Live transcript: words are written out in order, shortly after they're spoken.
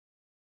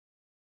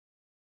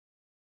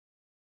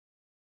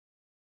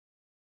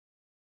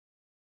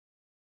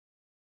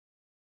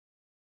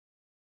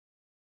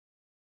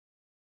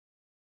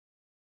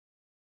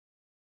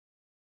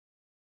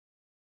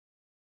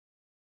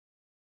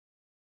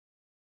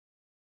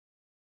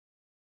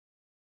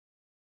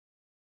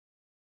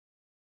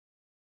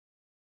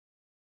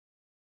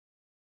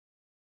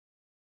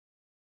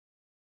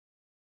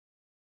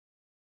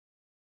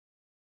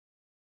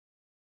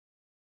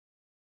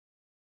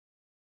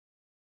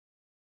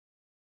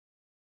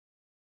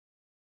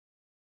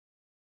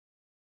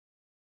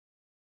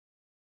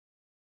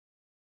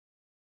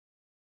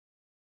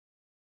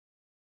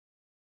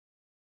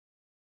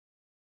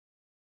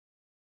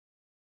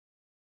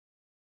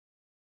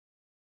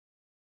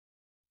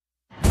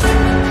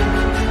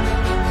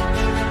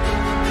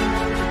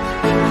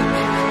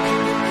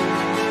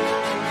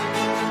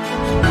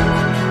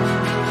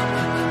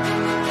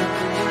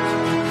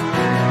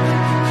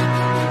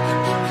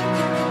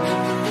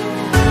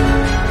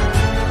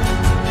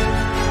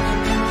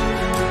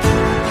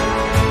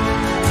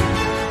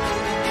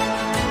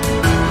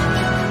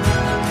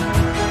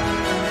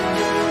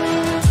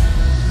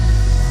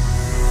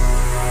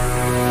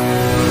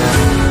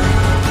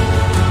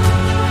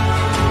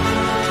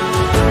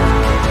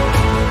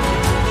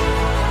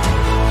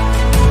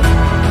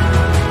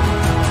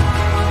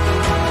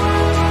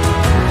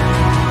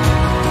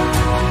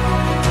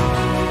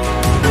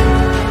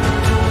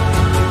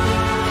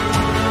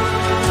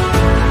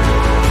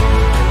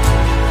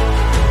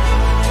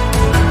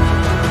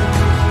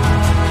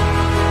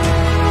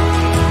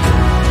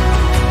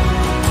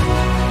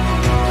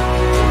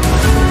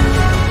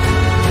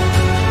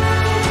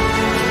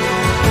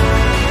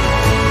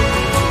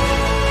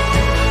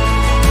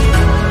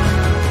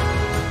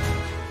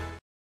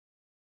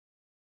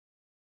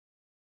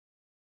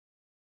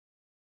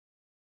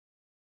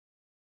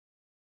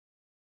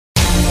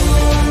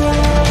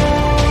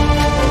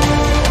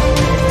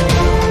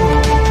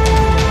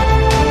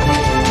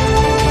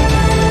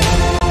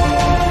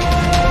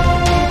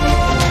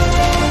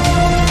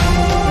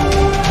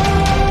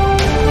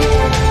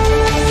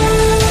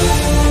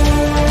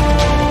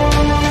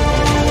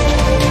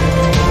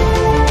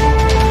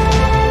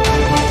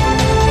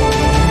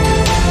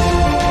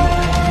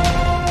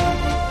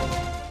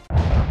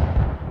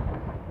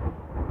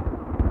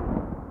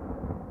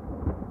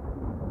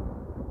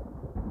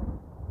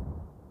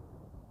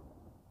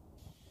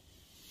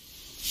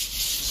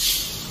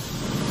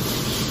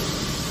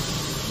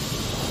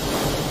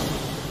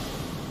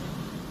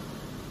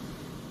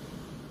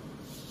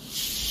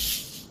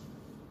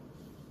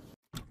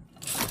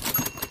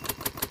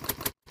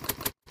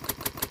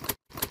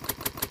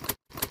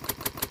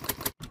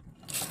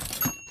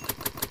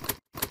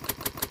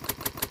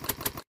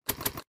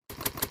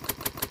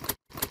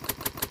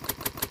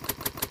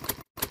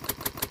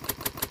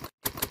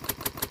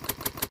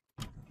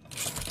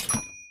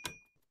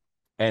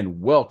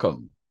and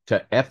welcome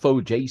to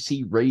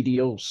FOJC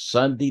Radio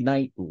Sunday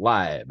Night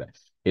Live.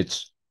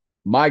 It's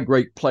my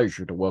great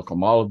pleasure to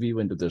welcome all of you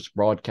into this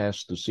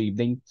broadcast this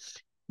evening,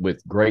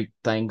 with great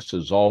thanks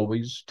as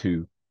always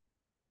to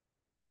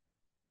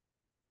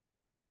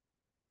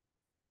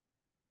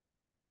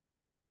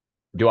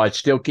Do I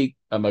still keep,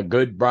 am I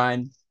good,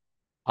 Brian?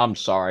 I'm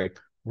sorry.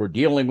 We're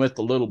dealing with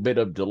a little bit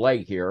of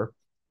delay here,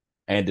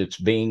 and it's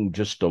being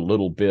just a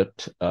little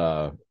bit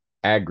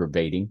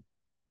aggravating.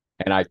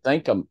 And I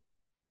think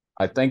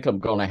I'm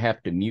going to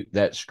have to mute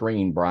that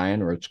screen,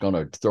 Brian, or it's going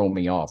to throw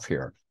me off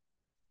here.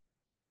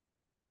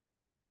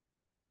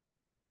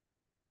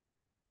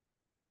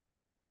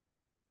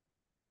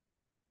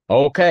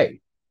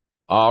 Okay.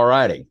 All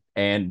righty.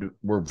 And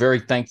we're very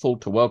thankful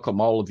to welcome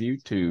all of you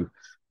to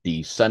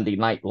the Sunday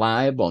Night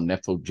Live on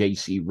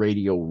FOJC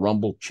Radio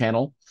Rumble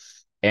channel.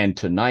 And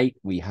tonight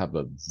we have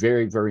a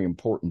very, very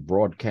important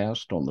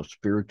broadcast on the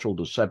spiritual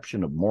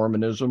deception of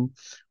Mormonism.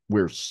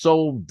 We're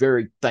so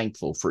very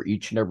thankful for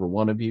each and every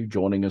one of you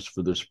joining us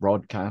for this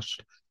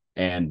broadcast.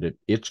 And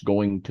it's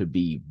going to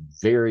be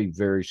very,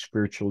 very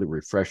spiritually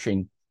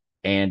refreshing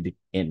and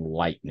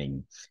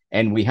enlightening.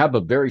 And we have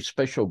a very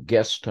special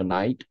guest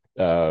tonight.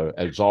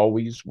 As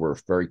always, we're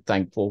very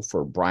thankful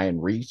for Brian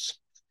Reece,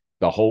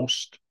 the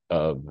host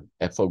of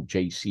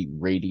FOJC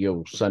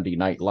Radio Sunday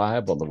Night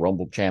Live on the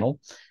Rumble channel.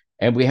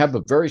 And we have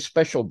a very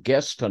special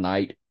guest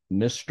tonight,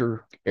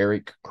 Mr.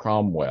 Eric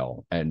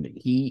Cromwell. And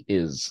he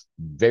is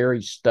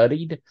very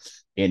studied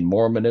in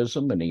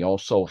Mormonism, and he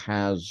also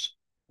has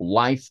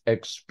life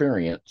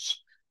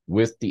experience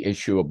with the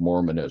issue of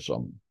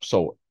Mormonism.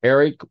 So,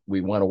 Eric,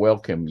 we want to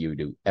welcome you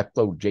to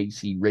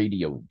FOJC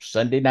Radio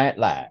Sunday Night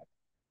Live.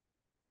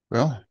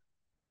 Well,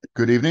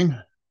 good evening.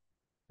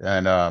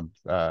 And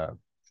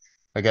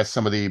I guess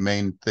some of the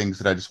main things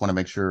that I just want to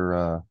make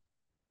sure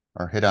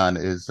are hit on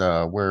is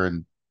where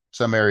in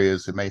some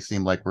areas it may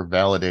seem like we're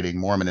validating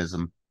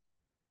Mormonism.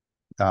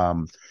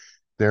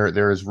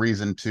 There is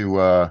reason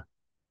to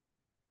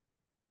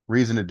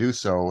do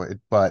so,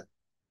 but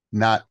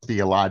not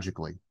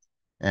theologically.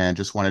 And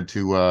just wanted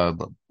to,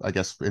 I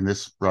guess, in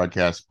this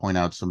broadcast, point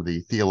out some of the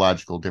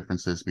theological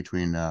differences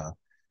between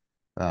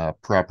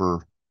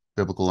proper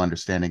biblical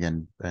understanding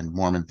and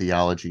Mormon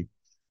theology.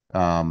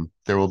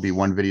 There will be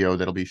one video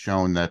that'll be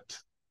shown that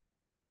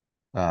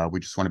we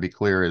just want to be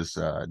clear is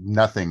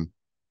nothing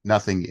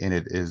in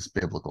it is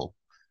biblical.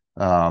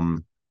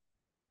 And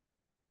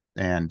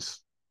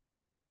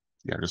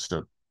yeah, just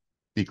to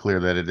be clear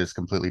that it is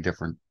completely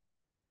different.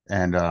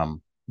 And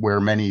where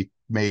many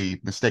may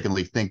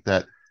mistakenly think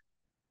that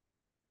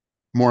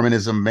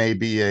Mormonism may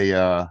be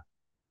or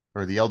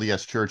the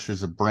LDS Church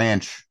is a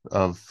branch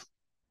of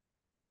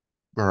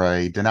or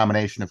a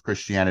denomination of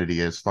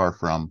Christianity, is far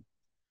from.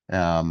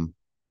 I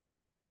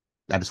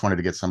just wanted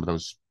to get some of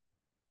those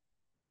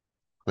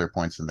clear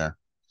points in there.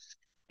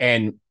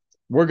 And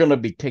we're going to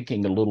be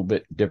taking a little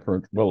bit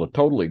different, well, a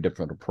totally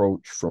different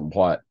approach from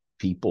what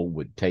people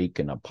would take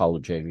in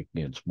apologetic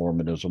against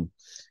Mormonism.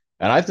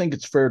 And I think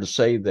it's fair to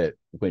say that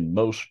when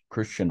most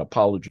Christian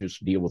apologists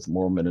deal with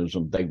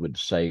Mormonism, they would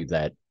say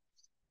that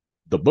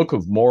the Book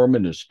of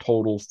Mormon is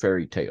total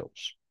fairy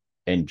tales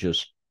and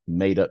just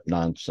made up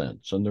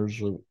nonsense. And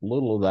there's a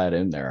little of that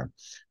in there.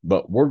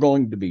 But we're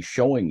going to be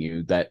showing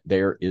you that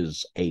there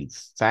is a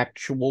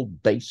factual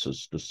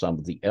basis to some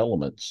of the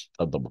elements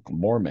of the Book of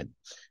Mormon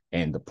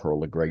and the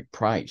Pearl of Great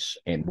Price.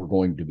 And we're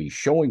going to be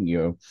showing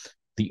you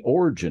the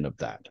origin of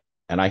that.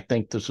 And I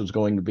think this is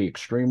going to be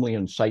extremely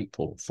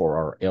insightful for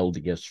our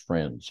LDS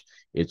friends.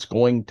 It's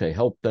going to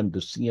help them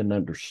to see and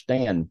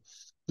understand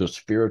the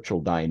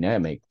spiritual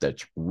dynamic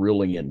that's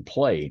really in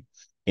play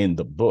in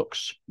the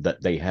books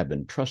that they have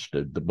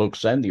entrusted, the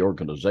books and the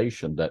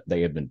organization that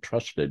they have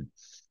entrusted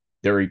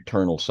their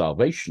eternal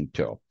salvation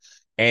to.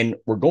 And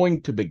we're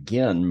going to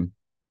begin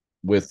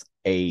with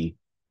a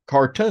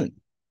cartoon.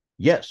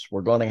 Yes,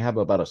 we're going to have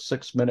about a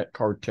 6-minute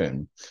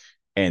cartoon.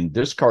 And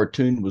this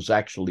cartoon was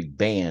actually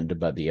banned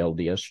by the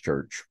LDS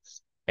Church.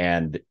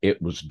 And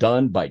it was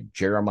done by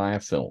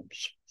Jeremiah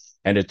Films.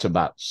 And it's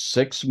about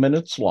 6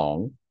 minutes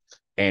long.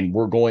 And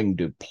we're going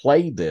to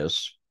play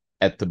this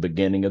at the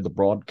beginning of the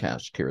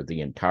broadcast here,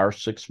 the entire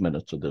 6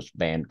 minutes of this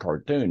banned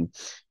cartoon.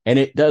 And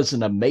it does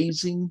an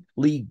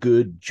amazingly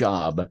good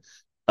job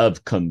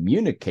of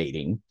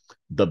communicating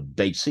the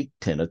basic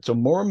tenets of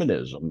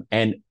Mormonism.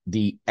 And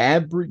the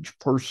average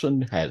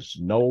person has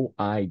no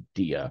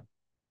idea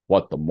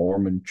what the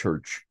Mormon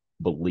Church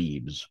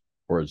believes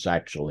or is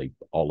actually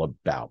all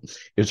about.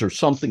 Is there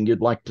something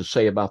you'd like to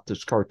say about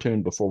this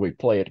cartoon before we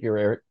play it here,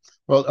 Eric?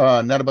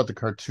 Well, not about the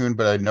cartoon,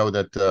 but I know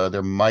that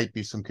there might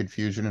be some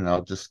confusion, and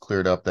I'll just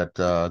clear it up that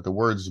the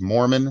words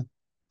Mormon,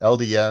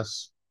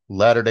 LDS,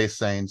 Latter-day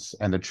Saints,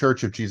 and the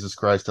Church of Jesus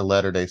Christ of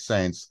Latter-day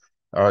Saints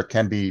are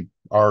going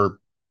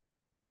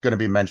to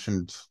be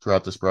mentioned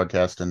throughout this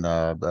broadcast, and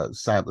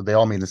they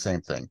all mean the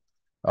same thing.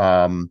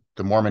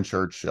 The Mormon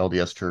Church,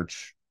 LDS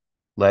Church,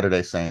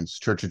 Latter-day Saints,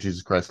 Church of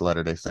Jesus Christ of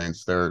Latter-day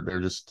Saints,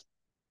 they're just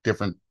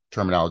different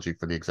terminology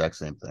for the exact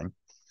same thing.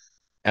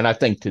 And I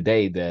think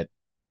today that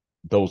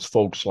those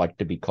folks like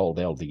to be called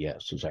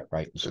LDS. Is that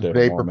right? Instead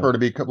They of Mormon? prefer to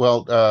be,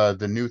 well,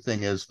 the new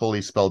thing is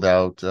fully spelled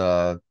out,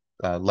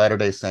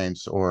 Latter-day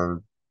Saints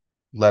or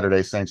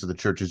Latter-day Saints of the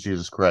Church of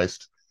Jesus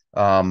Christ.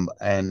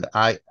 And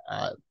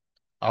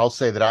I'll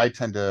say that I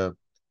tend to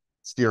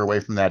steer away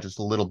from that just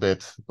a little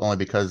bit, only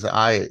because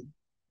I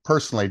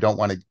personally don't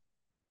want to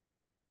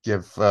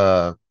give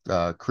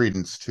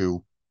credence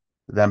to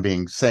them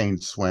being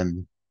saints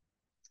when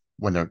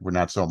we're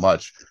not so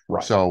much.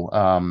 Right.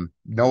 So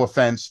no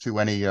offense to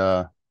any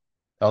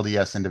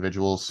LDS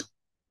individuals,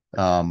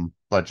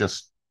 but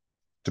just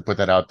to put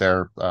that out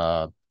there.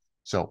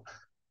 So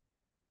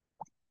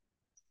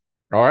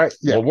all right.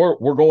 Yeah. Well,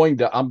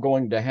 I'm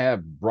going to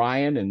have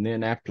Brian, and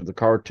then after the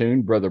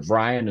cartoon, Brother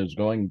Brian is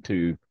going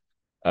to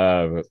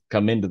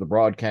come into the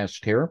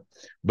broadcast here.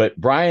 But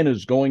Brian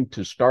is going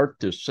to start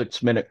this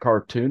 6-minute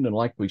cartoon. And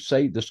like we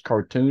say, this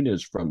cartoon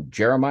is from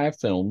Jeremiah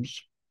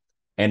Films,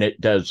 and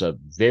it does a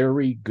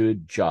very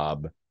good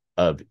job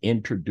of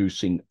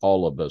introducing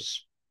all of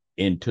us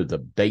into the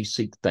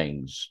basic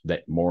things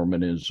that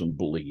Mormonism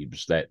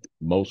believes that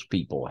most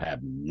people have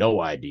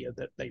no idea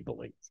that they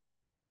believe.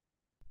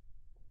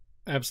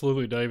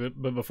 Absolutely, David.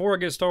 But before I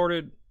get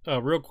started,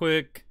 real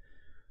quick,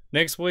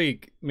 next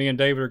week, me and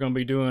David are going to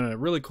be doing a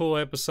really cool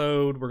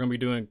episode. We're going to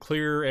be doing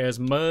Clear as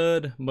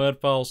Mud, Mud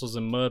Fossils,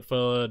 and Mud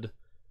Flood.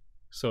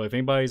 So if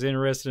anybody's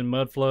interested in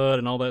mud flood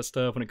and all that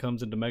stuff when it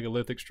comes into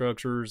megalithic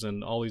structures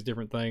and all these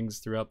different things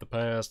throughout the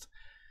past,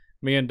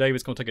 me and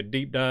David's going to take a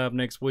deep dive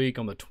next week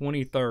on the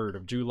 23rd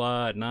of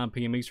July at 9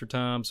 p.m. Eastern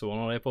Time. So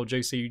on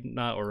FOJC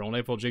night, or on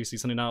FOJC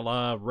Sunday Night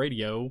Live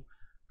Radio,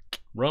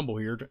 Rumble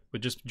here,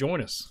 but just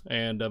join us.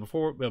 And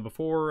before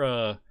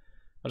I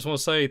just want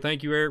to say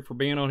thank you, Eric, for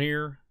being on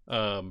here.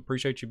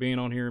 Appreciate you being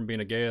on here and being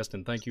a guest,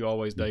 and thank you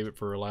always, David,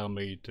 for allowing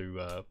me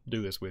to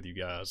do this with you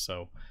guys.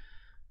 So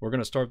we're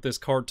gonna start this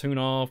cartoon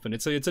off, and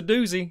it's a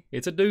doozy.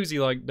 It's a doozy,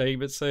 like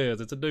David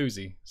says. It's a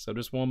doozy. So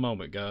just one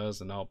moment,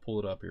 guys, and I'll pull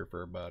it up here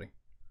for everybody.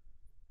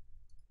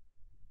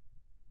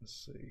 Let's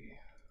see.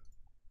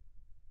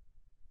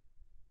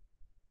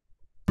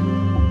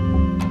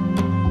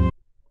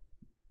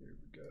 Here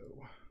we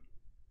go.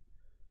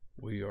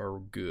 We are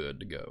good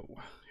to go.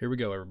 Here we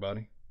go,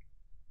 everybody.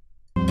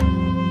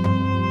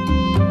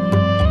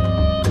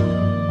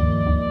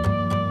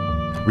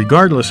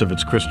 Regardless of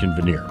its Christian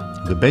veneer,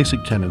 the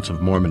basic tenets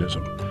of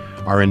Mormonism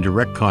are in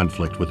direct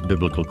conflict with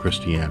biblical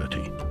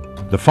Christianity.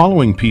 The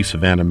following piece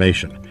of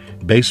animation,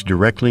 based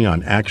directly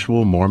on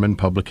actual Mormon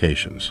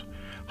publications,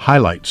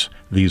 highlights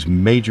these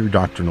major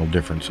doctrinal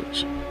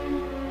differences.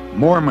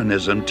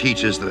 Mormonism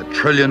teaches that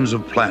trillions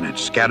of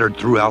planets scattered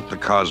throughout the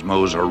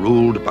cosmos are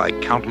ruled by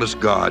countless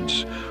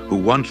gods who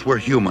once were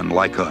human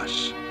like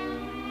us.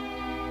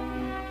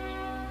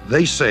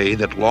 They say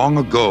that long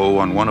ago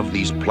on one of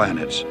these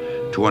planets,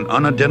 to an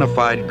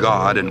unidentified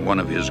god and one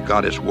of his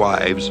goddess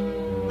wives,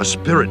 a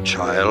spirit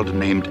child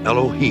named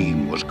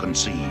Elohim was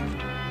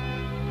conceived.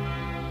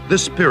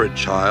 This spirit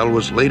child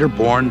was later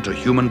born to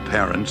human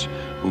parents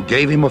who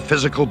gave him a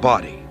physical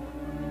body.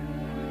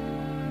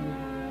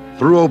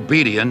 Through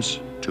obedience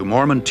to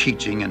Mormon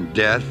teaching and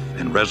death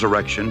and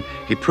resurrection,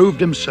 he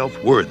proved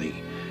himself worthy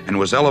and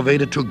was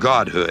elevated to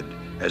godhood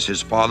as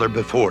his father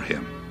before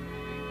him.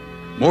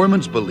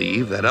 Mormons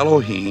believe that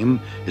Elohim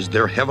is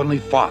their heavenly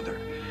father,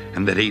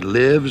 and that he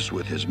lives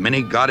with his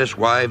many goddess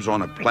wives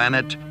on a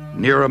planet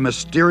near a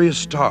mysterious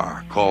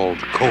star called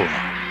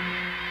Kola.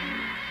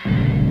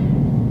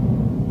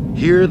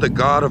 Here, the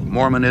God of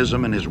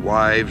Mormonism and his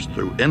wives,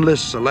 through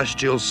endless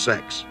celestial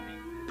sex,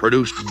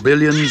 produced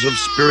billions of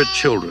spirit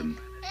children.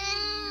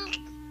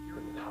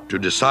 To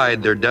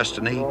decide their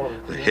destiny,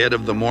 the head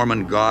of the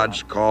Mormon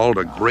gods called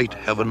a great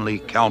heavenly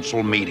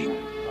council meeting.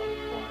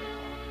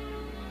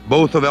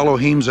 Both of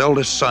Elohim's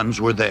eldest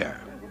sons were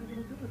there,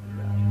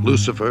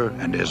 Lucifer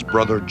and his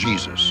brother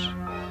Jesus.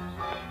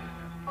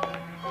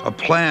 A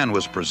plan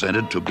was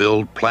presented to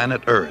build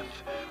planet Earth,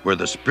 where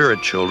the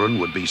spirit children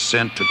would be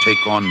sent to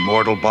take on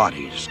mortal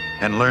bodies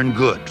and learn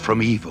good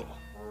from evil.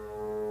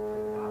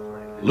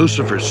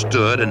 Lucifer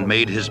stood and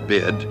made his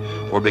bid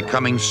for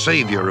becoming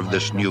savior of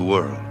this new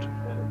world.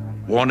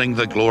 Wanting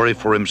the glory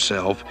for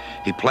himself,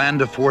 he planned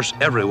to force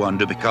everyone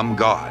to become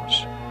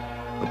gods.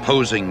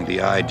 Opposing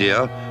the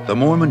idea, the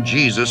Mormon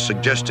Jesus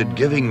suggested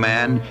giving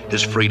man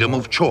his freedom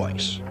of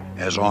choice,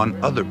 as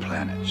on other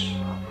planets.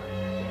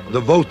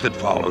 The vote that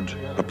followed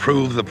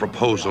approved the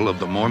proposal of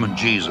the Mormon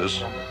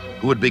Jesus,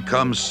 who would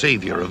become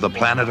savior of the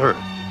planet Earth.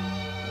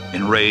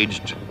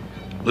 Enraged,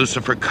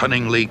 Lucifer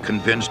cunningly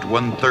convinced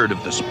 1/3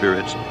 of the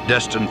spirits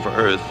destined for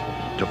Earth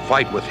to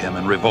fight with him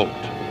in revolt.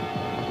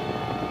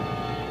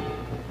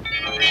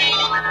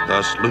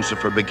 Thus,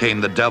 Lucifer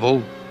became the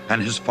devil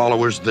and his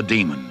followers the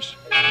demons.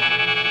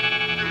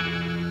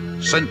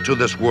 Sent to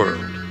this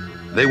world,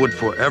 they would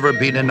forever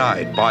be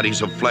denied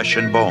bodies of flesh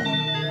and bone.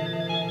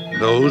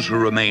 Those who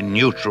remained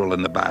neutral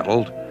in the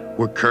battle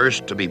were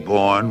cursed to be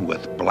born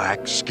with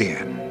black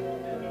skin.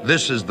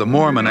 This is the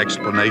Mormon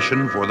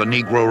explanation for the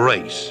Negro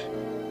race.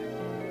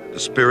 The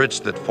spirits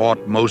that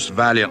fought most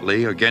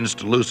valiantly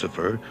against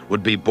Lucifer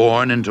would be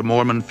born into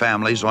Mormon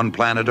families on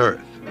planet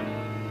Earth.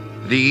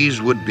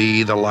 These would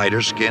be the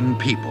lighter-skinned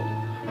people,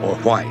 or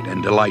white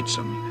and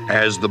delightsome,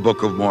 as the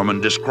Book of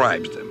Mormon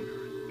describes them.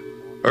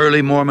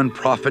 Early Mormon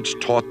prophets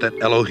taught that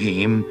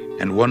Elohim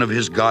and one of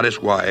his goddess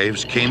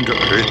wives came to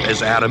Earth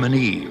as Adam and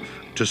Eve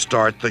to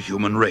start the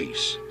human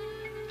race.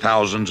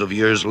 Thousands of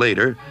years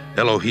later,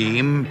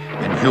 Elohim,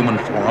 in human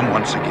form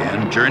once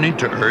again, journeyed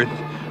to Earth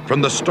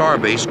from the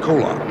starbase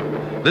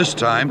Kolob, this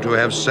time to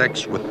have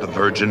sex with the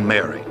Virgin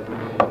Mary,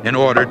 in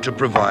order to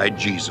provide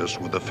Jesus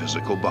with a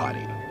physical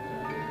body.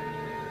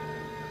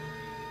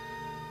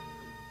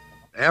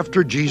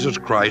 After Jesus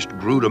Christ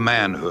grew to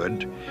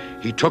manhood,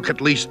 he took at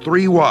least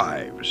 3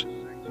 wives,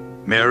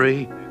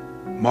 Mary,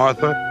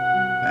 Martha,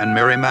 and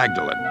Mary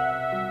Magdalene.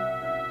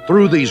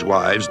 Through these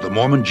wives, the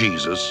Mormon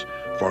Jesus,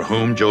 for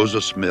whom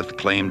Joseph Smith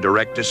claimed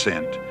direct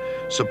descent,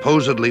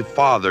 supposedly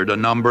fathered a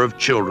number of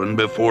children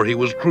before he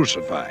was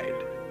crucified.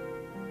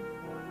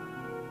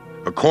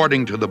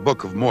 According to the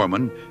Book of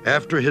Mormon,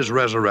 after his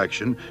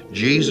resurrection,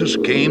 Jesus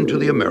came to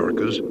the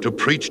Americas to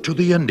preach to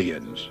the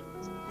Indians,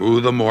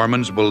 who the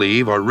Mormons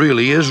believe are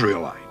really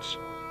Israelites.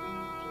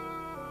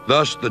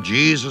 Thus, the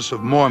Jesus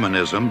of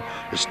Mormonism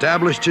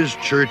established his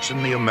church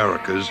in the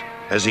Americas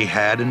as he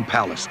had in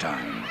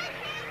Palestine.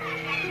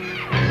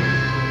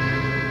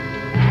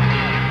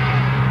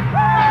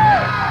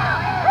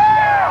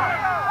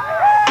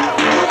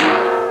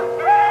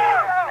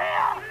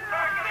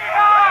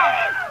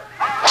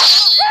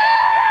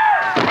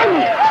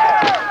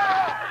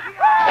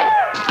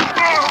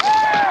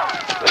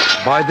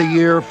 By the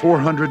year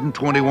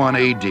 421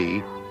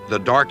 AD, the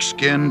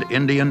dark-skinned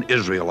Indian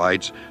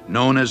Israelites,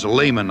 known as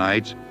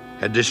Lamanites,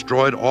 had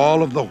destroyed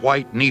all of the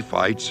white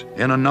Nephites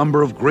in a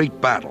number of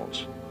great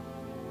battles.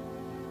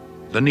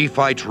 The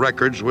Nephites'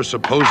 records were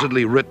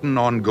supposedly written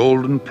on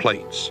golden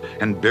plates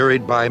and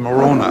buried by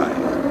Moroni,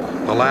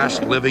 the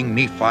last living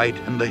Nephite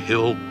in the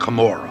hill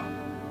Cumorah.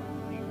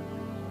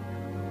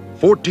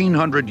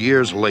 1,400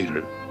 years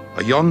later,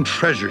 a young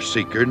treasure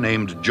seeker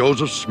named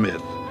Joseph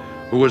Smith,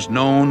 who was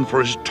known for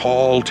his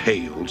tall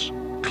tales,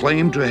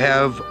 claimed to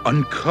have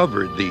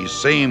uncovered these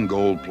same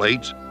gold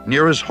plates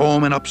near his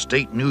home in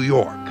upstate New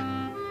York.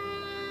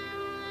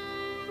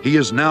 He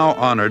is now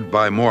honored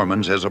by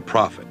Mormons as a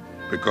prophet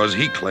because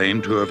he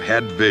claimed to have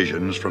had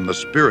visions from the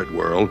spirit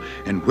world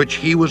in which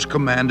he was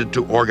commanded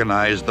to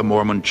organize the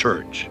Mormon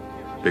Church,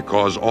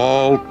 because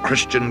all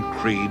Christian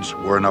creeds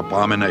were an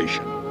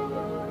abomination.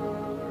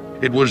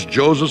 It was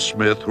Joseph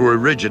Smith who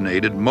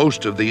originated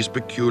most of these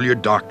peculiar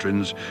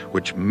doctrines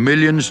which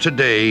millions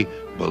today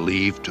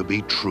believe to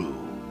be true.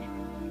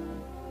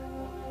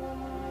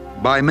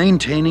 By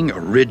maintaining a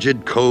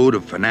rigid code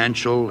of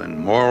financial and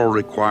moral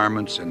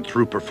requirements and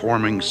through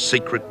performing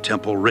secret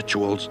temple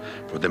rituals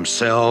for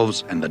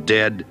themselves and the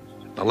dead,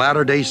 the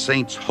Latter-day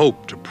Saints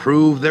hope to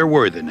prove their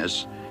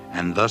worthiness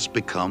and thus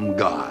become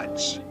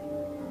gods.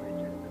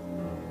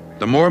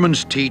 The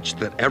Mormons teach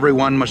that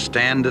everyone must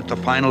stand at the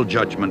final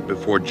judgment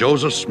before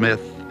Joseph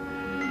Smith,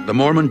 the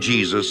Mormon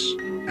Jesus,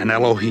 and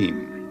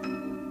Elohim.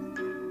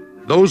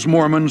 Those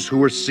Mormons who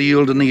were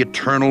sealed in the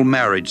eternal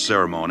marriage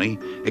ceremony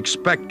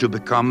expect to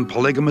become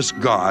polygamous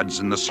gods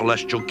in the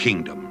celestial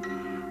kingdom,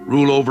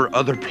 rule over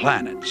other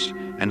planets,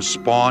 and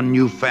spawn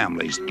new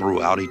families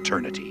throughout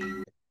eternity.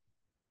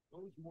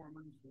 Those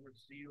Mormons who were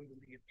sealed in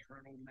the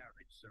eternal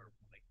marriage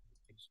ceremony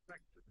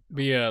expect to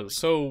become Yeah,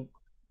 so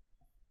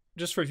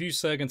just for a few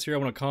seconds here, I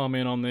want to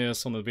comment on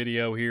this on the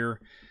video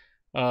here.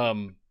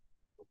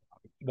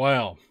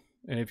 Wow.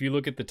 And if you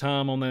look at the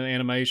time on the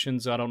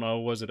animations, I don't know,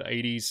 was it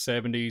 80s,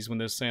 70s when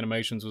this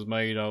animations was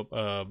made?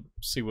 I'll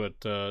see what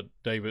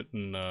David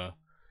and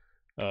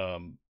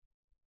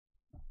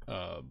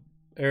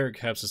Eric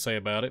has to say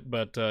about it.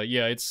 But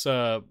yeah, it's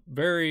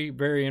very,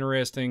 very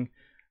interesting.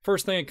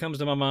 First thing that comes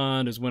to my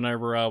mind is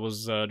whenever I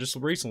was just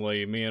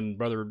recently, me and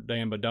Brother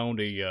Dan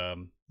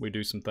Badoni, we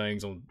do some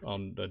things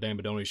on the Dan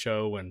Badoni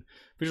show and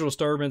Visual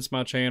Disturbance,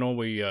 my channel.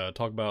 We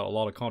talk about a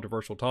lot of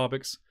controversial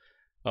topics.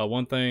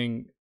 One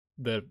thing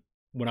that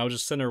when I was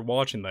just sitting there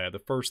watching that, the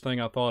first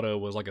thing I thought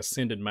of was like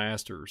Ascended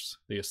Masters.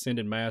 The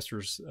Ascended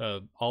Masters,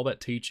 all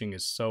that teaching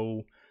is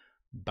so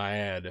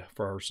bad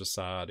for our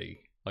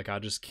society. Like, I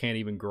just can't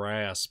even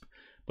grasp.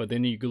 But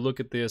then you could look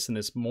at this in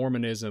this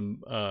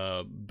Mormonism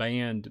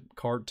banned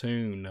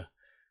cartoon.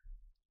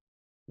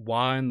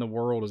 Why in the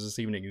world is this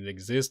even in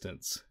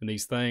existence? And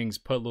these things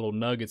put little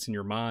nuggets in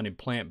your mind and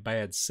plant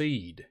bad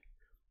seed.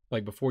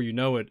 Like, before you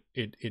know it,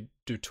 it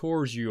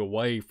detours you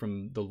away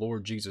from the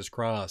Lord Jesus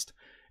Christ.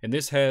 And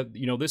this had,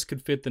 you know, this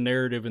could fit the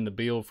narrative in the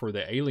bill for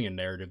the alien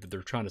narrative that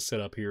they're trying to set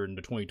up here in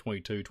the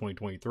 2022,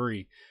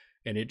 2023.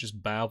 And it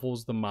just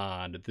baffles the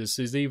mind. This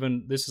is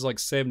like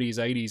 70s,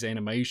 80s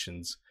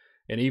animations.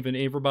 And even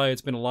everybody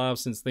that's been alive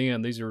since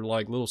then, these are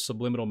like little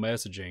subliminal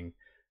messaging.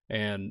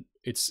 And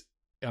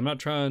I'm not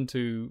trying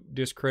to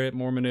discredit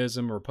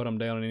Mormonism or put them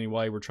down in any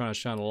way. We're trying to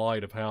shine a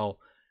light of how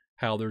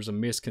how there's a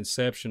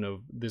misconception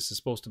of this is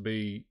supposed to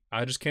be.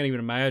 I just can't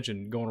even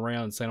imagine going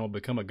around and saying I'll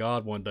become a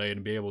god one day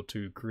and be able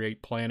to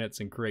create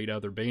planets and create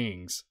other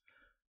beings.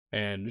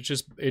 And it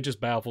just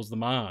baffles the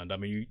mind. I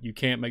mean, you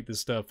can't make this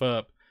stuff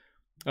up.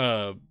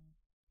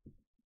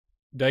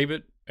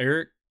 David,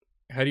 Eric,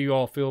 how do you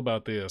all feel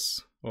about this?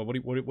 Well,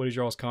 what is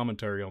y'all's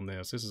commentary on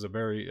this? This is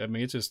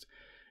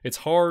it's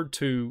hard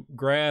to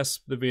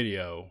grasp the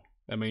video.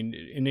 I mean,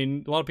 and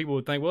then a lot of people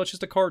would think, well, it's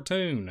just a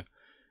cartoon.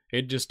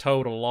 It just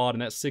told a lot. In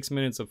that 6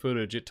 minutes of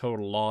footage, it told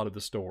a lot of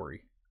the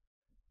story.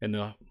 And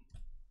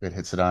it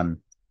hits it on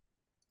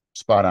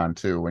spot on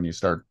too when you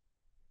start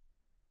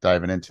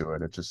diving into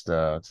it. It just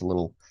it's a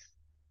little.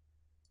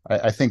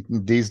 I think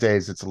these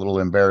days it's a little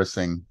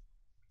embarrassing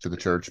to the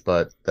church,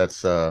 but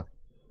that's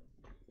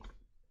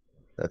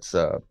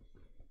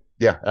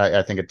yeah,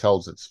 I think it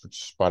tells it's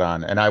spot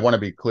on. And I want to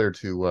be clear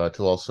to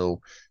also,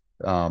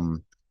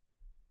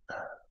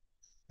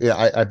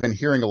 yeah, I've been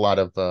hearing a lot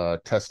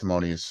of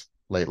testimonies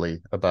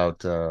lately about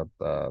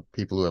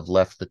people who have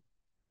left the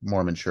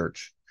Mormon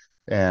church,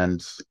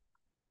 and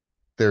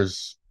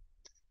there's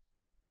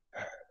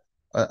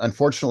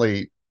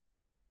unfortunately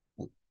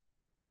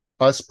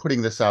us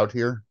putting this out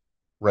here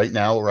right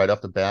now, right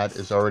off the bat,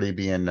 is already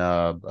being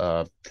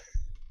kind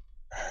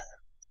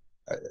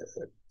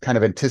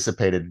of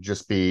anticipated to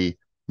just be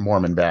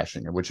Mormon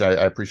bashing, which I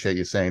appreciate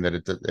you saying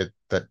that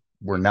that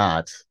we're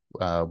not.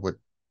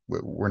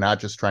 We're not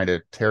just trying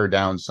to tear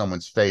down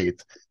someone's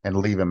faith and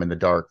leave them in the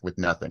dark with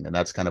nothing, and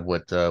that's kind of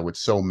what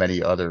so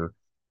many other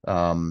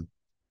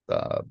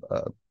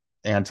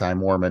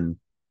anti-Mormon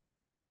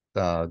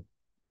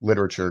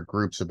literature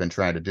groups have been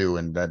trying to do,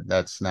 and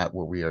that's not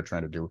what we are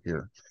trying to do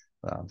here.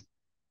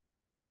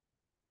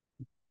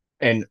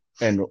 And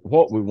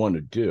what we want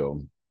to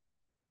do,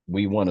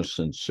 we want to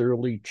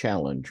sincerely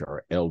challenge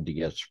our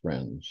LDS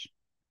friends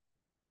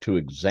to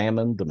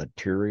examine the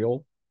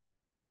material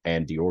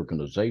and the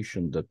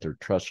organization that they're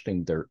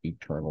trusting their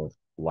eternal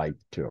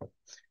life to.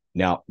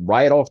 Now,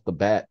 right off the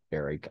bat,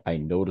 Eric, I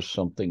noticed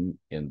something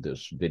in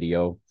this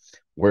video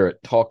where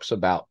it talks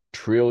about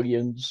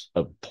trillions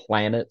of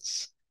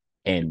planets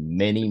and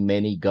many,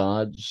 many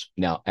gods.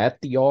 Now, at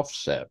the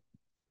offset,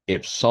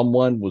 if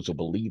someone was a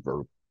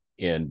believer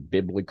in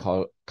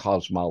biblical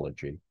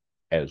cosmology,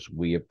 as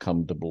we have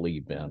come to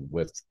believe in,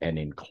 with an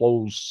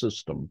enclosed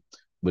system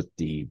with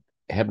the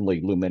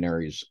heavenly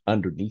luminaries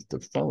underneath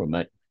the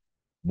firmament,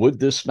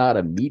 would this not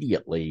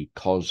immediately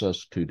cause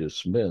us to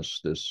dismiss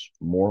this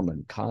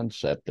Mormon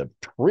concept of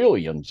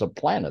trillions of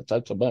planets?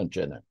 That's a bunch,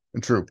 isn't it?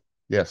 True.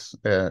 Yes,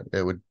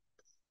 it would.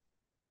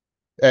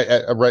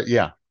 Right.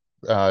 Yeah.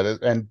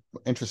 And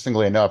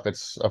interestingly enough,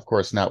 it's of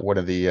course not one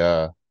of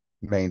the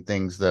main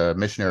things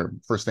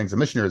first things the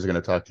missionaries are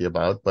going to talk to you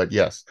about. But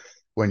yes,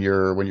 when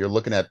you're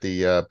looking at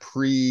the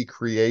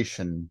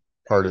pre-creation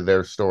part of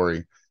their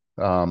story,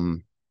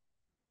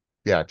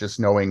 yeah, just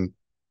knowing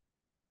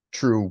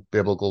true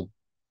biblical,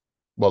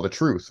 well, the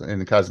truth in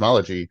the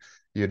cosmology,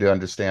 you do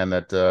understand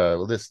that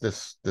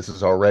this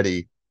is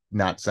already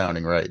not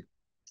sounding right.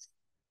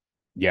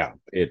 Yeah,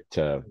 it.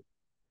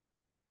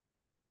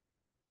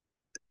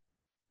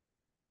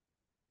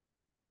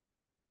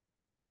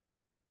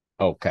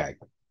 Okay.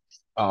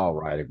 All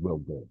right, we'll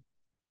go.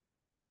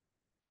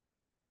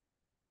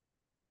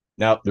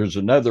 Now, there's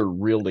another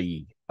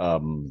really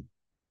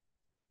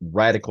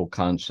radical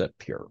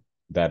concept here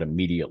that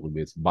immediately,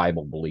 with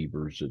Bible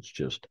believers, it's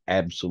just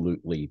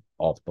absolutely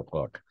off the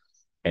hook.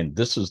 And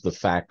this is the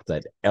fact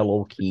that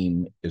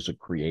Elohim is a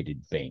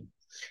created being.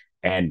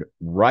 And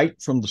right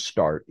from the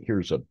start,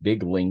 here's a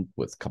big link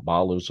with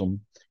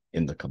Kabbalism.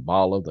 In the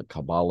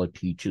Kabbalah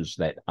teaches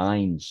that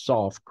Ein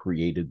Sof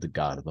created the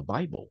God of the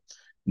Bible.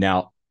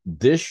 Now,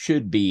 this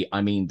should be,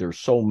 I mean, there's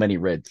so many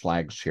red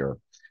flags here,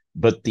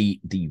 but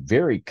the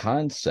very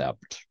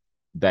concept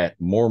that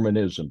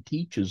Mormonism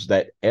teaches,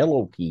 that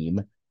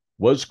Elohim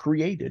was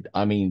created.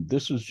 I mean,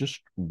 this is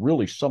just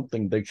really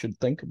something they should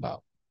think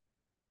about.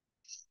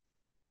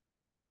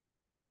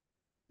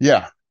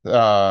 Yeah.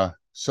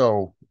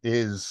 So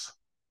is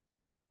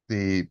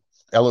the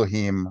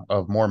Elohim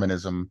of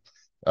Mormonism,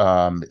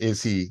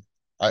 is he,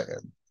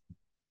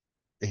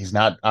 he's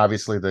not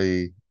obviously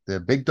the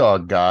big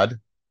dog God.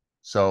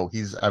 So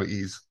he's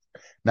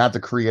not the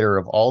creator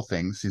of all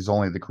things. He's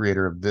only the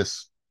creator of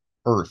this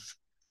earth.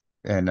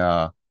 And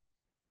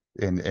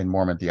in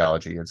Mormon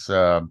theology, it's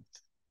while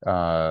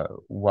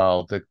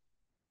the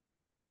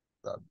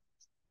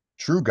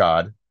true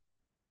God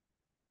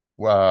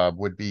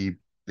would be,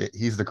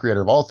 he's the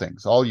creator of all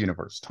things, all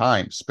universe,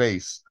 time,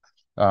 space,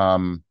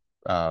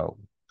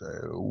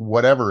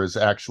 whatever is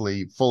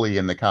actually fully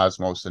in the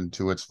cosmos and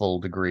to its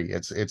full degree.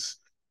 It's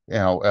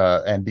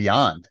and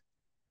beyond.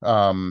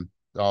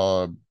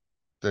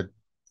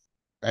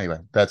 Anyway,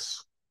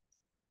 that's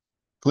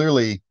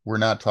clearly we're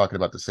not talking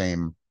about the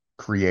same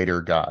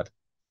creator God.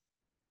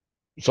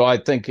 So I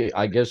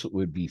guess it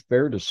would be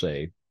fair to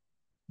say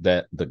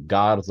that the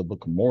God of the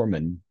Book of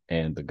Mormon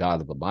and the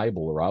God of the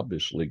Bible are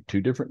obviously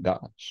two different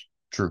gods.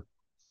 True.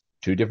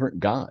 Two different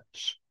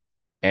gods.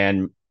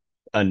 And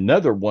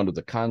another one of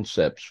the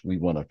concepts we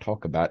want to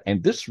talk about,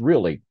 and this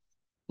really,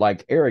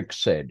 like Eric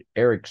said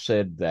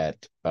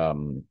that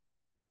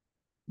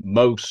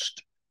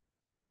most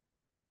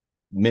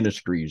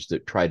ministries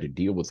that try to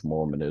deal with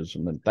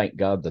Mormonism, and thank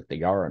God that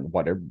they are in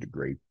whatever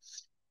degree,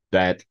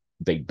 that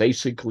they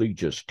basically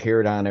just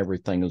tear down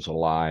everything as a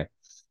lie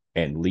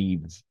and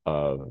leave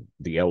the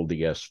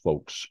LDS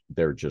folks,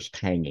 they're just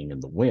hanging in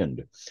the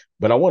wind.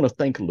 But I want to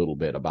think a little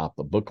bit about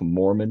the Book of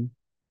Mormon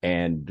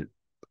and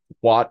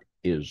what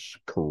is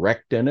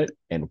correct in it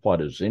and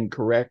what is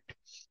incorrect,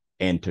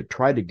 and to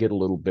try to get a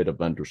little bit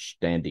of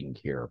understanding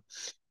here.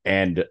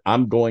 And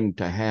I'm going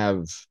to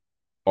have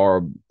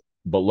our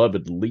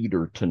beloved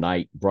leader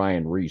tonight,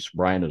 Brian Reece.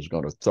 Brian is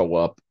going to throw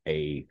up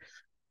a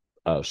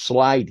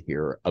slide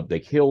here of the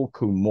Hill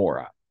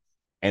Cumorah.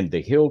 And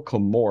the Hill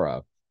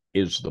Cumorah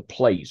is the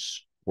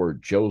place where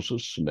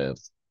Joseph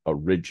Smith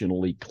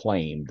originally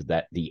claimed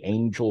that the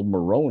angel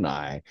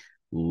Moroni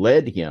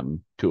led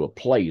him to a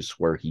place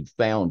where he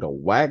found a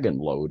wagon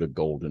load of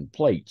golden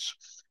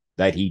plates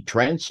that he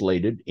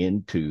translated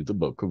into the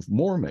Book of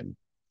Mormon.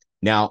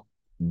 Now,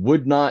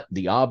 would not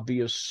the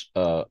obvious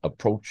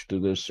approach to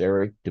this,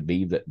 Eric, to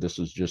be that this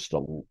is just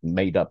a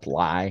made-up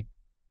lie?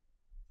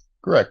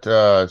 Correct.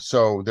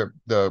 So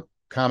the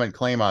common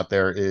claim out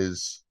there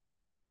is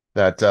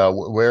that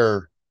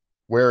where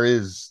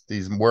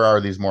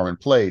are these Mormon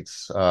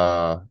plates?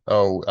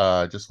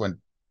 Just went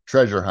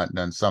treasure hunting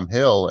on some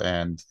hill,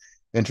 and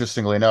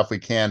interestingly enough, we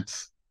can't.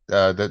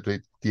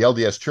 The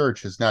LDS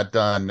Church has not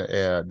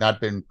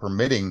been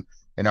permitting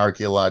an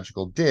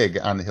archaeological dig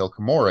on the Hill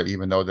Cumorah,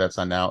 even though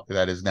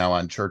that is now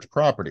on church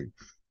property.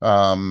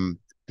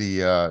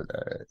 The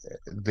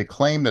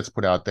claim that's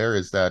put out there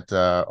is that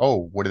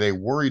what are they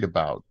worried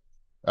about?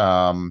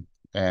 I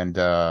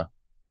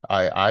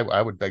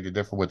would beg to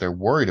differ. What they're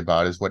worried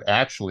about is what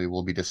actually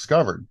will be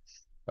discovered,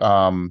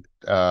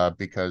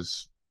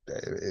 because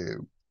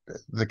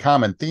the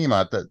common theme,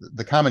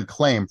 the common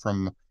claim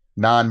from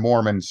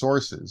non-Mormon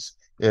sources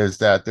is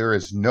that there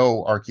is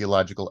no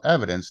archaeological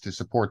evidence to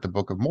support the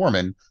Book of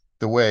Mormon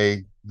the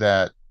way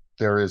that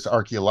there is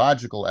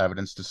archaeological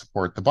evidence to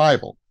support the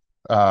Bible.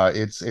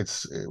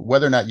 It's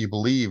whether or not you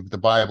believe the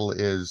Bible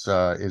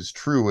is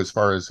true as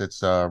far as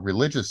its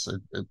religious,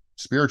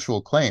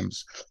 spiritual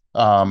claims.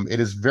 It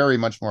is very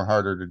much more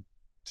harder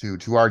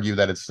to argue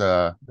that it's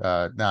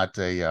not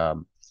a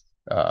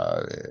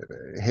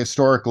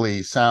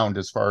historically sound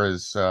as far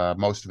as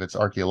most of its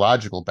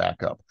archaeological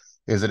backup.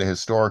 Is it a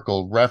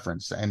historical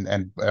reference,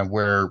 and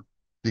where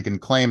you can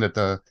claim that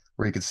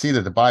where you can see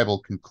that the Bible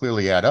can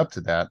clearly add up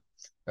to that?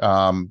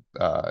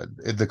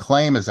 The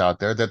claim is out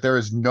there that there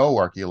is no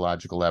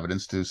archaeological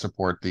evidence to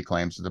support the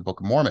claims of the Book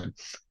of Mormon,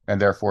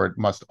 and therefore it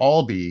must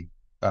all be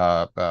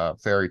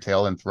fairy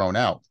tale and thrown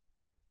out.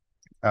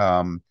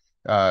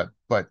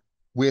 But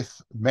with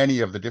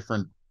many of the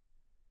different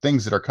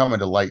things that are coming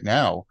to light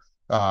now,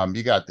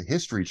 you got the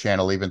History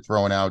Channel even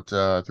throwing out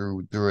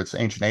through its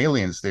Ancient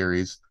Aliens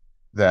theories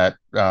that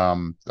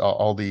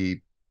all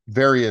the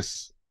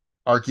various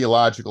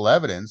archaeological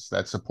evidence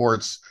that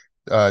supports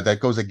that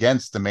goes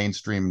against the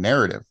mainstream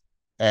narrative.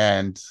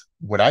 And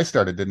what I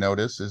started to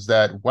notice is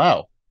that,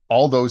 wow,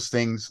 all those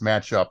things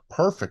match up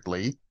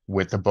perfectly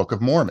with the Book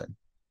of Mormon.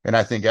 And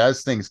I think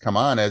as things come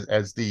on,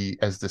 as the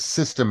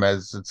system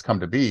as it's come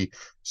to be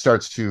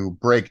starts to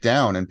break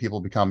down and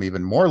people become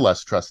even more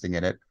less trusting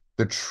in it,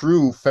 the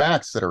true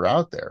facts that are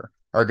out there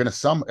are going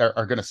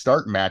to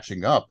start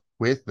matching up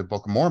with the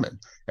Book of Mormon,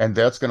 and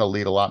that's going to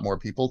lead a lot more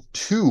people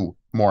to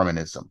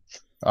Mormonism.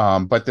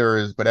 But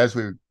as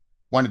we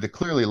wanted to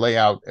clearly lay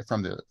out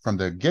from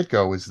the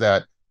get-go, is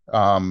that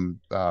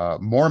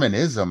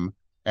Mormonism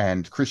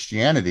and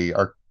Christianity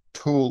are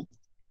two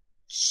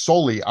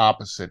solely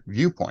opposite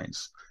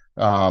viewpoints,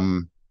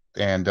 and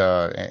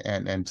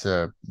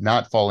to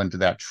not fall into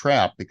that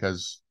trap,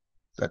 because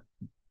that,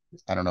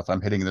 I don't know if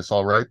I'm hitting this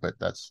all right, but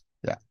that's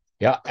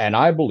yeah. And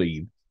I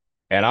believe,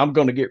 and I'm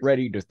going to get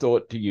ready to throw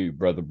it to you,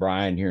 Brother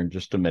Brian, here in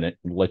just a minute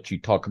and let you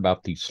talk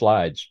about these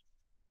slides.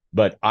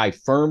 But I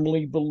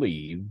firmly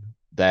believe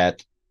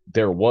that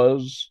there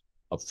was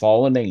a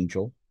fallen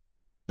angel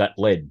that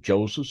led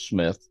Joseph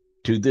Smith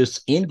to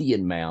this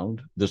Indian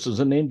mound. This is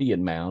an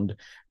Indian mound,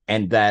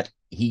 and that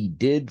he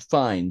did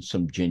find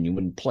some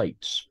genuine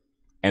plates,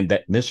 and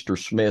that Mr.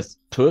 Smith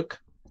took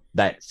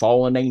that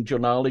fallen angel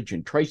knowledge.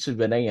 And Tracy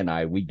Vinay and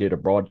I, we did a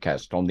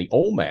broadcast on the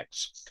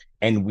Olmecs,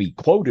 and we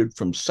quoted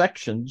from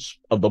sections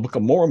of the Book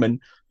of Mormon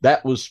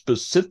that was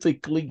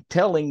specifically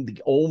telling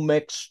the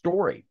Olmec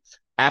story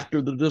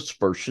after the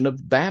dispersion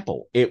of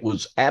Babel. It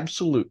was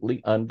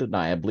absolutely,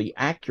 undeniably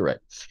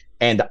accurate.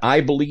 And I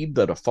believe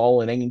that a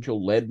fallen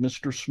angel led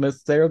Mr.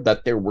 Smith there,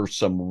 that there were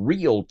some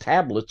real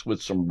tablets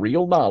with some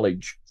real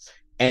knowledge,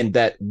 and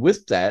that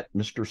with that,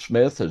 Mr.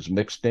 Smith has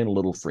mixed in a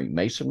little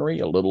Freemasonry,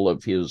 a little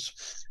of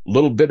his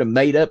little bit of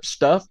made-up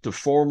stuff to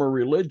form a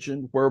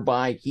religion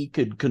whereby he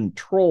could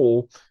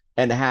control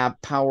and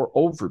have power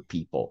over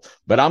people.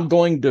 But I'm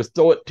going to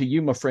throw it to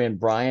you, my friend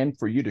Brian,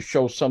 for you to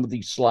show some of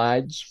these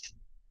slides,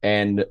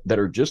 and that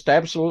are just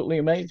absolutely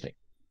amazing.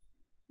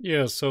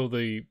 Yeah, so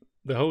the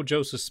whole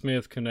Joseph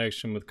Smith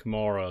connection with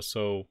Kamara.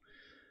 So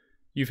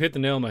you've hit the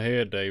nail on the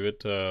head, David.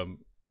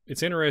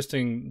 It's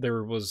interesting.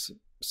 There was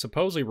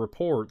supposedly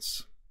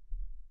reports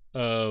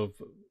of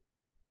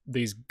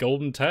these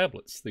golden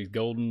tablets. They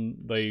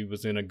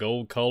was in a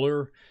gold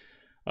color.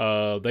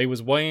 They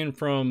was weighing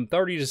from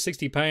 30 to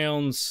 60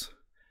 pounds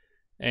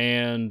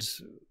and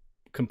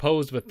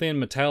composed of thin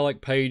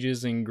metallic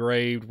pages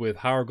engraved with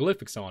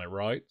hieroglyphics on it,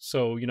 right?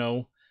 So,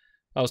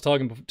 I was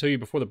talking to you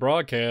before the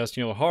broadcast,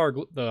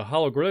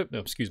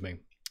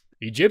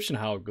 Egyptian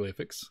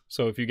hieroglyphics.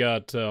 So if you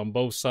got on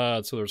both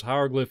sides, so there's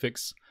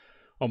hieroglyphics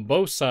on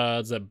both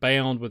sides that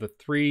bound with a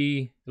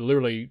 3,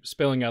 literally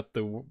spelling out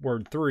the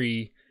word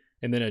 3,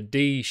 and then a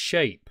D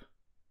shape,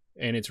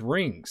 and it's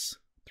rings,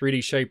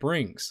 3D shape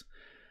rings.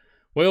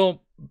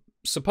 Well,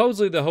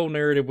 supposedly the whole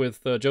narrative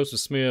with Joseph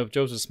Smith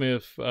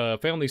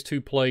found these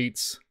 2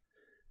 plates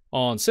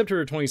on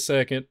September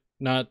 22nd,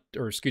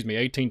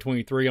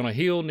 1823, on a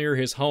hill near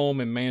his home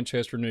in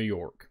Manchester, New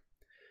York.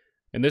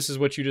 And this is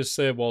what you just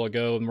said a while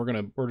ago, and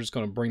we're just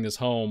gonna bring this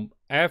home.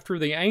 After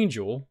the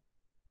angel,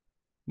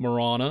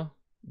 Morana,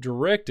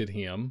 directed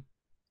him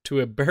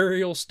to a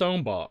burial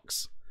stone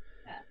box.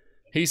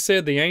 He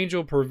said the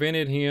angel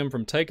prevented him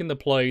from taking the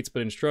plates,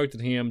 but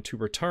instructed him to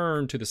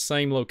return to the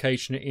same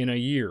location in a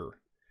year.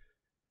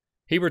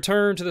 He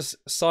returned to the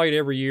site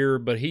every year,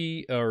 but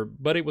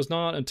it was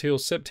not until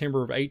September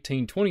of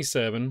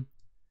 1827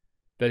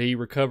 that he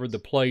recovered the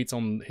plates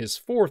on his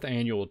 4th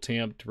annual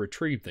attempt to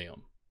retrieve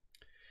them.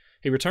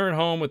 He returned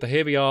home with the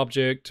heavy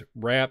object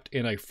wrapped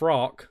in a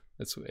frock,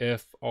 that's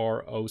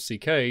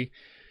F-R-O-C-K,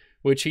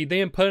 which he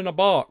then put in a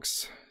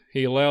box.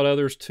 He allowed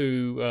others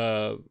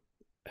to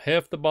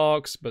heft the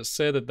box, but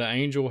said that the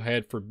angel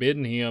had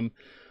forbidden him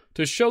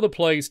to show the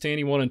plates to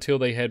anyone until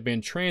they had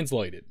been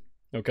translated.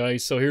 Okay,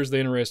 so here's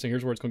where it's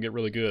going to get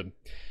really good.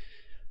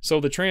 So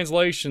the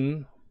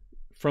translation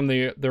from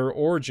their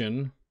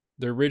origin,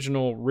 the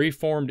original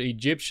reformed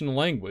Egyptian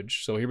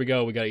language. So here we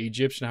go. We got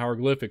Egyptian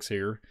hieroglyphics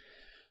here.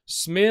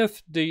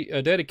 Smith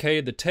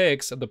dedicated the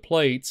text of the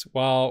plates,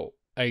 while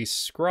a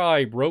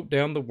scribe wrote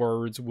down the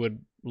words would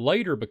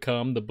later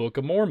become the Book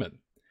of Mormon.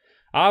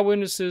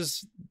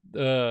 Eyewitnesses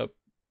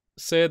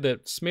said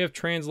that Smith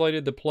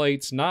translated the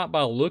plates not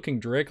by looking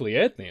directly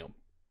at them,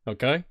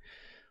 okay?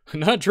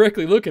 Not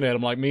directly looking at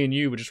them like me and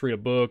you would just read a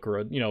book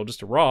or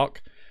just a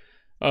rock,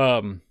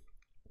 or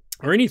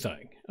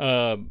anything,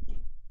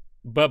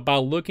 but by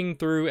looking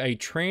through a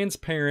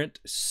transparent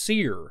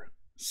seer,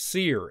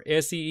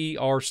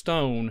 S-E-E-R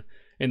stone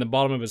in the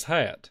bottom of his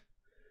hat.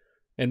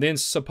 And then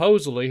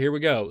supposedly, here we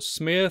go,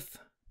 Smith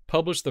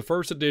published the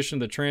first edition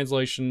of the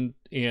translation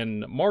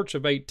in March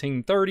of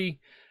 1830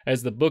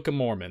 as the Book of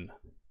Mormon,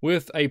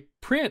 with a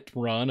print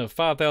run of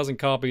 5,000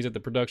 copies at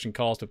the production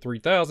cost of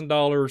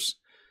 $3,000,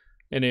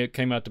 and it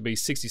came out to be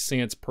 60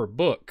 cents per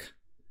book.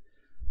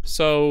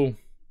 So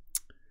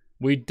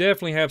we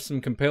definitely have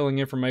some compelling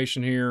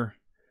information here.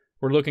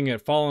 We're looking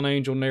at fallen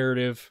angel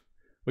narrative.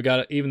 We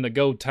got even the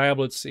gold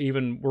tablets.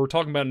 We're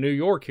talking about New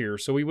York here,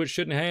 so we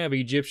shouldn't have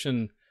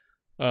Egyptian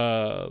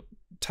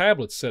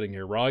tablets sitting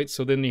here, right?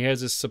 So then he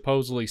has this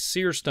supposedly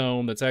seer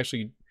stone that's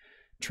actually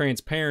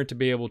transparent to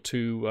be able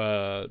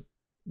to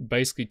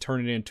basically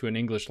turn it into an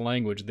English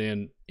language,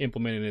 then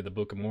implement it in the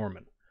Book of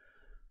Mormon.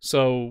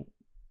 So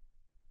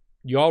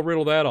y'all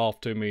riddle that off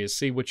to me and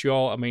see what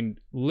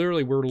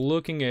literally we're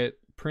looking at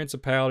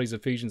principalities,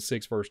 Ephesians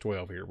 6 verse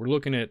 12 here. We're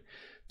looking at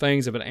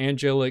things of an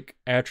angelic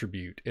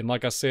attribute. And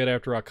like I said,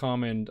 after I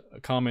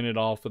commented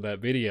off of that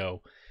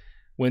video,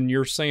 when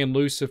you're saying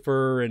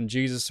Lucifer and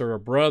Jesus are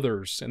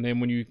brothers, and then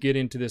when you get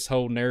into this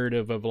whole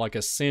narrative of like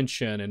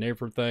ascension and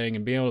everything,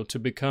 and being able to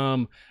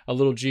become a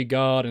little G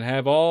God and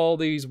have all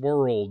these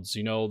worlds,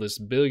 this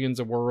billions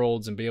of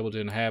worlds, and be able to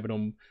inhabit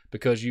them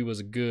because you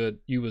was good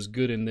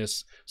in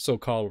this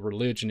so-called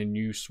religion, and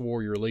you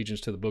swore your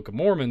allegiance to the Book of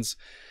Mormons.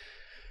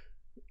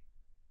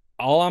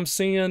 All I'm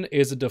seeing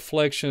is a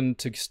deflection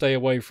to stay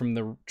away from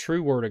the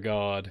true Word of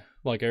God,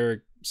 like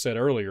Eric said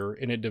earlier,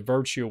 and it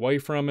diverts you away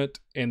from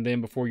it, and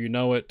then before you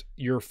know it,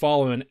 you're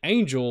following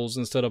angels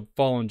instead of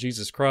following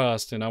Jesus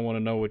Christ. And I want to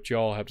know what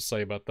y'all have to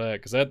say about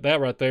that, because that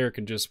right there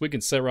we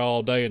can sit right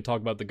all day and talk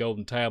about the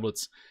golden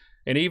tablets.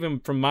 And even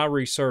from my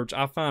research,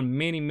 I find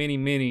many,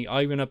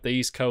 even up the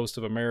East Coast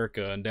of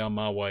America and down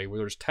my way, where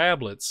there's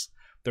tablets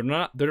that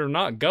are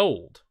not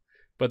gold,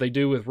 but they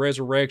do with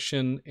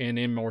resurrection and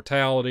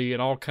immortality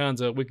and all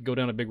kinds of. We could go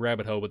down a big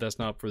rabbit hole, but that's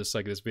not for the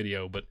sake of this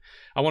video. But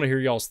I want to hear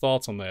y'all's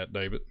thoughts on that,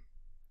 David.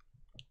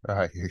 All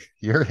right,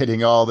 you're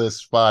hitting all this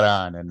spot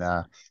on, and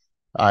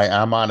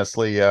I'm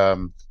honestly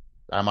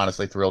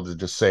thrilled to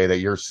just say that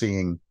you're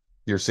seeing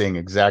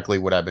exactly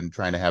what I've been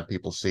trying to have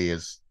people see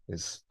is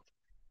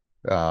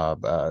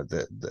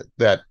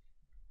that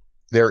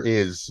there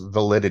is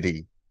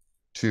validity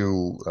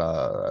to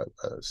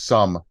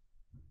some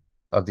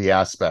of the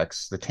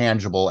aspects, the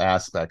tangible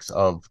aspects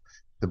of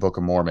the Book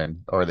of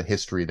Mormon or the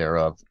history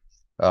thereof.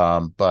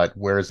 But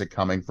where is it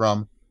coming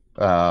from?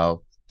 I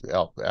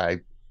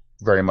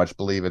very much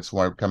believe it's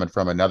coming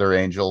from another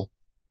angel,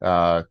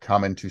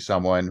 coming to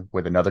someone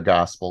with another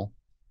gospel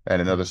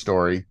and another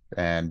story,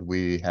 and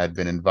we had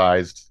been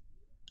advised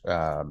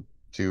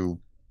to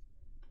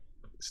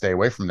stay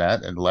away from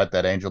that and let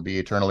that angel be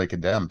eternally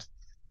condemned.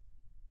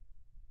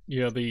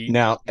 Yeah,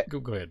 Now,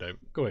 go ahead, Dave.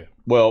 Go ahead.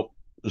 well,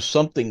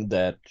 something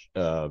that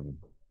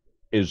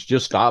is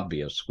just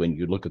obvious when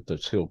you look at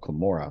this hill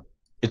Cumorah,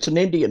 it's an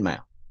Indian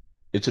mound.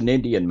 It's an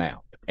Indian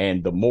mound,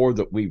 and the more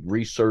that we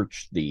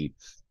research the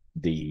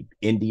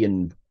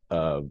Indian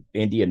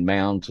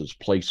mounds as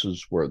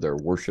places where there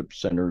are worship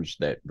centers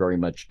that very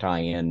much tie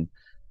in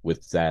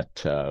with that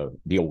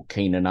the old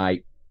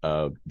Canaanite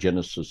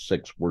Genesis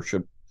 6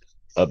 worship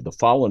of the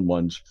fallen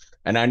ones.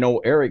 And I know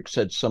Eric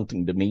said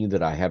something to me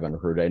that I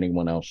haven't heard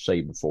anyone else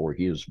say before.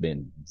 He has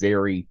been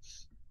very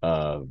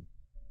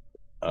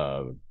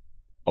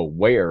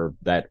aware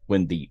that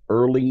when the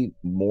early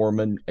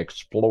Mormon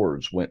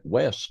explorers went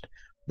west,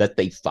 that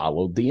they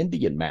followed the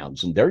Indian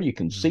mounds. And there you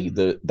can see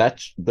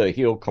that's the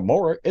hill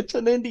Cumorah. It's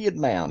an Indian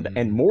mound.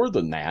 And more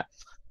than that,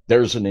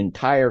 there's an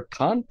entire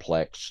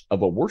complex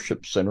of a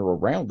worship center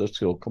around this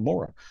hill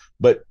Cumorah.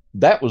 But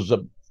that was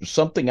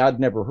something I'd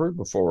never heard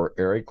before,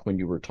 Eric, when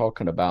you were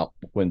talking about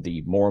when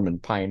the Mormon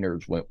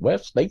pioneers went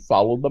west, they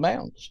followed the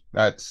mounds.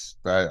 That's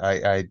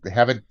I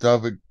haven't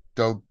dove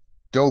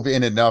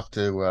in enough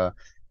to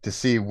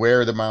see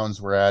where the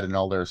mounds were at and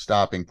all their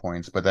stopping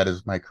points, but that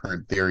is my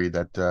current theory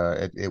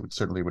that it would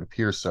certainly would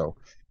appear so.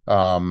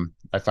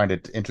 I find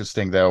it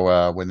interesting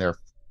though when they're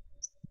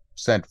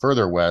sent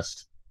further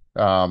west,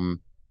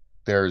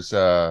 there's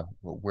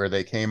where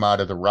they came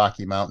out of the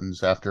Rocky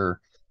Mountains after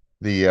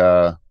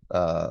the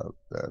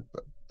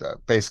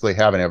basically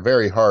having a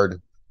very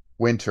hard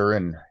winter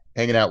and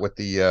hanging out with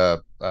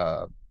the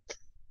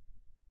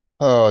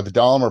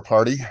Dahmer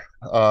party.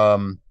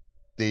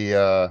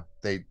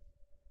 They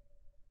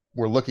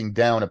were looking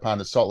down upon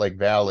the Salt Lake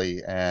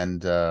Valley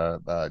and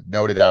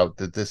noted out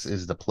that this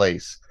is the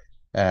place.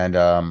 And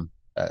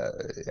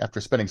after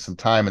spending some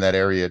time in that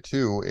area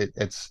too,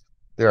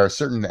 there are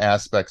certain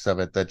aspects of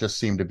it that just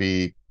seem to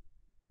be,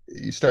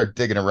 you start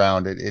digging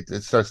around,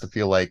 it starts to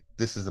feel like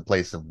this is the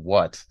place of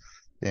what,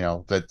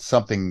 that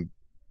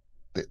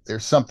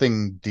there's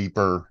something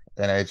deeper,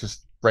 and it's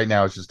just right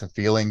now it's just a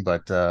feeling,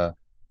 but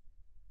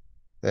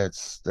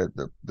there's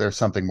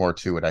something more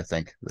to it. I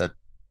think that.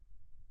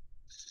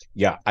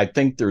 Yeah, I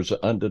think there's an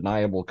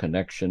undeniable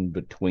connection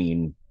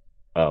between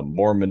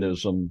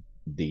Mormonism,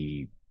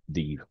 the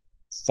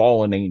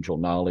fallen angel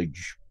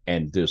knowledge,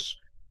 and this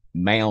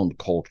mound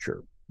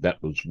culture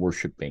that was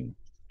worshiping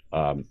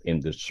in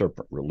this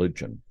serpent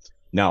religion.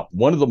 Now,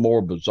 one of the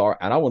more bizarre,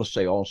 and I want to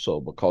say also,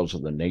 because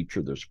of the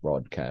nature of this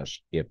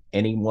broadcast, if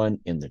anyone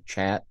in the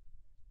chat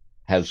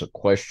has a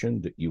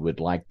question that you would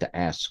like to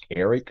ask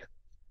Eric,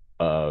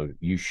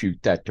 you shoot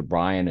that to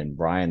Brian, and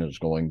Brian is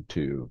going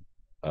to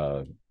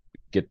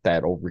get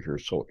that over here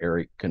so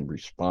Eric can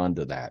respond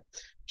to that.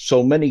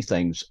 So many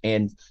things.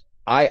 And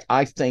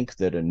I think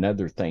that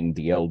another thing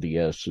the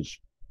LDS is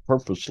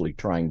purposely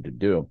trying to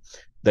do,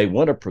 they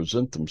want to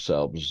present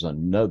themselves as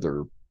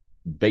another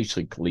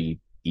basically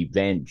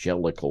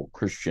evangelical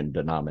Christian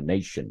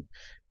denomination,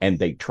 and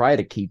they try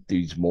to keep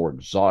these more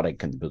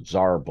exotic and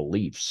bizarre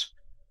beliefs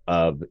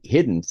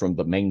hidden from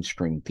the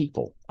mainstream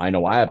people. I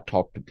know I have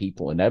talked to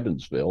people in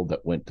Evansville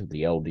that went to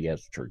the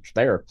LDS church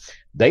there.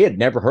 They had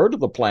never heard of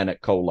the planet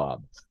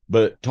Kolob.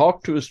 But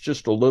talk to us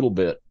just a little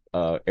bit,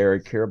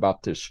 Eric, here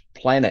about this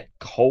planet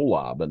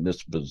Kolob and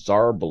this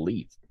bizarre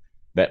belief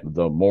that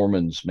the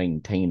Mormons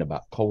maintain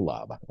about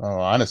Kolob. Oh,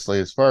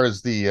 honestly, as far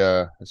as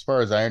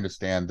I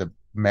understand, the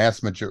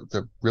mass majority,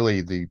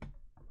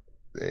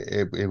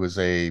 there was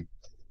a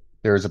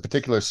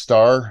particular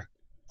star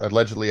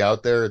allegedly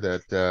out there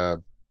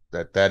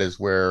that is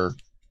where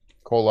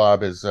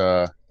Kolob is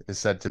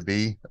said to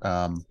be.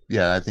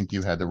 Yeah, I think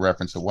you had the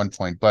reference at one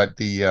point, but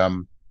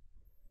oh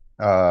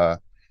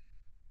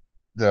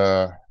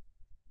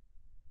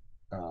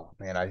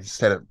man, I just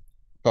had a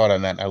thought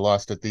on that and I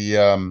lost it.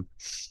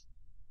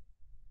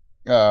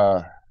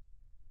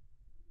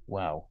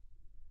 Wow.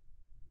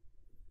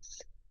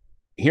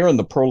 Here in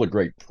the Pearl of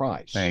Great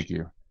Price. Thank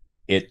you.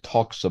 It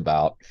talks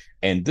about,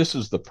 and this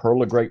is the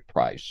Pearl of Great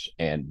Price,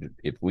 and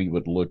if we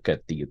would look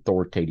at the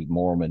authoritative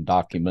Mormon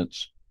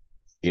documents,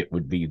 it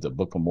would be the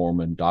Book of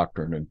Mormon,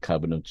 Doctrine and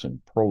Covenants,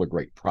 and Pearl of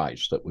Great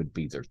Price. That would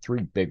be their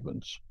three big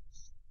ones.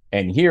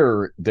 And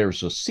here,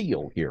 there's a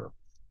seal here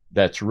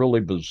that's really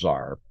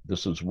bizarre.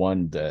 This is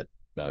one that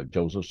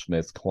Joseph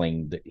Smith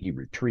claimed that he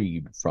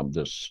retrieved from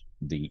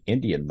the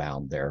Indian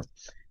mound there.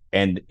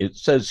 And it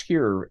says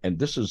here, and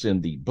this is in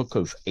the Book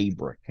of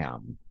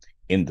Abraham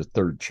in the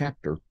 3rd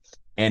chapter,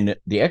 and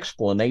the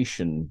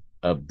explanation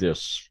of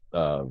this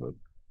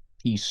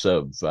piece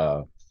of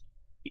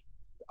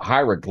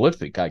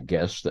hieroglyphic, I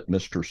guess, that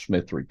Mr.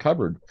 Smith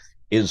recovered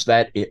is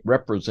that it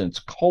represents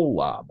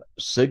Kolob,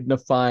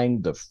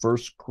 signifying the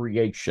first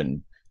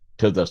creation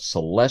to the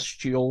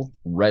celestial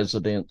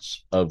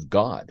residence of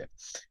God.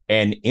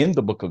 And in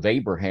the Book of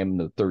Abraham, in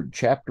the 3rd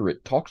chapter,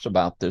 it talks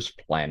about this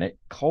planet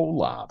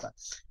Kolob.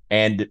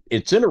 And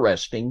it's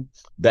interesting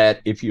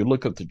that if you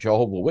look at the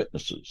Jehovah's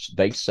Witnesses,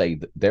 they say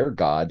that their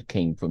God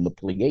came from the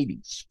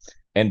Pleiades.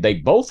 And they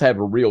both have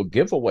a real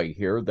giveaway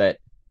here that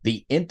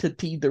the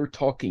entity they're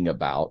talking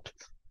about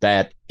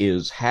that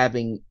is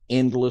having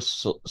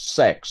endless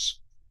sex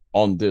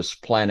on this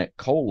planet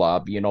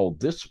Kolob,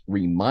 this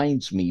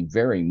reminds me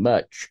very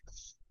much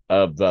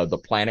of the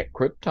planet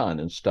Krypton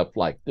and stuff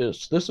like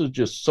this. This is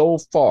just so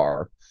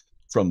far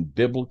from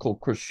biblical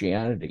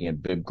Christianity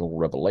and biblical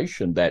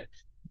revelation that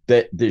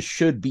this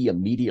should be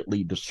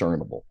immediately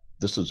discernible.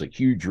 This is a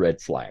huge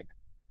red flag.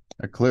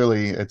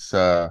 Clearly, it's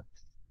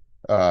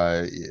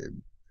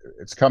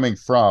coming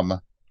from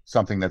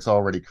something that's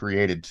already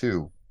created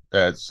too.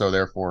 So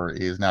therefore,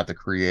 he is not the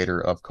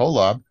creator of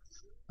Kolob,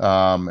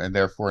 and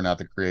therefore not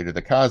the creator of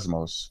the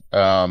cosmos.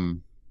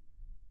 And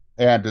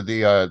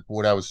the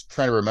what I was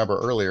trying to remember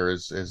earlier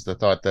is the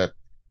thought that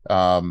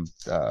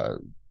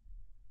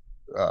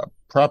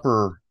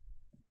proper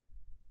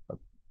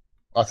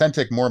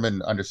authentic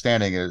Mormon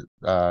understanding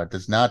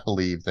does not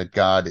believe that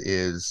God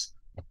is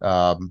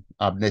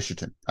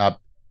omniscient.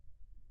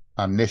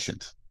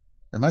 Omniscient.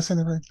 Am I saying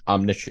that right?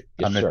 Omniscient.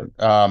 Yes, omniscient.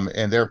 Sir.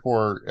 And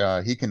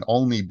therefore, he can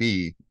only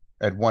be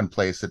at one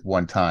place at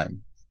one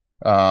time.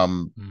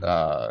 And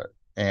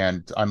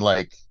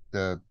unlike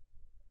a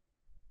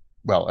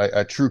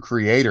true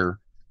creator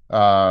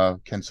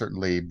can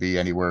certainly be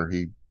anywhere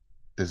he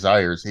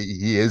desires.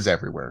 He is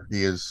everywhere.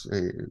 He is.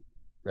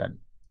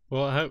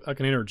 Well, I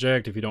can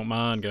interject if you don't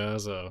mind,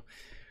 guys.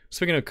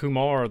 Speaking of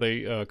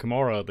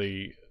Kumara,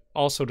 they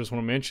also just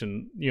want to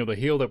mention, the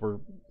heel that we're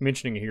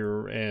mentioning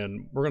here,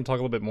 and we're going to talk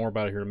a little bit more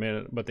about it here in a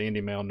minute, about the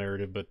Indian Mound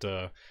narrative. But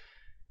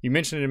you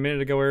mentioned it a minute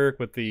ago, Eric,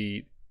 with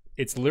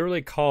it's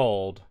literally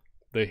called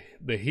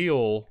the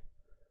heel,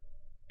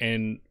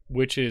 and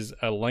which is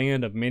a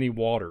land of many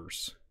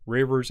waters,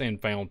 rivers, and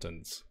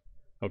fountains.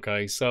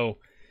 Okay, so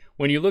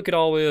when you look at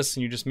all this,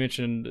 and you just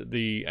mentioned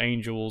the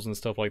angels and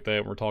stuff like that,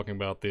 and we're talking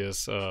about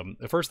this,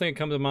 the first thing that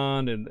comes to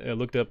mind, and I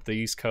looked up the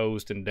East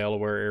Coast and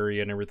Delaware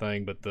area and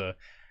everything, but the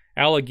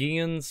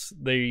Alleghenians,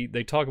 they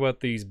talk about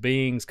these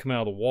beings come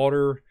out of the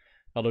water.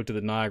 I looked at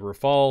the Niagara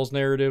Falls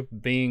narrative,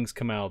 beings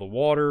come out of the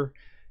water,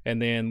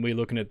 and then we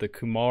looking at the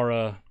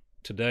Kumara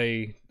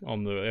today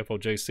on the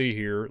FOJC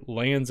here,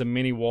 lands of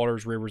many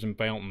waters, rivers, and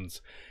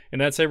fountains. And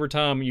that's every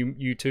time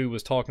you two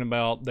was talking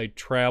about they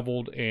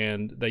traveled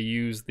and they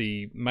used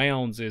the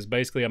mounds as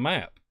basically a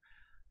map.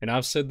 And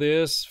I've said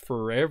this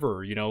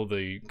forever,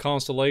 the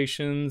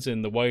constellations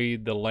and the way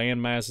the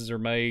land masses are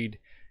made,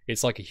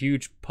 it's like a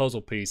huge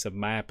puzzle piece of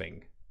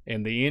mapping.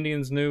 And the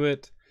Indians knew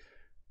it.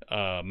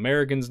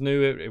 Americans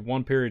knew it at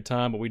one period of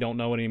time, but we don't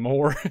know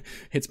anymore.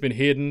 It's been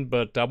hidden,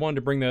 but I wanted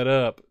to bring that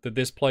up, that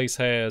this place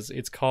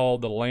it's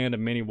called the land of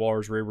many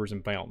waters, rivers,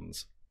 and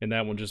fountains. And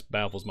that one just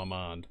baffles my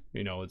mind.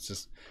 It's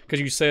just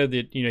because you said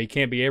that, he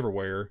can't be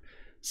everywhere.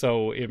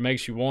 So it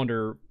makes you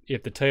wonder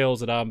if the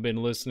tales that I've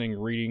been listening,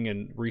 reading,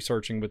 and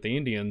researching with the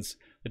Indians,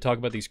 they talk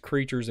about these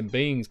creatures and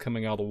beings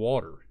coming out of the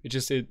water.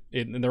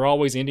 And they're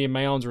always Indian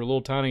mounds or a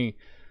little tiny,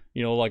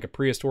 like a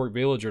prehistoric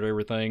village or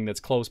everything that's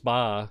close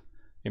by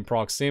in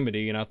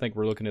proximity. And I think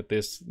we're looking at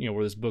this,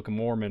 where this Book of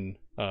Mormon,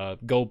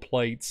 gold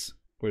plates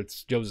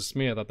with Joseph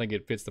Smith, I think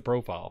it fits the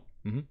profile.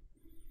 Mm-hmm.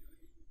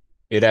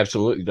 It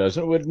absolutely does.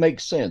 It would make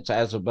sense,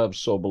 as above,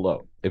 so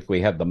below. If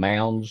we have the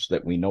mounds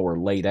that we know are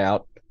laid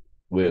out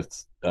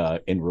with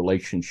in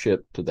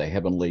relationship to the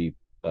heavenly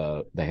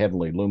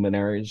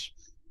luminaries,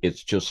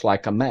 it's just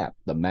like a map.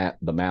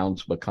 The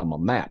mounds become a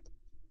map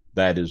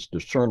that is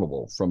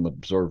discernible from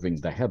observing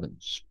the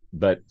heavens.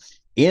 But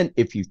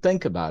if you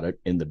think about it,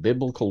 in the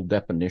biblical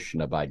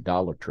definition of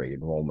idolatry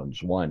in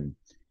Romans 1,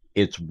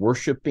 it's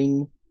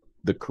worshiping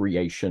the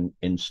creation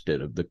instead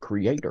of the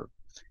creator.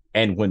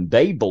 And when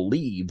they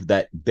believe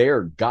that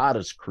their God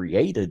is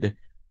created,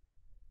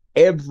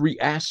 every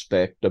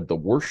aspect of the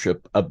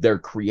worship of their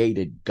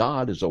created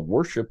God is a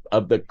worship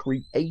of the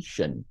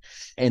creation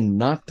and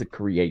not the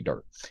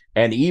creator.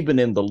 And even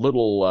in the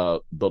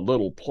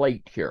little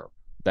plate here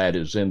that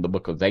is in the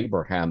book of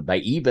Abraham, they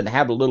even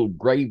have a little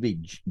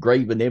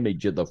graven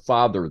image of the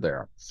Father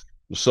there.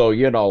 So,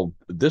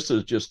 this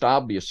is just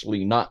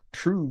obviously not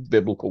true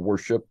biblical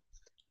worship,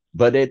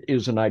 but it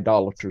is an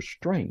idolatrous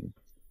strain.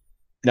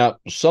 Now,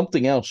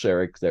 something else,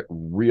 Eric, that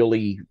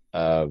really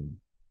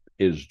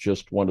is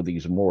just one of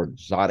these more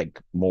exotic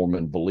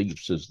Mormon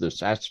beliefs is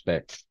this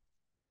aspect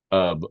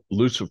of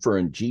Lucifer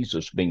and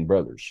Jesus being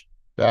brothers.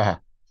 Now,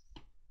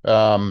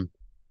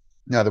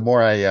 the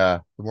more I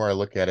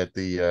look at it,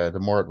 the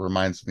more it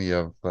reminds me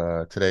of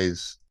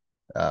today's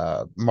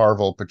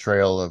Marvel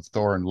portrayal of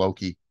Thor and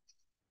Loki.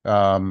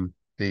 The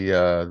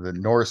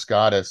Norse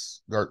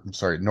Norse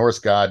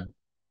god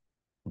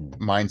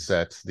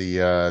mindset,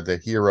 the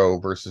hero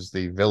versus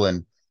the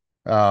villain,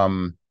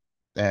 and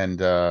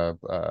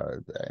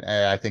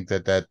I think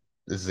that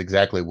is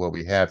exactly what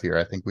we have here.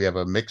 I think we have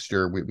a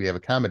mixture. We have a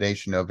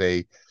combination of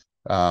a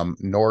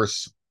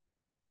Norse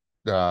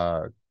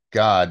god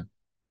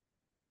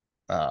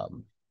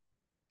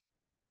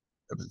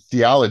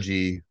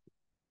theology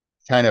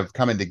kind of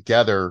coming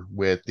together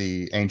with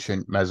the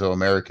ancient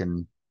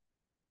Mesoamerican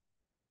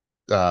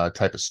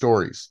type of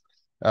stories.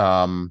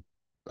 And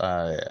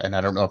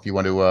I don't know if you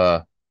want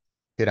to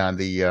hit on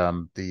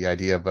the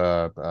idea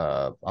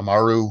of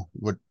Amaru.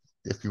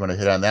 If you want to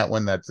hit on that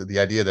one, that's the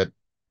idea that,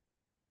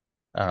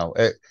 I don't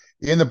know,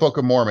 in the Book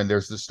of Mormon,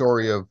 there's the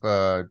story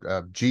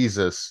of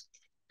Jesus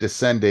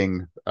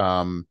descending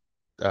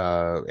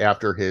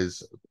after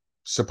his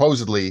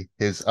supposedly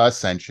his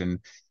ascension.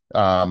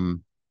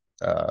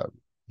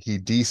 He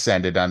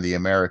descended on the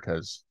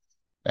Americas,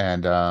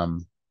 and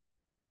and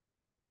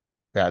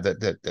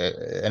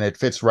it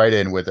fits right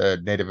in with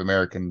a Native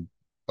American,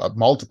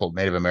 multiple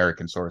Native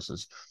American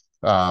sources.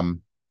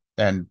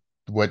 And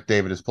what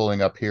David is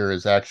pulling up here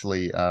is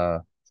actually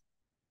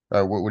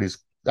what he's.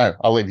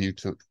 I'll leave you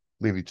to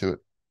it.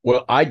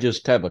 Well, I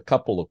just have a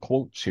couple of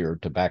quotes here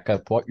to back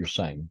up what you're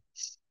saying.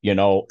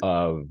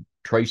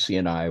 Tracy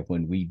and I,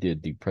 when we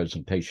did the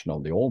presentation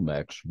on the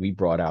Olmecs, we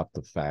brought out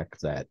the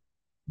fact that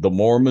the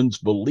Mormons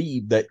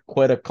believe that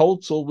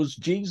Quetzalcoatl was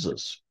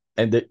Jesus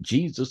and that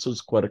Jesus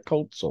is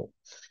Quetzalcoatl.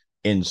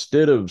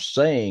 Instead of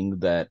saying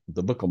that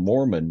the Book of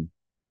Mormon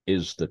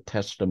is the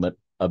testament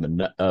of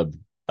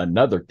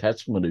another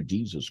testament of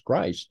Jesus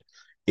Christ,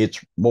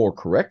 it's more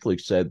correctly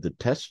said the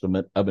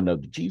testament of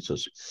another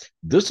Jesus.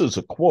 This is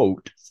a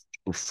quote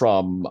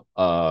from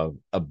a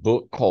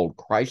book called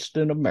Christ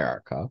in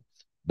America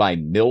by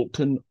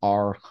Milton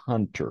R.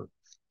 Hunter.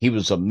 He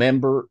was a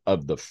member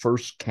of the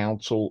First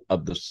Council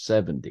of the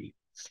 70.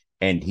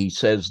 And he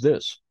says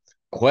this: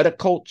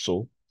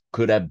 Quetzalcoatl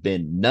could have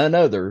been none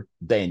other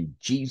than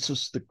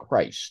Jesus the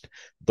Christ,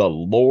 the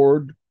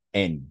Lord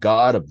and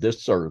God of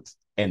this earth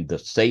and the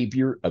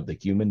Savior of the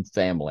human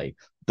family.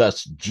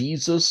 Thus,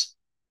 Jesus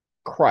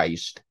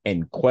Christ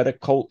and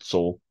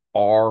Quetzalcoatl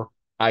are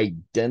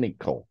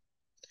identical.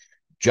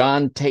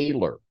 John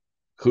Taylor,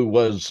 who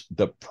was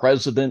the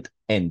president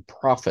and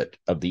prophet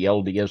of the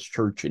LDS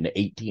Church in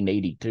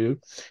 1882,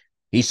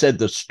 he said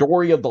the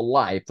story of the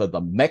life of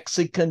the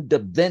Mexican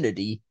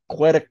divinity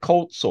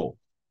Quetzalcoatl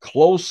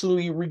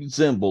closely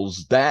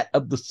resembles that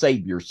of the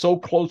Savior, so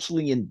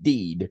closely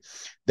indeed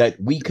that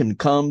we can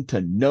come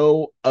to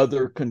no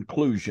other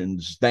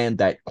conclusions than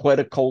that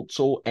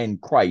Quetzalcoatl and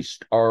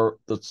Christ are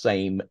the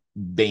same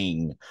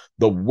being.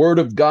 The Word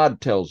of God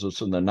tells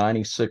us in the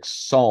 96th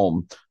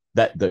Psalm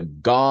that the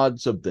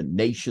gods of the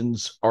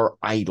nations are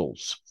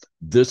idols.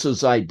 This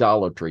is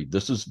idolatry.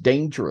 This is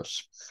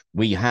dangerous.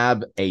 We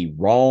have a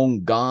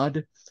wrong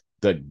God.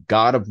 The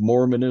God of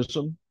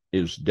Mormonism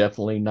is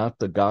definitely not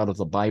the God of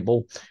the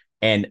Bible.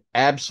 And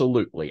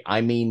absolutely,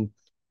 I mean,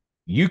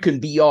 you can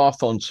be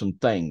off on some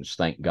things,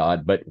 thank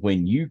God, but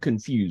when you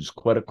confuse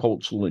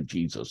Quetzalcoatl and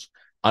Jesus,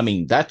 I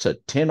mean, that's a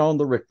 10 on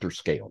the Richter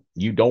scale.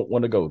 You don't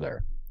want to go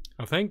there.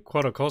 I think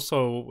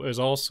Quetzalcoatl is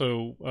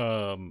also,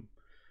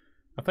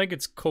 I think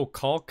it's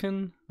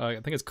Colcalcan. I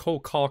think it's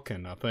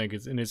Colcalcan. I think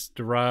it's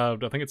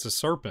derived. I think it's a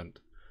serpent.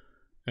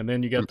 And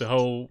then you got the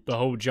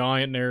whole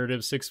giant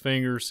narrative, 6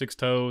 fingers, 6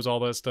 toes, all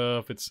that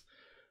stuff.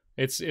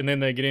 And then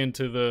they get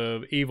into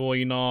the evil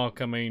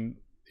Enoch. I mean,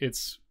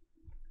 it's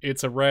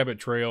a rabbit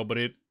trail, but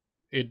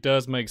it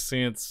does make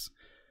sense,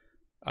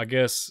 I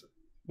guess,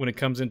 when it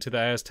comes into the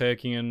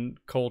Aztecian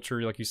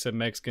culture, like you said,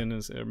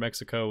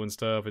 Mexico and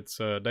stuff. It's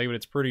David.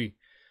 It's pretty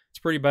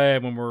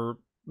bad when we're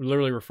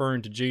literally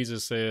referring to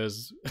Jesus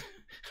as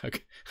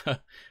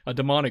a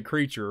demonic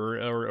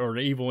creature or an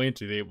evil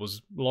entity. It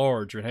was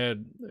large or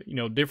had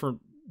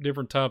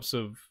different types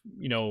of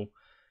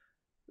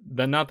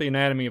not the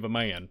anatomy of a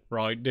man,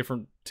 right?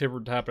 Different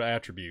type of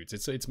attributes.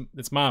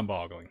 It's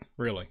mind-boggling,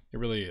 really. It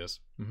really is.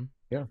 Mm-hmm.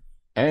 Yeah,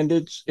 and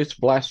it's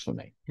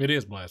blasphemy. It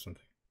is blasphemy.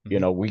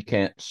 Mm-hmm. We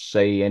can't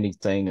say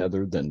anything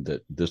other than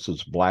that this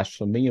is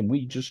blasphemy, and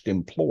we just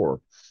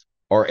implore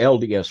our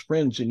LDS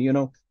friends.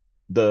 And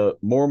the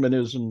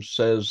Mormonism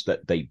says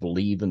that they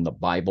believe in the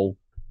Bible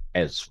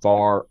as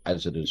far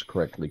as it is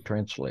correctly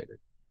translated,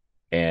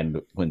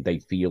 and when they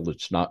feel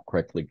it's not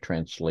correctly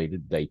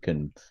translated, they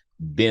can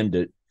bend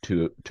it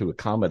to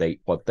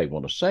accommodate what they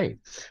want to say.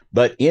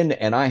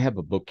 And I have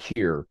a book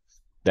here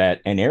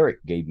and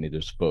Eric gave me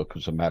this book,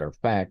 as a matter of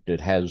fact. It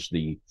has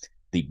the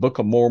Book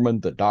of Mormon,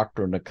 the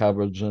Doctrine of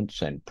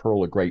Covenants, and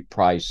Pearl of Great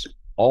Price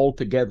all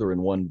together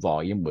in one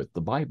volume with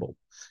the Bible.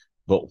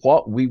 But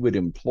what we would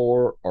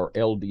implore our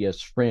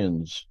LDS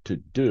friends to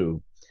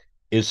do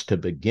is to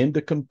begin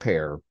to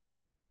compare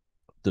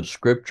the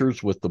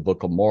scriptures with the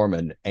Book of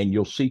Mormon, and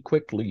you'll see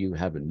quickly you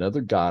have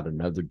another God,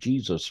 another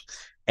Jesus.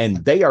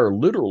 And they are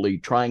literally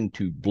trying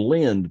to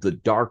blend the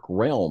dark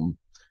realm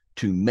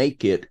to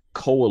make it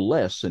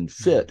coalesce and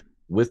fit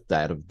with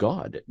that of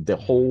God.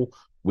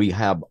 We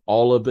have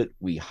all of it.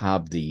 We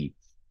have the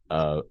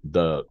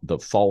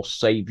false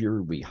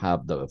savior. We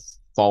have the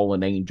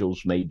fallen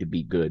angels made to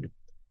be good.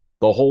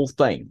 The whole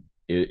thing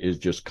is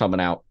just coming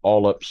out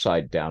all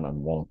upside down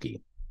and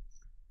wonky.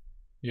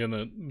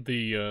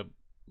 Yeah,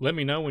 let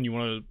me know when you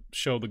want to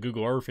show the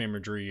Google Earth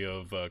imagery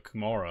of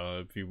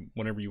Kumara,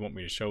 whenever you want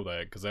me to show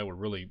that, because that would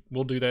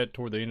we'll do that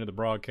toward the end of the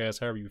broadcast,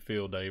 however you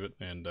feel, David,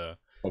 and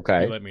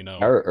okay, let me know.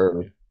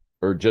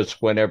 or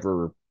just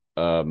whenever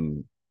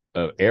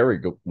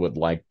Eric would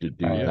like to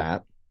do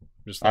that.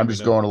 I'm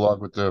just going along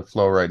with the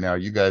flow right now.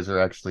 You guys are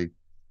actually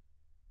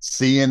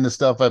seeing the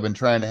stuff I've been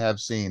trying to have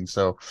seen.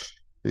 So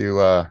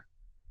you,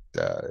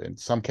 in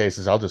some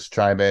cases, I'll just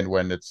chime in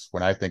when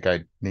I think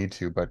I need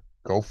to, but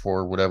go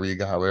for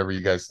however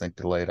you guys think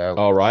to lay it out.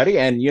 All righty.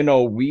 And,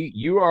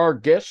 you are our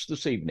guest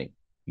this evening.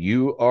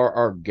 You are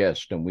our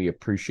guest, and we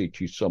appreciate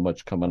you so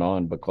much coming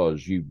on,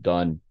 because you've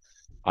done,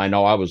 I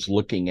know I was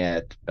looking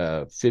at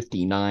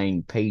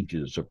 59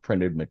 pages of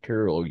printed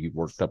material you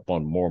worked up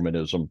on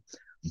Mormonism.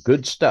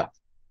 Good stuff.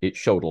 It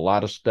showed a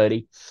lot of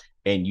study.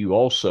 And you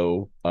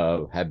also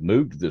have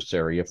moved this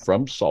area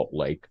from Salt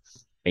Lake,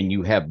 and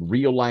you have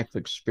real life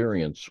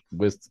experience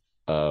with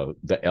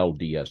the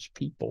LDS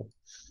people.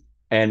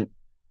 And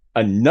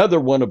another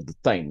one of the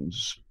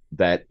things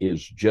that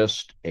is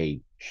just a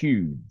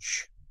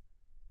huge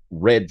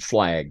red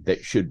flag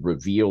that should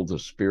reveal the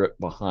spirit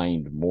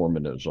behind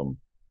Mormonism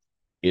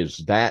is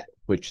that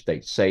which they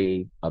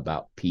say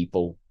about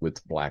people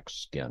with black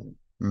skin.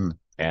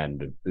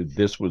 And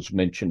this was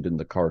mentioned in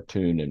the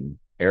cartoon. And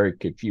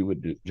Eric, if you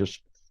would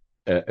just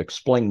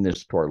explain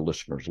this to our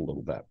listeners a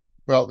little bit.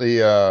 Well,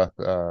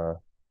 the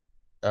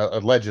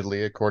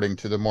allegedly, according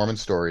to the Mormon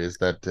story, is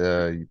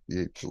that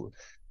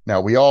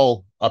now we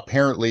all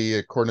apparently,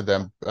 according to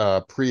them,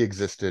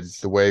 pre-existed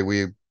the way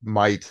we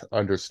might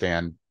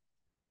understand,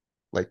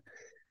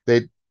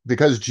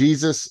 because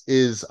Jesus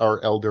is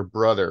our elder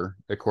brother,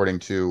 according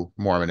to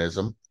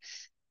Mormonism.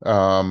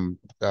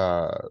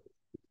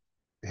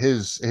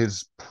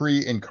 His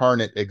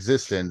pre-incarnate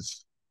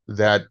existence,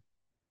 that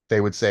they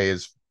would say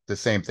is the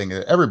same thing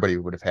that everybody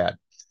would have had.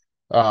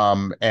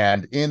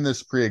 And in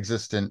this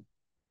pre-existent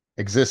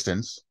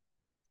existence,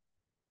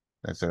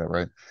 did I say that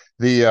right?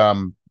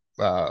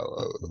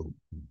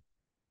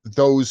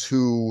 Those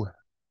who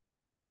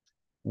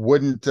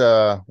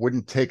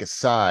wouldn't take a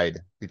side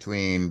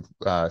between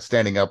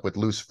standing up with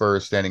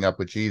Lucifer, standing up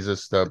with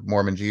Jesus, the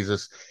Mormon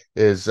Jesus,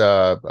 is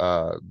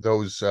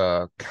those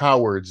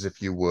cowards, if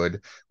you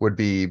would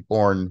be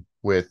born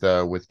with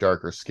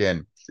darker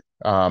skin.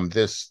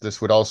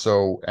 This would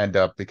also end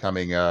up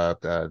becoming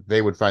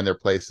they would find their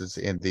places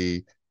in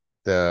the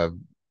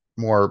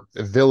more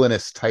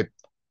villainous type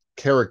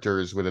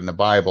characters within the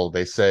Bible.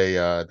 They say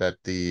that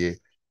the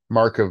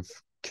mark of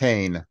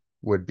Cain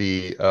would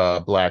be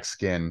black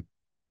skin.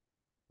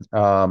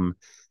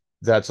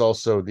 That's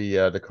also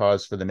the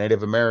cause for the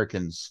Native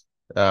Americans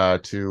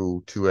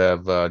to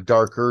have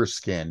darker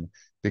skin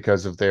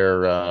because of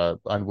their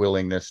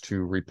unwillingness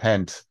to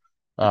repent,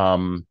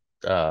 and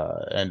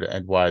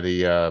why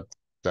the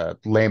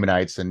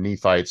Lamanites and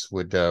Nephites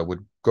would go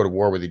to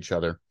war with each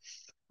other,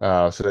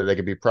 so that they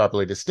could be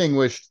properly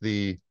distinguished.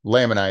 The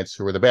Lamanites,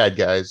 who were the bad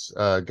guys,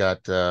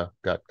 got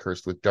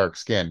cursed with dark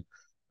skin.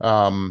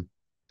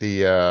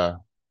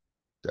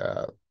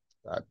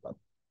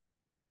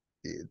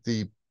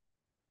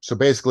 So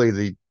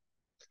basically,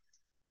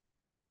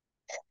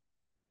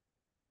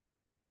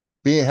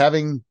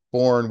 having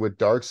born with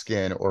dark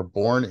skin or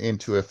born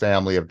into a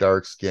family of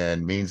dark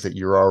skin means that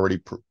you're already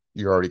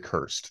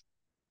cursed,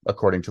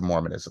 according to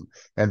Mormonism,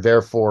 and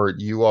therefore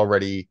you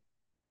already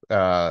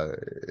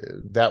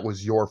that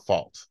was your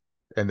fault.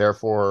 And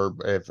therefore,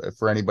 if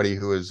for anybody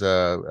who is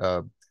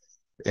in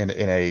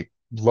a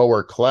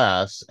lower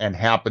class and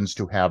happens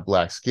to have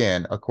black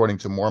skin, according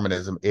to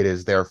Mormonism, it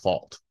is their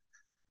fault.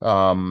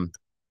 And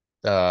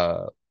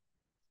not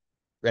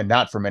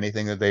from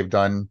anything that they've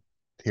done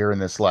here in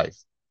this life.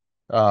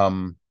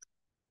 But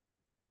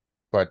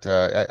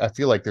I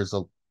feel like there's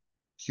a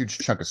huge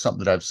chunk of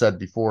something that I've said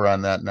before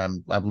on that, and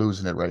I'm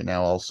losing it right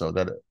now also.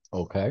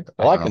 Okay.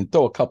 Well, I can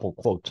throw a couple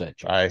quotes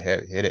at you. I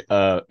hit it.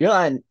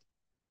 And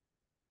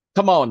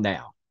come on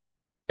now,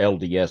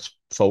 LDS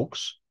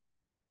folks.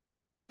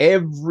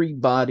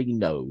 Everybody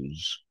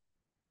knows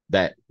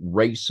that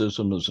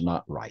racism is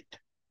not right.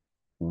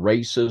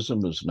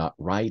 Racism is not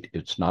right.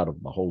 It's not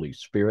of the Holy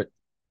Spirit.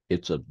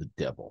 It's of the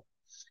devil.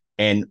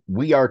 And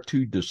we are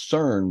to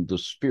discern the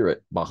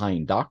spirit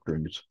behind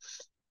doctrines.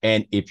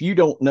 And if you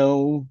don't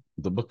know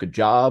the book of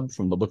Job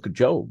from the book of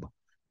Job,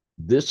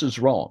 this is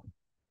wrong.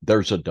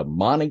 There's a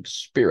demonic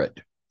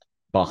spirit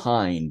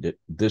behind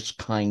this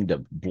kind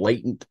of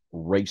blatant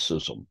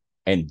racism.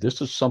 And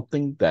this is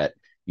something that,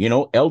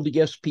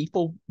 LDS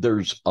people,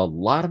 there's a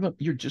lot of them.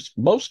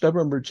 Most of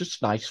them are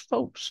just nice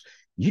folks.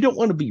 You don't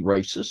want to be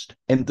racist,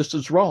 and this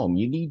is wrong.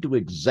 You need to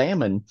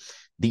examine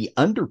the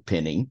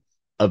underpinning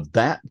of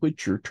that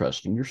which you're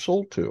trusting your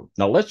soul to.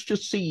 Now, let's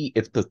just see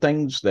if the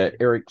things that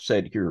Eric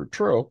said here are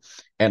true,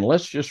 and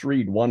let's just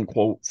read one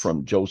quote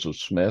from Joseph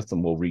Smith,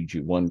 and we'll read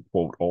you one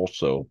quote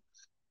also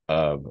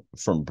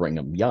from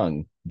Brigham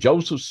Young.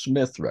 Joseph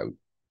Smith wrote,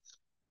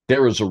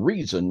 "There is a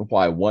reason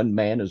why one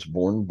man is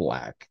born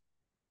black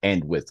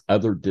and with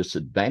other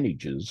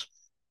disadvantages,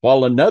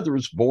 while another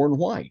is born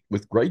white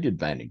with great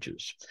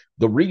advantages.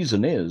 The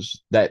reason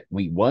is that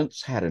we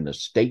once had an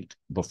estate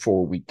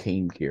before we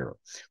came here.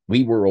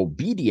 We were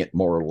obedient,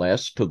 more or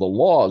less, to the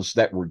laws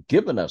that were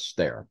given us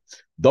there.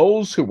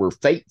 Those who were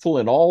faithful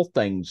in all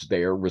things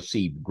there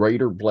received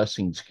greater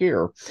blessings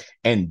here,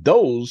 and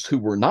those who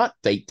were not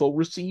faithful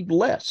received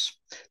less.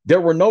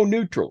 There were no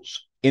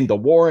neutrals in the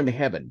war in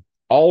heaven.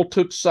 All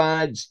took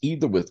sides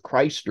either with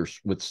Christ or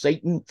with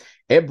Satan.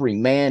 Every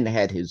man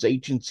had his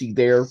agency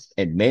there,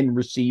 and men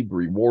received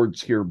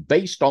rewards here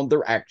based on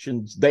their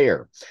actions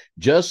there,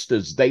 just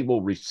as they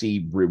will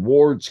receive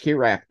rewards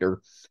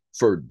hereafter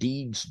for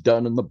deeds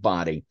done in the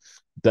body.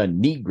 The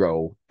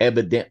Negro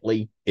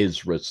evidently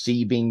is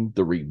receiving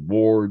the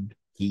reward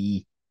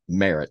he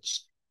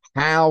merits.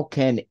 How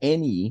can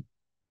any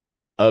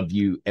of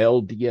you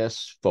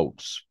LDS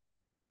folks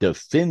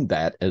defend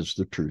that as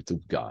the truth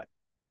of God?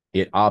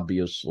 It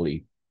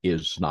obviously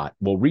is not.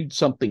 We'll read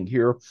something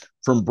here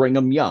from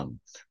Brigham Young.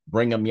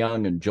 Brigham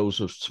Young and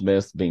Joseph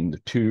Smith being the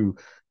two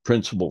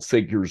principal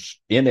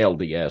figures in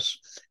LDS.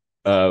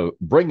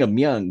 Brigham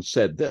Young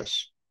said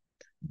this: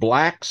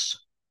 blacks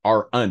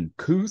are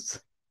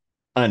uncouth,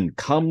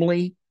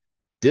 uncomely,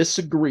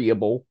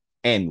 disagreeable,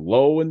 and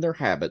low in their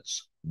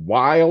habits,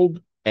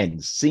 wild,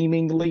 and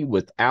seemingly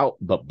without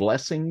the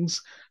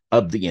blessings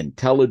of the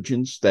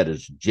intelligence that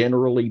is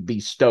generally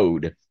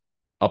bestowed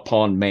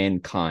upon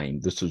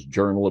mankind. This is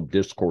Journal of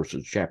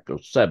Discourses, chapter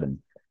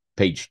 7,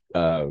 page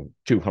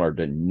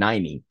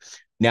 290.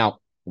 Now,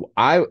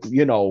 Eric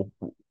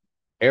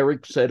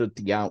said at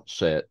the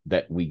outset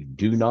that we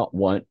do not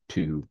want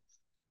to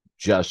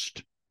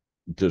just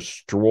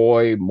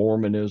destroy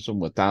Mormonism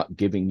without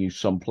giving you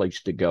some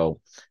place to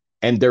go.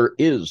 And there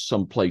is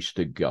some place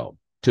to go,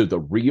 to the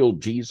real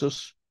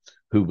Jesus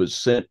who was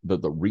sent by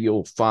the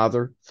real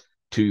Father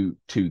to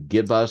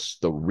give us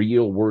the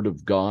real Word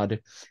of God.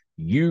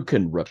 You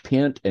can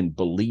repent and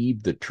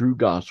believe the true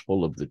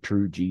gospel of the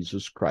true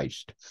Jesus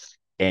Christ,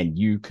 and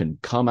you can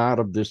come out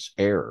of this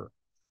error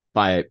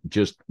by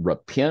just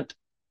repent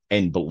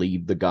and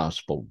believe the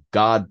gospel.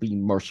 God be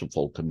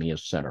merciful to me, a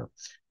sinner.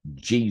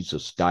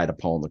 Jesus died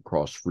upon the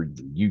cross for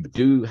you. You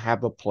do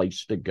have a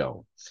place to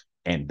go,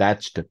 and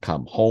that's to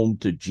come home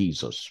to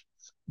Jesus,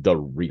 the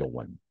real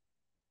one.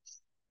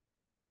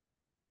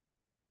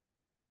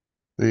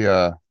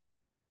 I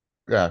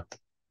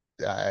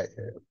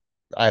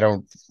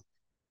don't.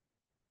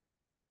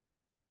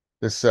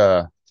 This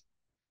I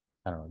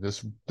don't know,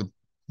 this the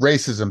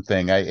racism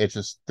thing. It's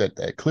just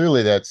that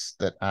clearly that's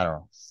that I don't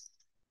know.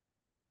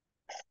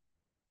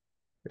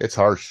 It's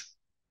harsh,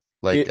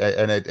 like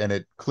and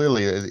it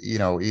clearly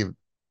even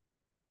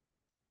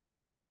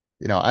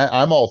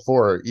I'm all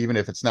for it, even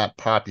if it's not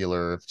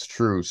popular. If it's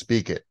true,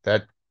 speak it.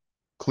 That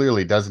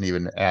clearly doesn't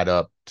even add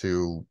up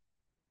to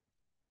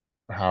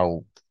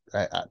how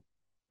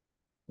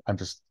I'm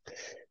just.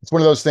 It's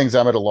one of those things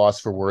I'm at a loss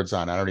for words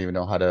on. I don't even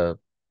know how to.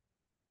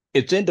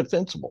 It's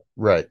indefensible.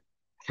 Right.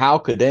 How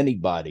could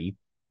anybody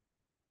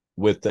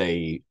with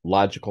a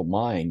logical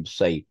mind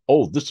say,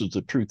 oh, this is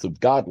the truth of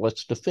God,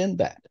 let's defend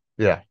that?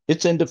 Yeah.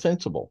 It's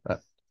indefensible.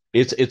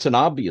 It's an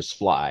obvious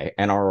lie,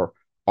 and our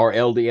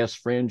LDS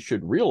friends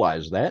should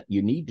realize that.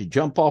 You need to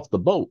jump off the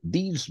boat.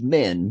 These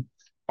men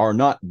are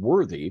not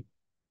worthy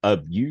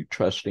of you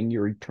trusting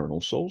your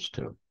eternal souls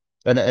to.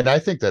 And I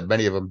think that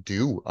many of them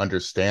do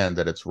understand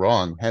that it's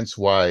wrong, hence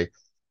why.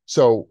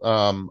 So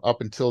up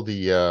until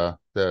the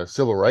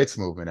civil rights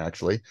movement,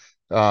 actually,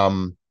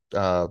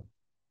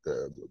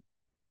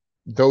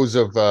 those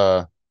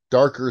of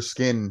darker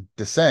skin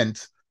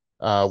descent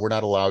were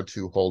not allowed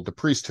to hold the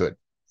priesthood,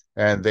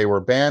 and they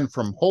were banned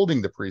from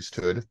holding the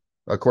priesthood,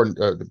 according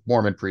to the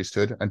Mormon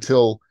priesthood,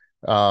 until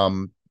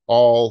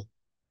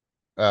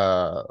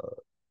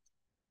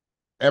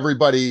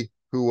everybody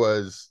who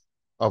was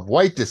of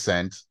white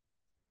descent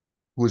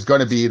who was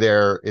going to be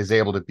there is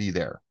able to be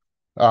there.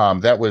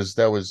 That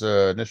was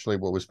initially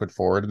what was put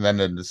forward, and then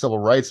in the civil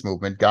rights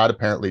movement, God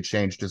apparently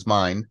changed his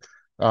mind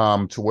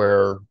to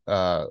where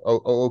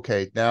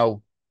okay,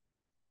 now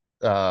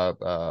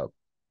we're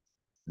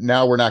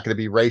not going to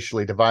be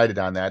racially divided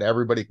on that.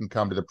 Everybody can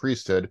come to the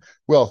priesthood.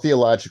 Well,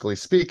 theologically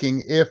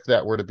speaking, if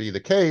that were to be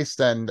the case,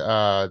 then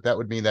that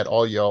would mean that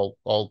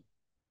all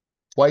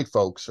white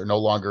folks are no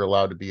longer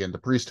allowed to be in the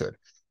priesthood.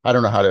 I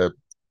don't know how to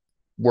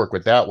work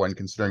with that one,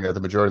 considering that the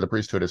majority of the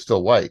priesthood is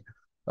still white.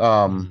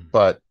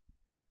 But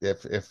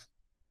if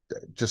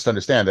just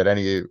understand that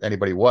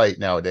anybody white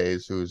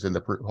nowadays who's in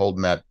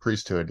holding that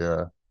priesthood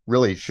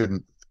really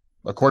shouldn't,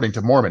 according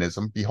to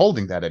Mormonism, be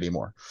holding that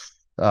anymore.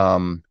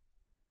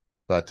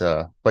 But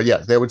yeah,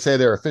 they would say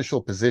their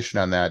official position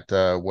on that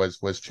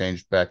was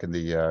changed back in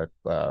the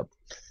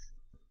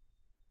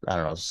I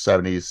don't know,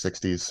 70s,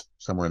 60s,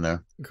 somewhere in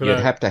there. You'd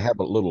have to have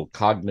a little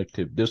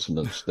cognitive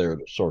dissonance there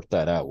to sort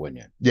that out,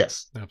 wouldn't you?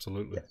 Yes,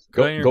 absolutely. Yes.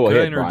 Go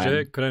ahead,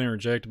 Brian. Could I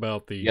interject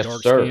about the Yes,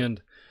 dark-skinned?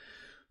 Sir.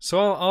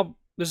 So I'll.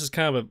 This is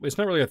kind of it's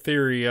not really a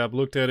theory. I've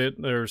looked at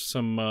it. There's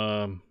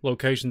some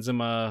locations in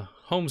my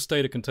home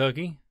state of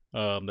Kentucky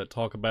that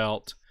talk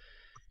about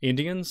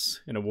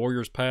Indians and a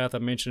warrior's path. I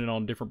mentioned it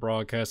on different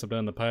broadcasts I've done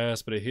in the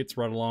past, but it hits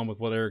right along with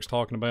what Eric's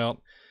talking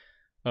about.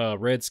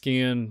 Red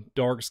skin,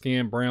 dark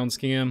skin, brown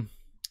skin.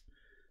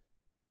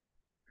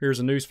 Here's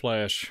a news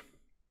flash.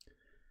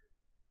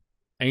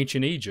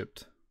 Ancient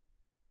Egypt.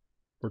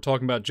 We're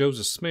talking about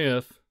Joseph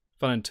Smith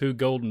finding 2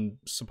 golden,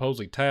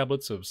 supposedly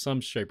tablets of some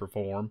shape or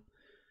form,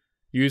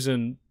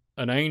 using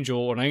an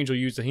angel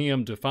used a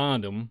hymn to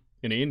find them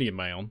in an Indian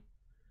mound.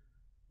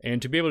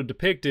 And to be able to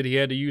depict it, he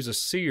had to use a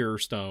seer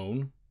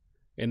stone,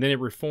 and then it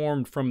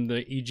reformed from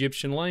the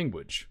Egyptian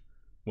language.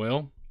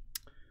 Well,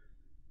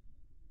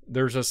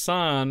 there's a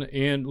sign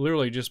in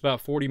literally just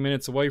about 40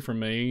 minutes away from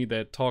me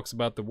that talks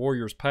about the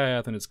warrior's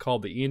path, and it's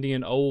called the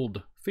Indian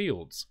Old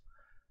Fields.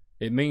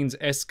 It means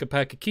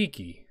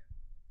Eskapakakiki.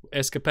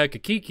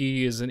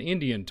 Eskapakakiki is an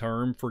Indian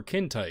term for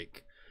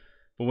kintake.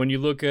 But when you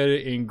look at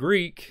it in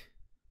Greek,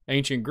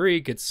 ancient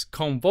Greek, it's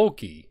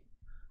konvoki.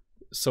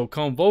 So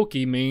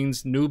konvoki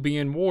means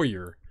Nubian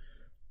warrior.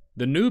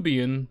 The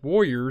Nubian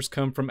warriors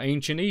come from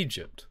ancient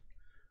Egypt.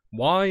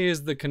 Why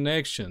is the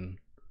connection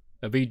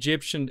of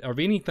Egyptian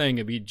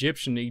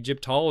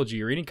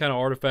Egyptology or any kind of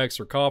artifacts,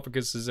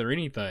 sarcophaguses or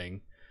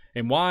anything?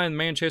 And why in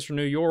Manchester,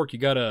 New York, you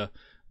got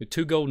the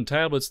 2 golden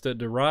tablets that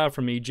derive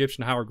from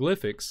Egyptian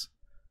hieroglyphics?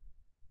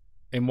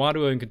 And why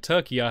do in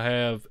Kentucky I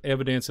have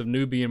evidence of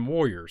Nubian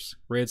warriors?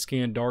 Red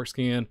skin, dark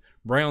skin,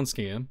 brown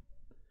skin.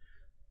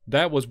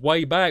 That was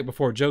way back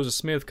before Joseph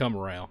Smith come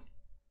around.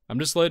 I'm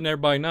just letting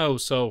everybody know.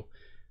 So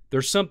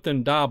there's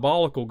something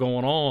diabolical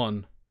going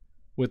on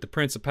with the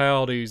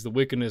principalities, the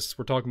wickedness.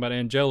 We're talking about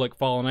angelic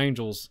fallen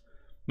angels,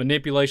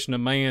 manipulation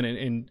of man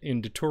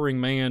and deterring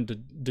man to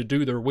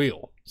do their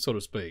will, so to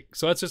speak.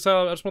 So that's just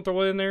how I just want to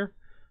throw it in there,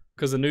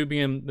 because the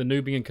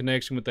Nubian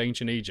connection with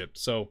ancient Egypt.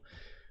 So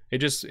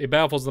it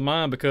baffles the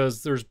mind,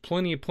 because there's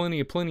plenty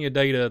of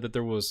data that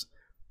there was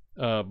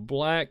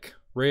black,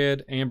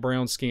 red, and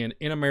brown skin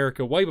in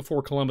America way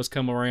before Columbus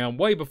come around,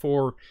 way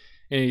before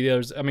any of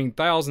those. I mean,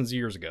 thousands of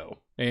years ago.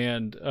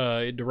 And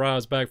it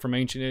derives back from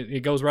ancient.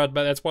 It goes right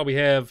back. That's why we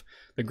have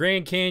the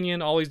Grand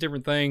Canyon, all these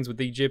different things with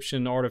the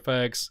Egyptian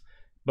artifacts.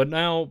 But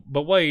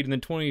wait, in the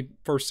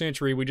 21st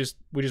century, we just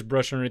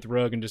brush underneath the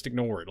rug and just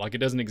ignore it, like it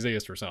doesn't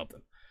exist or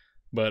something.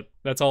 But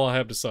that's all I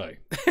have to say.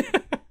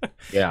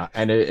 Yeah,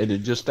 and it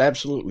is just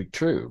absolutely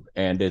true,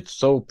 and it's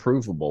so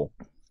provable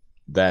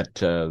that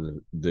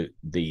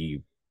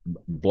the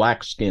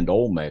black-skinned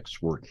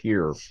Olmecs were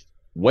here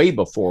way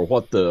before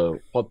what the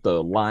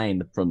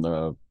line from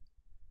the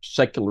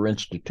secular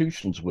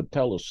institutions would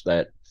tell us,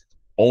 that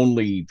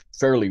only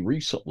fairly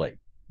recently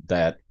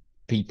that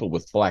people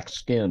with black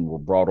skin were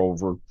brought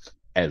over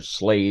as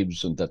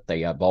slaves and that they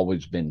have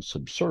always been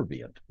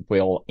subservient.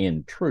 Well,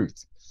 in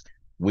truth,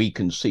 we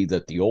can see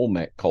that the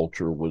Olmec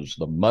culture was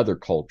the mother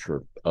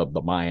culture of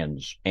the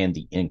Mayans and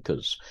the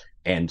Incas.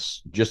 And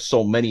just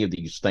so many of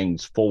these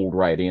things fold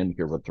right in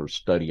here with our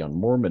study on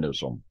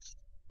Mormonism.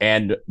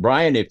 And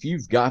Brian, if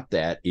you've got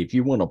that, if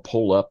you want to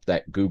pull up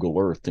that Google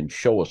Earth and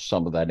show us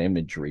some of that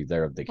imagery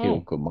there of the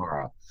Hill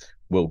Kumara,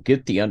 we'll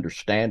get the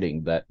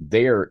understanding that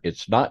there,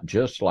 it's not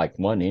just like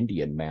one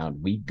Indian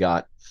mound. We've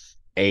got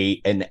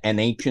an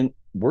ancient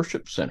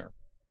worship center.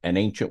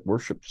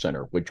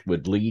 Which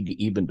would lead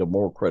even to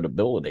more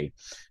credibility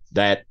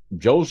that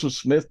Joseph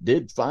Smith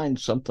did find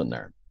something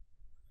there.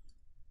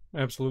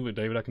 Absolutely,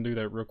 David. I can do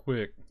that real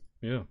quick.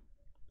 Yeah.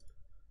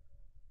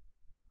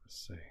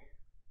 Let's see.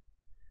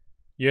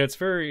 Yeah, it's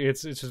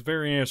just a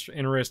very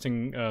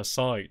interesting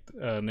site.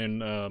 And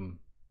then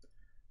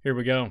here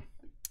we go.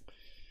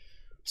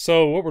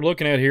 So what we're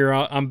looking at here,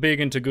 I'm big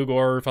into Google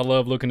Earth. I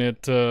love looking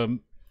at.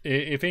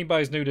 If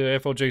anybody's new to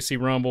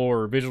FOJC Rumble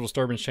or Visual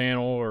Disturbance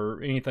Channel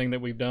or anything that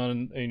we've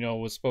done,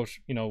 was supposed,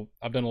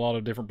 I've done a lot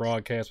of different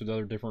broadcasts with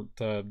other different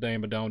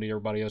Dan Badoni,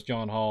 everybody else,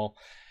 John Hall.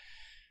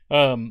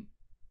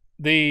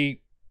 The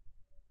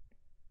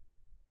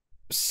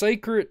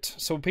sacred,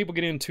 so people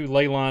get into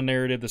ley line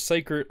narrative, the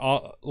sacred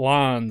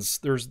lines,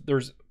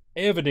 there's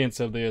evidence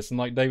of this, and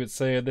like David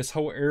said, this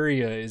whole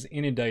area is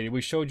inundated.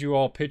 We showed you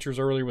all pictures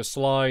earlier with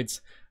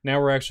slides. Now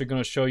we're actually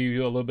going to show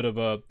you a little bit of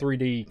a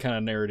 3D kind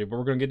of narrative, but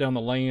we're going to get down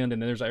the land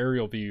and then there's an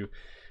aerial view.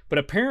 But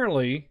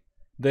apparently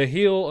the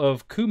hill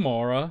of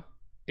Kumara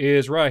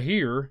is right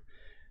here,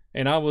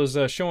 and I was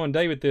showing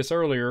David this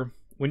earlier.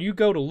 When you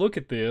go to look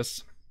at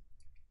this,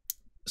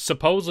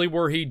 supposedly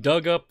where he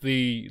dug up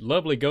the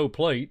lovely gold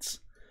plates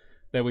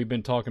that we've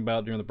been talking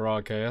about during the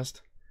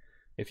broadcast,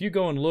 if you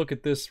go and look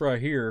at this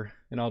right here,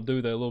 and I'll do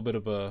that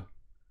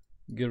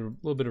get a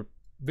little bit of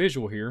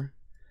visual here,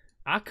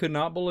 I could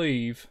not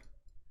believe.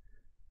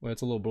 Well,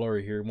 it's a little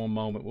blurry here. One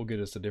moment, we'll get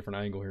us a different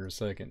angle here in a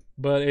second.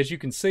 But as you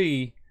can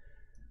see,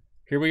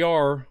 here we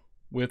are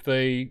with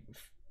a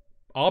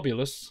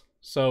obulus.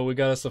 So we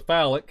got us a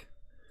phallic,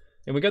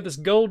 and we got this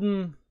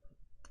golden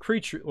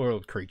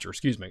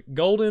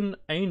golden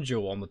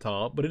angel on the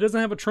top, but it doesn't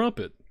have a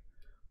trumpet.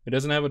 It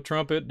doesn't have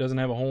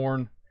a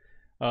horn.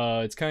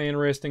 It's kind of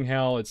interesting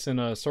how it's in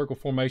a circle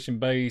formation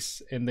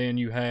base, and then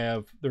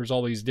there's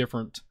all these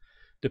different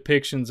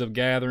depictions of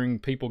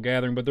people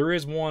gathering. But there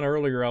is one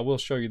earlier, I will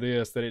show you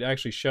this, that it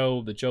actually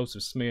showed the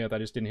Joseph Smith. I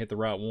just didn't hit the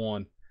right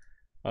one.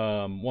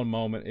 One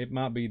moment. It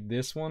might be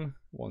this one.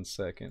 1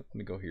 second. Let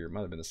me go here. It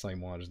might have been the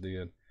same one I just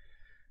did.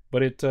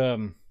 But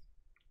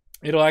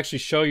it'll actually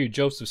show you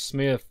Joseph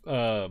Smith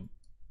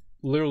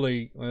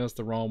literally, well, that's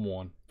the wrong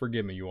one.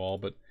 Forgive me, you all,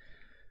 but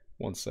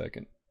 1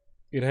 second.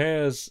 It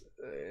has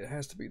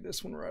to be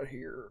this one right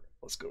here.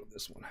 Let's go to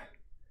this one.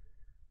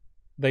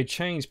 They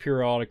change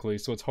periodically,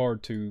 so it's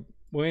hard to...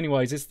 Well,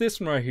 anyways, it's this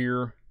one right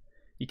here.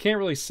 You can't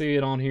really see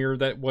it on here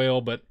that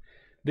well, but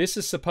this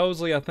is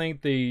supposedly, I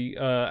think, the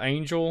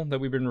angel that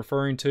we've been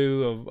referring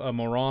to of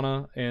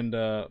Moroni and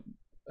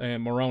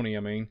Moroni, I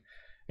mean.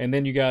 And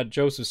then you got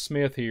Joseph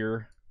Smith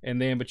here,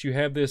 but you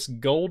have this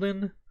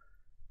golden,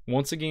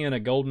 once again, a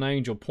golden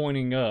angel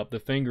pointing up. The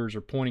fingers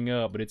are pointing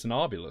up, but it's an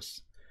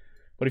obelisk.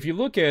 But if you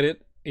look at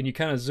it, and you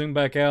kind of zoom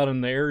back out in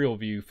the aerial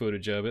view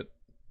footage of it,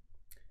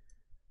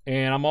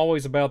 and I'm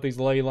always about these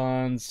ley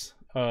lines.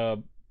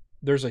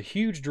 There's a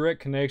huge direct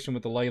connection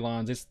with the ley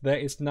lines.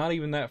 It's not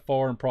even that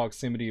far in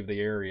proximity of the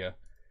area,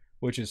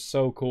 which is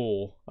so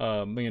cool.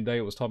 Me and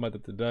Dave was talking about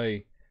that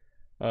today.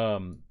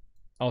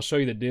 I'll show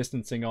you the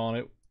distancing on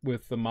it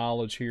with the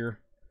mileage here.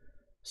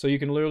 So you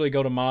can literally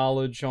go to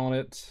mileage on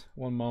it.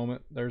 One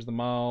moment. There's the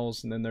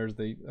miles, and then there's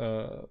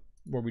the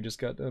where we just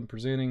got done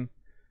presenting.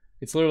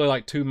 It's literally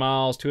like 2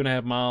 miles,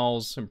 2.5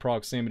 miles in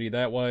proximity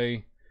that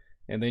way.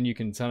 And then you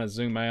can kind of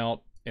zoom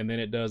out, and then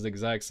it does the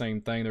exact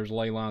same thing. There's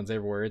ley lines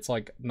everywhere. It's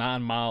like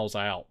 9 miles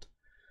out.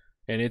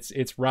 And it's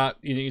right,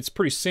 it's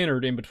pretty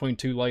centered in between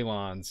 2 ley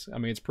lines. I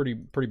mean, it's pretty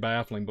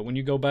baffling. But when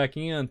you go back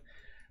in,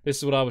 this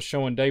is what I was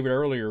showing David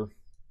earlier.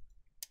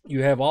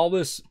 You have all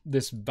this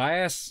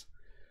vast,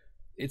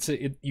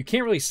 you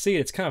can't really see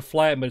it. It's kind of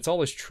flat, but it's all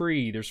this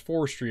tree. There's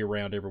forestry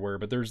around everywhere.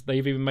 But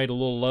they've even made a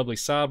little lovely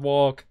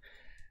sidewalk.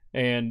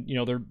 And, you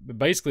know, they're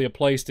basically a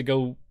place to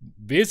go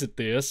visit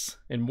this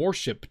and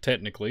worship,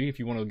 technically, if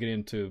you want to get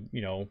into,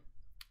 you know,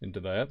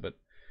 into that. But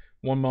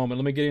one moment,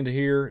 let me get into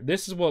here.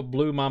 This is what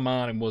blew my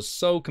mind and was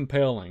so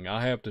compelling.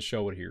 I have to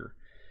show it here.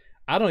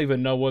 I don't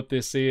even know what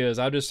this is.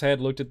 I just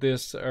had looked at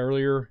this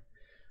earlier.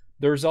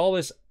 There's all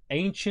this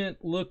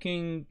ancient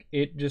looking,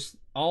 it just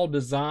all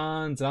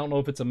designs. I don't know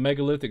if it's a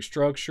megalithic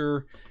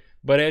structure,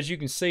 but as you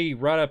can see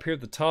right up here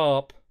at the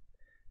top,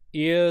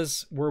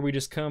 is where we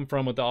just come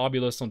from with the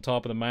obelisk on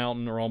top of the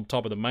mountain or on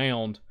top of the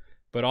mound.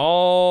 But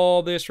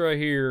all this right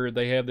here,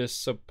 they have this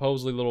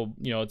supposedly little,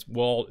 you know, it's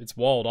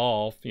walled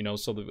off, you know,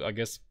 so I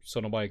guess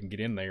so nobody can get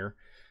in there.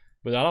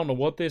 But I don't know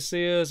what this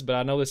is, but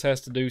I know this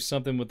has to do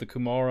something with the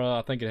Kumara.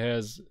 I think it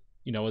has,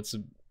 you know, it's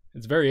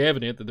very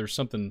evident that there's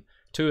something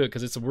to it,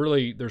 because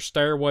there's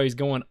stairways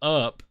going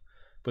up,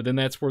 but then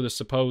that's where the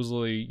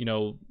supposedly, you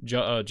know,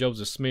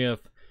 Joseph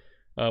Smith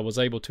was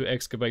able to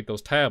excavate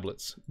those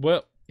tablets.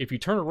 Well, if you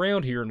turn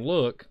around here and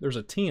look, there's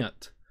a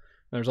tent.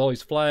 There's all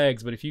these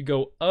flags, but if you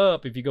go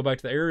back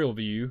to the aerial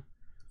view,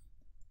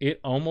 it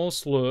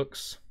almost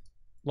looks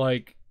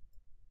like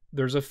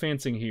there's a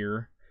fencing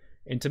here.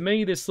 And to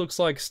me, this looks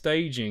like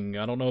staging.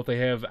 I don't know if they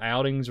have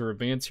outings or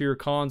events here,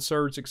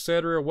 concerts,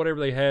 etc., whatever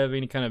they have,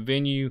 any kind of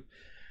venue.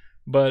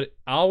 But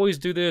I always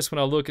do this when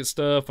I look at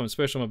stuff,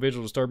 especially on my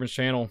Visual Disturbance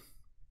channel.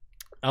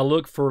 I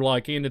look for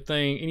like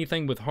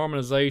anything with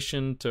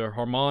harmonization to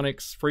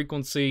harmonics,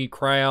 frequency,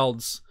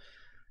 crowds,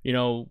 you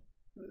know,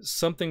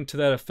 something to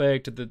that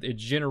effect that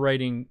it's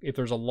generating if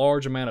there's a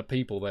large amount of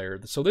people there.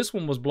 So this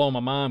one was blowing my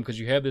mind because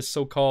you have this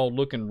so-called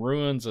looking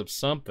ruins of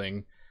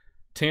something,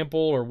 temple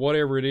or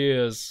whatever it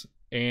is,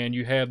 and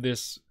you have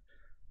this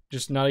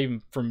just not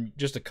even from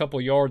just a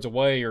couple yards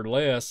away or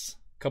less,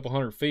 a couple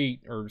 100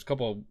 feet or a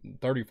couple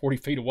 30, 40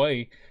 feet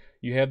away,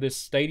 you have this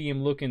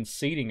stadium looking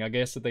seating. I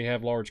guess that they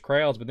have large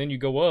crowds, but then you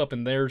go up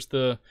and there's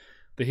the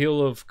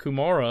hill of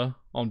Kumara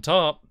on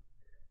top.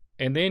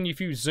 And then if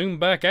you zoom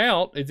back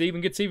out, it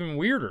gets even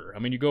weirder. I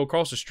mean, you go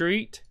across the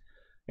street,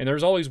 and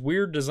there's all these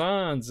weird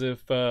designs.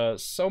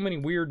 So many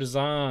weird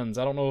designs.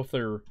 I don't know if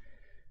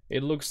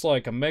it looks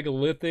like a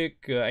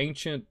megalithic,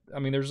 ancient. I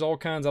mean, there's all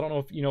kinds. I don't know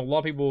if, you know, a lot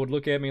of people would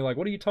look at me like,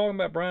 what are you talking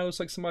about, Brian? It looks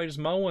like somebody just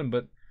mowing.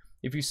 But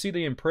if you see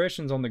the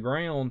impressions on the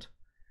ground,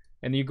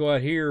 and you go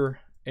out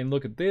here and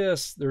look at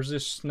this, there's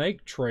this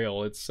snake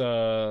trail. It's,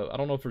 I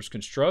don't know if there's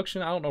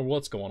construction. I don't know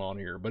what's going on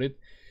here, but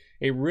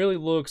it really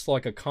looks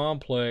like a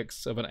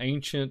complex of an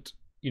ancient,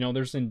 you know,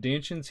 there's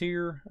indentions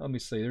here. Let me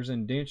see. There's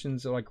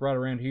indentions like right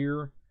around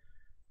here.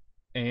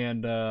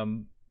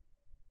 And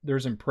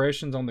there's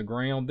impressions on the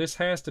ground. This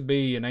has to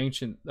be an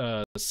ancient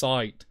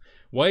site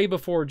way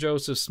before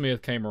Joseph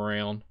Smith came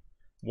around,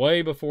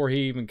 way before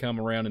he even come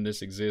around in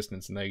this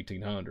existence in the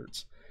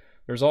 1800s.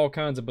 There's all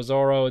kinds of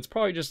bizarro. It's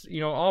probably just, you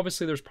know,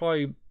 obviously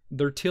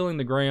they're tilling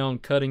the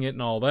ground, cutting it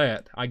and all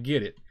that. I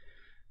get it.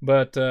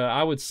 But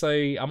I would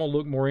say I'm going to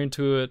look more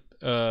into it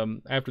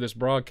after this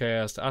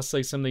broadcast. I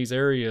say some of these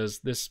areas,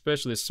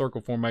 especially this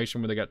circle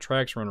formation where they got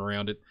tracks running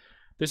around it,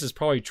 this is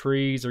probably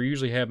trees. They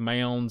usually have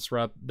mounds,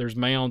 right? There's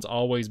mounds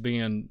always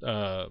being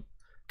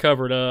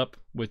covered up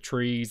with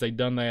trees. They've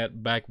done that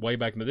way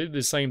back. They did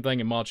the same thing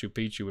in Machu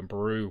Picchu in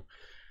Peru.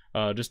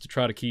 just to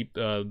try to keep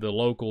the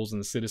locals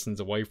and the citizens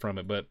away from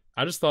it. But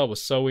I just thought it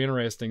was so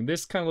interesting.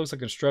 This kind of looks like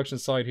a construction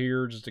site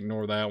here. Just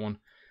ignore that one.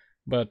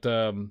 But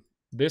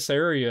this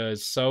area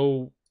is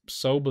so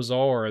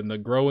bizarre, and the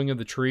growing of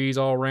the trees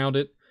all around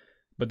it.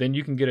 But then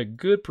you can get a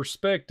good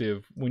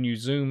perspective when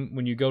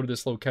you go to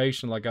this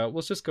location. Like,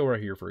 let's just go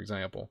right here, for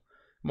example.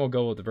 I'm going to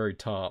go at the very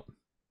top.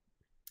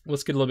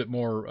 Let's get a little bit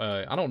more,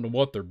 I don't know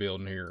what they're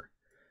building here.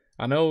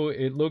 I know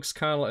it looks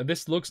kind of like,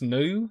 this looks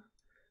new,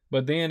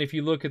 but then if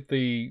you look at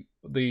the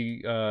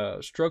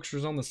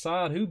structures on the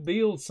side, who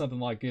builds something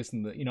like this?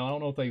 And I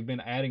don't know if they've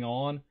been adding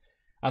on.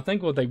 I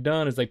think what they've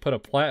done is they put a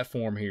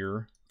platform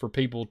here for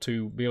people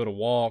to be able to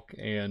walk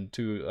and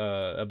to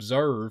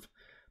observe.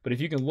 But if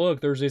you can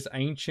look, there's this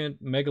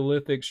ancient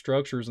megalithic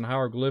structures and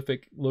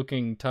hieroglyphic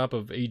looking type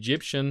of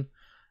Egyptian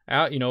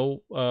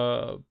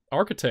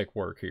architect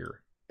work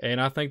here. And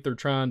I think they're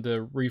trying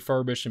to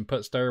refurbish and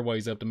put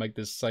stairways up to make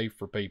this safe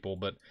for people.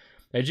 But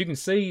as you can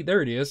see,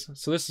 there it is.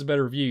 So this is a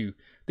better view.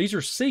 These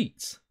are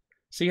seats.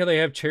 See how they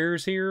have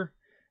chairs here?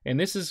 And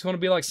this is going to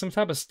be like some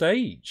type of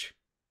stage.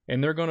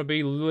 And they're going to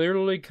be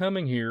literally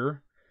coming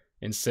here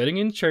and sitting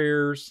in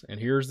chairs. And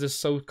here's this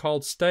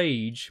so-called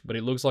stage, but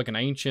it looks like an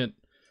ancient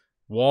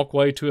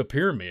walkway to a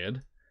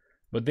pyramid.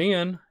 But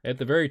then at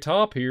the very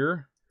top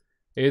here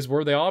is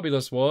where the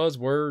obelisk was,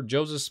 where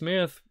Joseph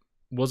Smith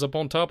was up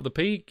on top of the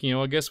peak.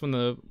 I guess when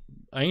the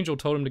angel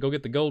told him to go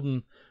get the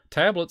golden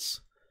tablets,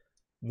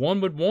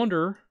 one would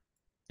wonder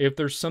if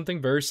there's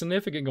something very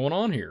significant going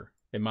on here,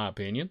 in my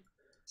opinion.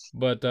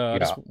 But I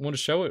just want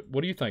to show it.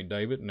 What do you think,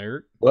 David and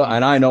Eric? Well,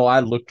 and I know I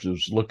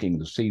was looking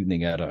this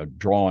evening at a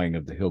drawing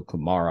of the Hill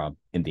Cumorah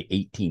in the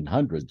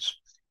 1800s,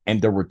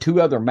 and there were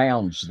two other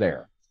mounds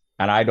there.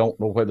 And I don't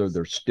know whether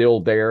they're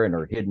still there and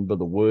are hidden by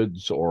the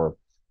woods or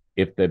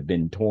if they've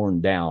been torn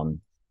down.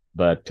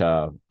 But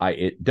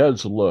it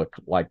does look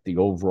like the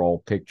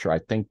overall picture. I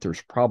think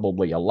there's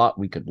probably a lot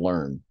we could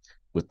learn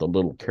with the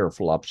little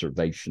careful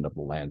observation of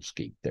the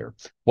landscape there.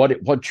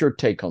 What's your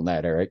take on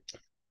that, Eric?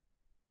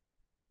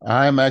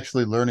 I'm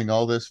actually learning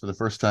all this for the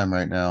first time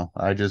right now.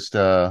 I just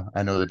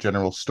I know the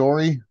general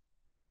story,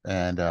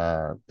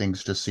 and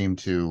things just seem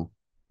to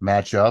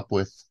match up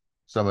with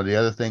some of the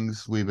other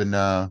things we've been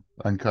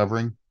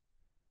uncovering,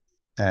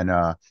 and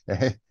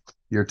hey,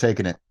 you're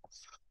taking it.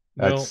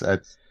 That's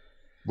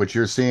what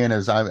you're seeing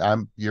is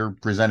you're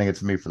presenting it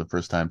to me for the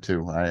first time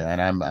too. I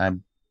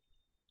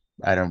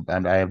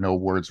have no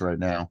words right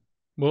now.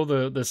 Well,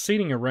 the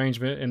seating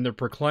arrangement, and they're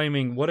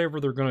proclaiming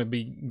whatever they're going to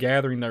be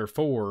gathering there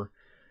for.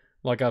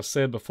 Like I've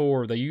said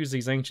before, they use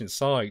these ancient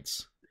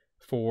sites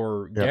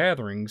for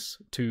gatherings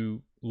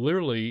to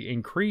literally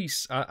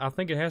increase. I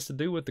think it has to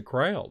do with the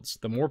crowds.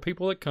 The more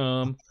people that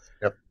come,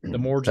 the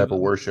more type of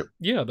worship.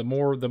 Yeah, the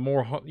more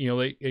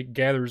it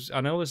gathers.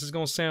 I know this is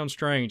going to sound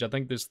strange. I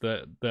think this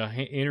the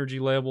energy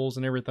levels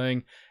and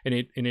everything, and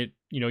it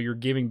you're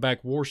giving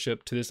back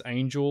worship to this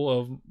angel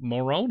of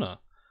Moroni.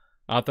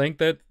 I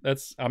think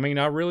that's. I mean,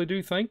 I really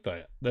do think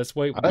that. That's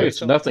way. I think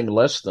it's nothing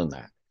less than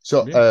that.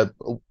 So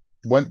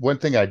one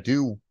thing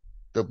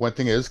the one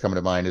thing that is coming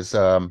to mind is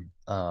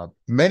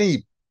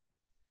many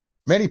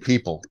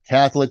people,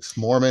 Catholics,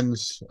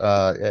 Mormons,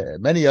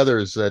 many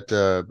others that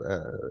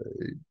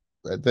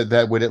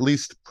would at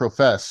least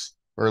profess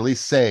or at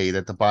least say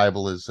that the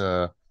Bible is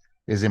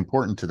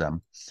important to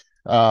them.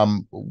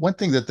 One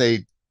thing that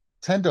they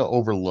tend to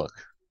overlook,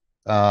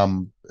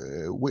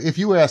 if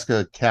you ask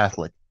a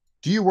Catholic,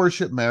 do you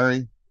worship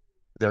Mary?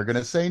 They're going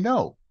to say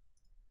no,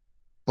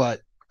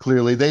 but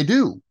clearly they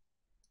do.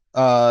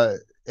 And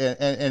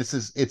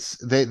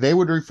they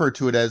would refer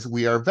to it as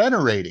we are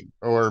venerating,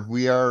 or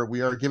we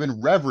are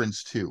given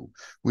reverence to,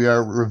 we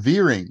are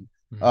revering.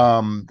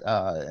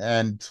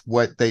 And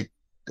what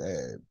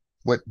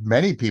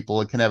many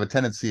people can have a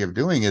tendency of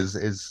doing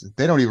is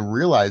they don't even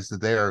realize that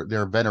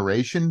their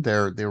veneration,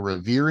 their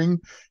revering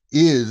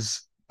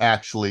is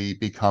actually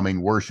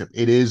becoming worship.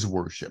 It is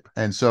worship.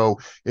 And so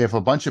if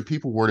a bunch of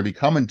people were to be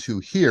coming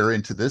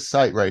into this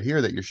site right here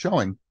that you're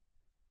showing,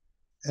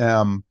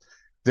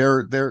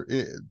 they're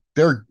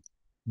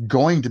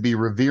going to be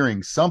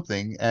revering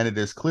something, and it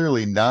is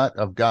clearly not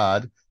of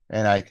God.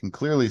 And I can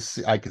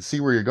see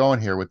where you're going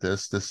here with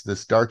this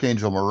dark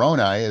angel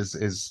Moroni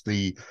is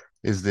the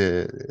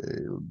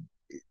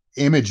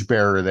image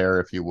bearer there,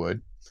 if you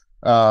would.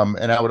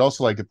 And I would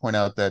also like to point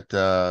out that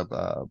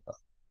the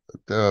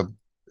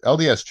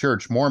LDS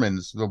Church,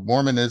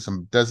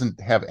 Mormonism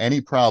doesn't have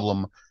any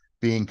problem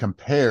being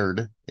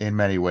compared in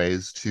many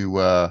ways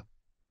to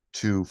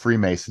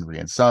Freemasonry.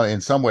 And so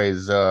in some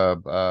ways, there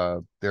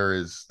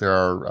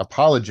are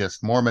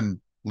apologists,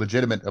 Mormon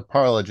legitimate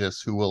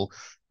apologists, who will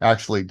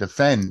actually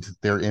defend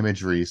their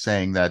imagery,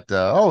 saying that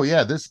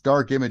this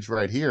dark image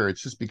right here,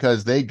 it's just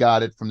because they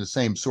got it from the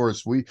same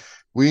source we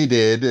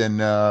did, and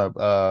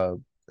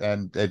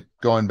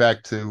going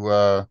back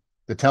to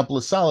the Temple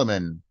of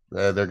Solomon,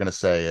 they're going to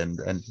say, and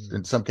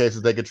in some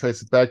cases they could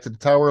trace it back to the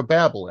Tower of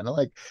Babel. And I'm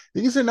like,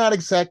 these are not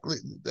exactly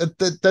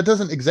that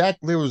doesn't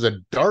exactly. There was a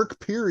dark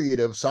period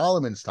of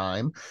Solomon's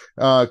time.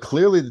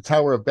 Clearly, the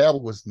Tower of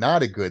Babel was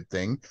not a good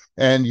thing,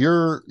 and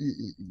you're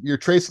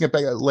tracing it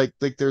back. Like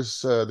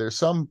there's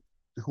some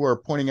who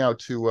are pointing out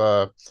to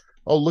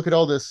oh, look at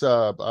all this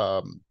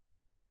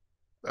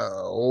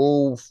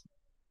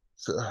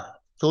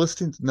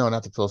Philistines. No,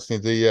 not the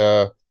Philistines.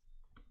 The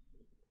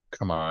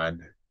come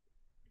on.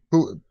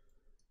 Who?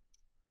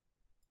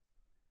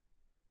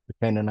 The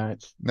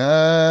Canaanites?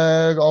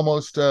 Nah,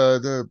 almost.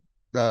 They're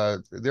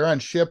on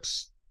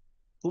ships.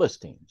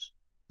 Philistines.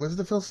 Was it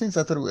the Philistines?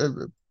 I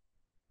thought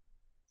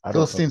I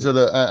Philistines are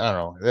the. I don't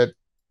know. That.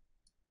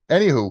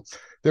 Anywho,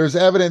 there's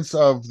evidence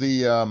of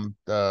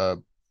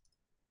the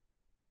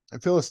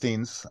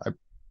Philistines.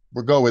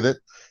 We'll go with it.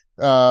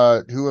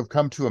 Who have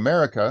come to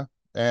America,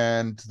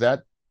 and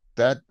that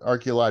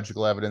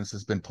archaeological evidence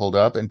has been pulled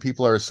up, and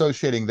people are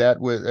associating that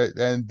with,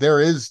 and there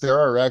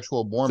are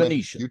actual Mormon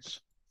Phoenicians.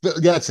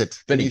 That's it.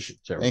 Phoenicians.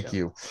 Thank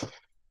you.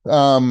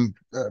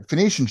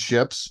 Phoenician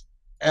ships,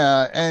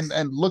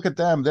 and look at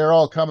them. They're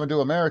all coming to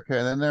America,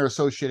 and then they're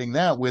associating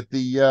that with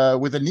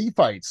the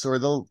Nephites or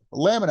the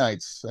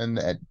Lamanites, and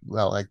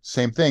well, like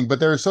same thing, but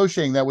they're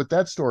associating that with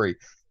that story.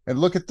 And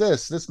look at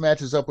this. This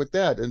matches up with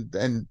that,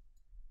 and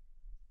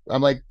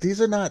I'm like,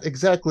 these are not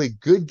exactly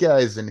good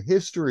guys in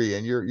history,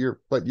 and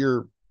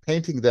you're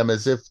painting them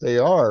as if they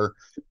are,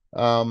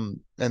 and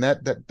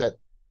that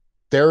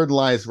therein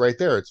lies right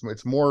there.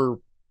 It's more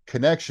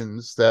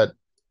connections that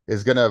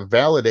is going to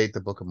validate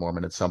the Book of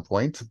Mormon at some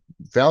point,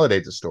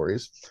 validate the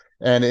stories,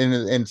 and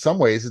in some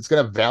ways, it's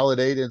going to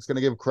validate and it's going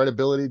to give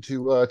credibility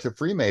to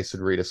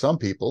Freemasonry to some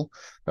people.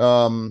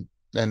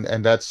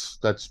 And that's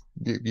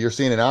you're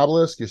seeing an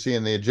obelisk, you're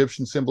seeing the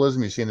Egyptian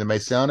symbolism, you're seeing the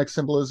Masonic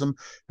symbolism,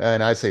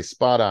 and I say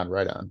spot on,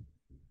 right on.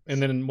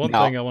 And then one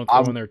thing I want to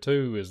throw in there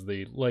too is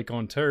the Lake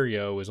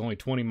Ontario is only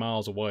 20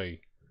 miles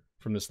away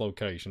from this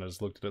location. I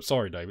just looked it up.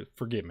 Sorry, David,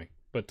 forgive me,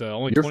 but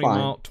only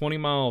 20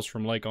 miles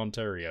from Lake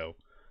Ontario.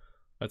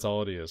 That's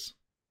all it is.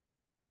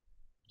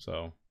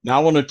 So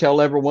now I want to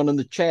tell everyone in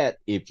the chat,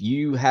 if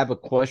you have a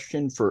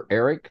question for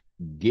Eric,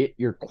 get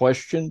your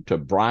question to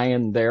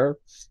Brian there.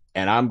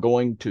 And I'm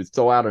going to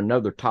throw out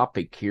another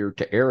topic here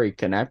to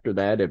Eric. And after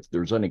that, if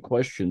there's any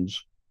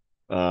questions,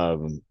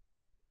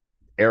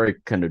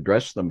 Eric can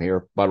address them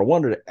here. But I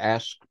wanted to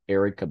ask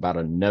Eric about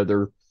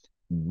another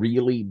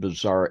really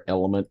bizarre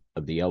element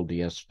of the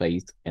LDS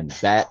faith, and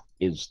that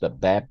is the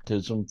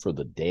baptism for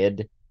the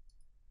dead.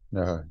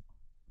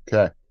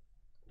 Okay.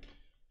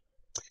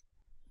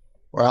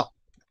 Well,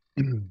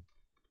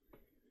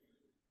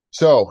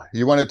 so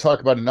you want to talk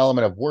about an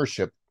element of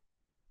worship.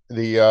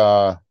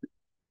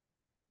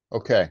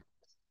 Okay.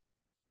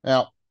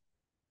 Now,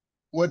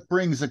 what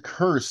brings a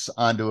curse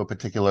onto a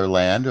particular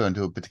land, or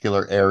onto a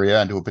particular area,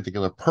 onto a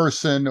particular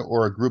person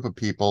or a group of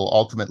people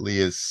ultimately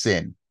is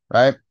sin,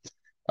 right?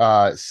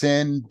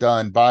 Sin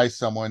done by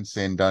someone,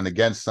 sin done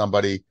against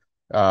somebody.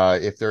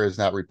 If there is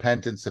not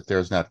repentance, if there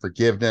is not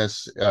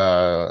forgiveness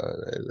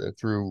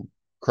through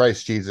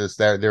Christ Jesus,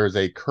 there is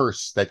a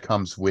curse that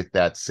comes with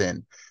that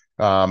sin.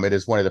 It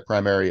is one of the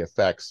primary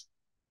effects.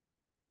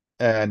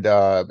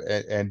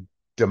 And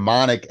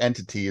demonic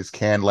entities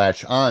can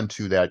latch on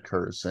to that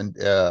curse, and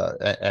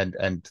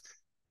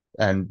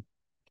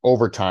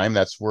over time,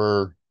 that's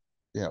where,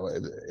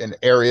 an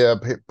area,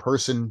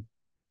 person,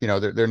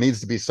 there needs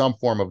to be some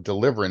form of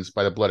deliverance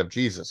by the blood of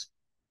Jesus.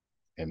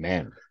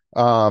 Amen.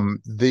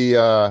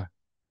 The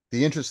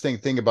interesting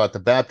thing about the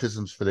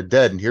baptisms for the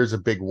dead, and here's a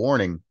big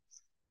warning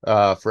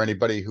for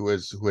anybody who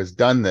has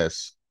done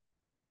this,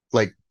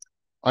 like,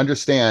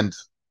 understand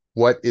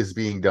what is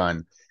being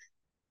done.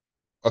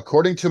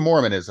 According to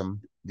Mormonism,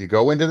 you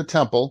go into the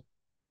temple,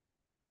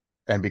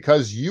 and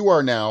because you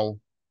are now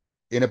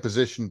in a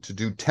position to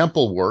do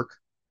temple work,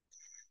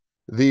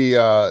 the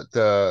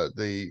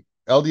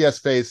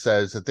LDS faith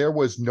says that there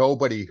was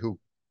nobody who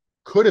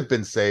could have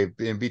been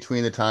saved in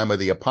between the time of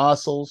the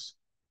apostles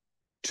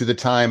to the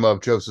time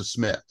of Joseph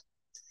Smith,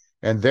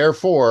 and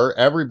therefore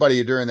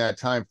everybody during that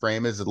time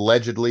frame is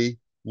allegedly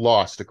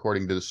lost,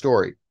 according to the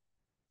story,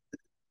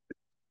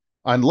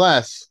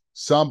 unless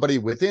somebody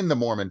within the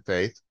Mormon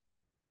faith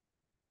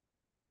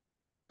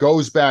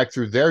goes back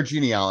through their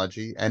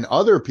genealogy and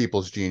other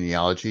people's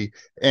genealogy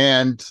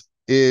and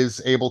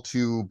is able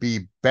to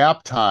be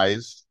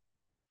baptized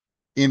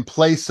in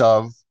place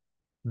of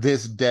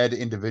this dead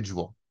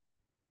individual.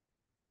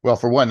 Well,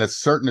 for one, that's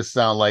certain to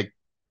sound like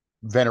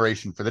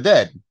veneration for the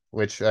dead,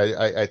 which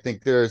I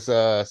think there's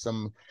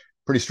some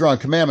pretty strong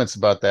commandments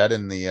about that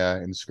in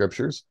the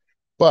scriptures.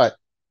 But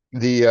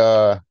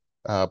to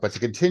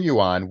continue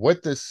on,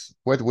 what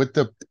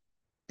the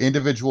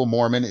individual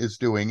Mormon is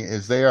doing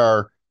is they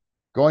are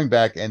going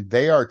back and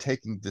they are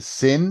taking the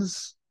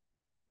sins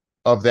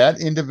of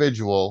that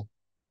individual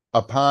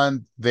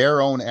upon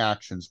their own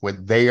actions,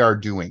 what they are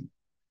doing.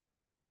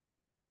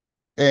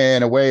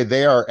 In a way,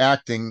 they're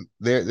acting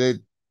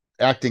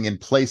in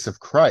place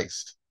of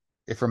Christ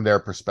from their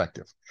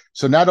perspective.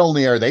 So not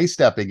only are they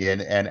stepping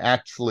in and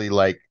actually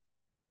like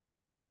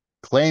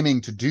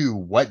claiming to do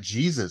what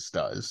Jesus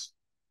does,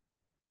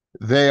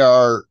 they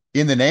are,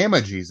 in the name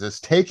of Jesus,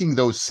 taking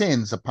those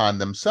sins upon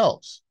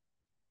themselves.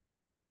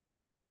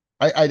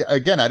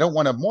 Again, I don't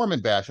want a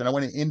Mormon bash, and I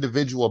want an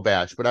individual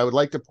bash, but I would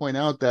like to point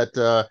out that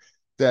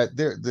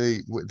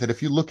that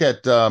if you look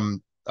at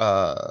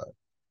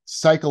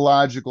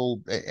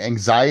psychological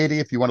anxiety,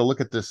 if you want to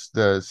look at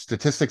the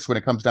statistics when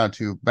it comes down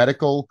to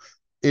medical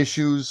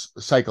issues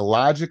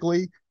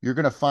psychologically, you're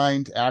going to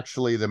find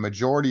actually the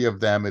majority of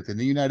them within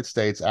the United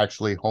States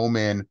actually home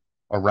in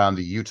around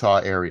the Utah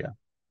area.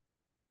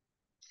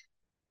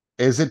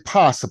 Is it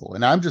possible?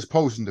 And I'm just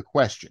posing the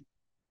question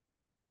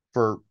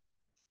for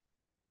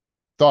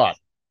thought.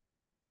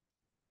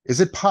 Is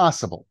it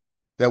possible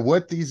that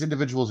what these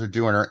individuals are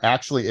doing are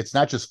actually, it's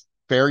not just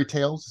fairy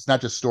tales, it's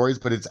not just stories,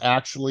 but it's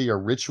actually a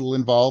ritual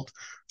involved,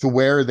 to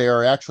where they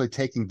are actually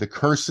taking the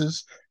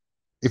curses?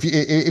 If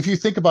you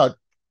think about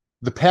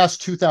the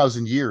past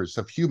 2,000 years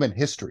of human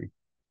history,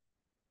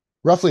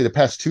 roughly the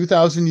past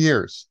 2,000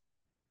 years,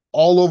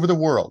 all over the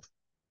world,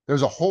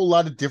 there's a whole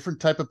lot of different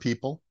type of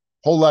people,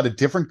 a whole lot of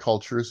different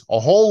cultures, a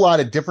whole lot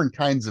of different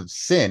kinds of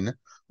sin,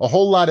 a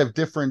whole lot of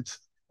different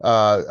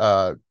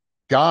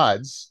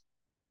gods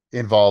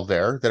involved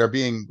there that are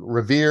being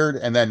revered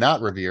and then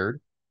not revered.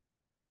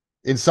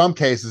 In some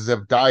cases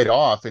have died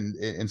off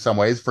in some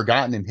ways,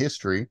 forgotten in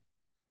history.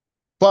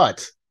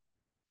 But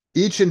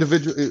each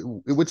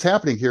individual, what's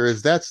happening here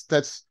is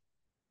that's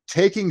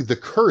taking the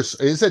curse.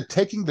 Is it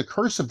taking the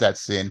curse of that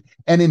sin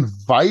and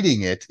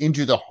inviting it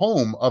into the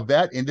home of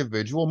that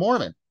individual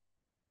Mormon?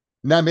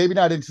 Now, maybe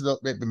not into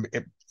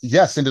the,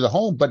 yes, into the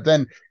home, but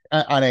then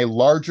on a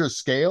larger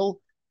scale,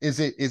 is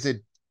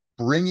it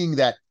bringing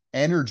that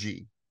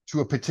energy to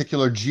a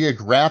particular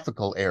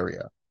geographical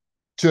area,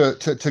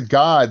 to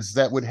gods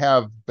that would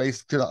have,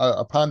 based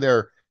upon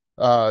their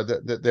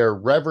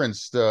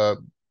reverence,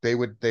 they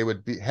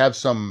would have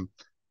some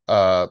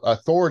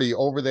authority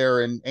over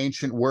there in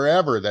ancient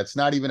wherever that's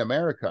not even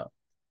America,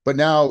 but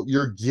now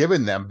you're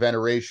giving them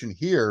veneration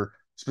here,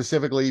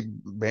 specifically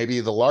maybe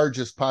the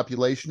largest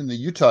population in the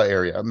Utah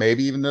area,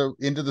 maybe even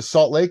into the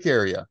Salt Lake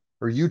area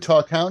or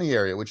Utah County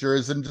area, which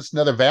is in just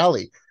another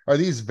valley. Are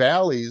these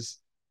valleys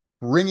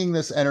bringing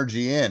this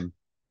energy in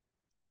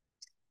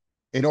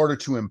order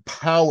to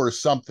empower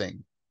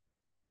something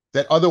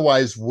that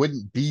otherwise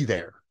wouldn't be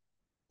there,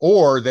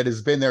 or that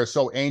has been there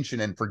so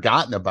ancient and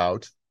forgotten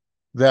about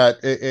that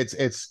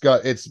it's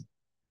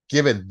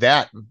given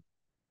that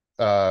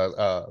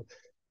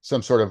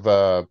some sort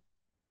of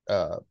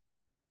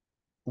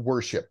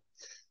worship?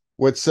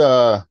 What's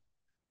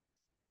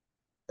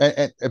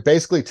and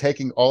basically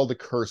taking all the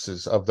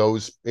curses of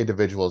those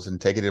individuals and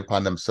taking it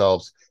upon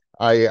themselves.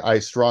 I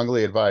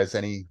strongly advise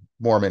any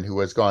Mormon who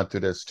has gone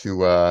through this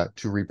to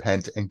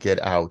repent and get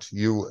out.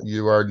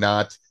 You are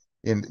not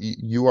in,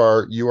 you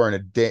are in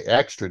a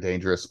extra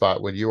dangerous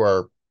spot when you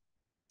are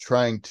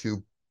trying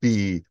to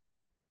be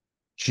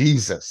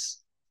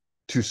Jesus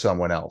to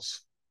someone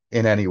else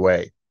in any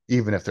way,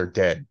 even if they're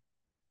dead.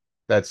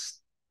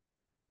 That's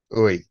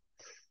ooey.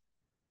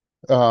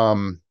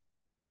 I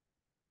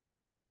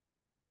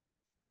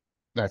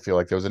feel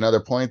like there was another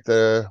point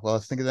well, I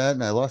was thinking that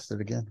and I lost it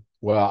again.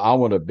 Well, I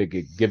want to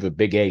give a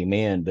big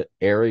amen that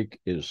Eric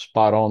is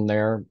spot on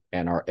there,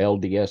 and our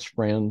LDS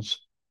friends.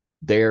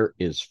 There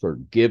is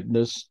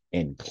forgiveness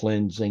and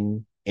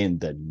cleansing in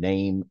the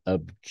name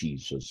of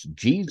Jesus.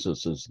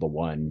 Jesus is the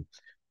one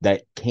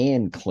that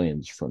can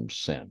cleanse from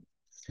sin.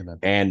 Amen.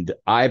 And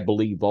I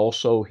believe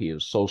also he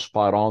is so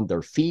spot on.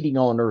 They're feeding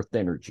on earth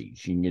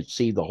energies. You can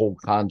see the whole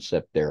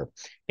concept there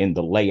in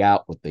the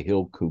layout with the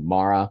Hill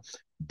Kumara,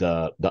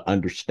 the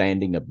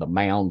understanding of the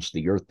mounds,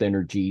 the earth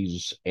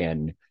energies,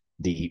 and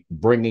the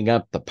bringing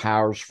up the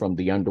powers from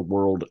the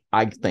underworld.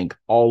 I think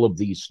all of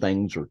these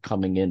things are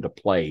coming into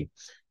play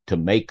to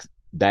make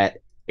that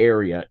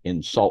area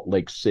in Salt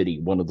Lake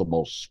City one of the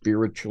most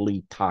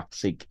spiritually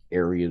toxic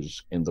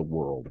areas in the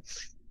world.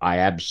 I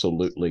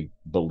absolutely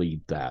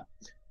believe that.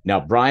 Now,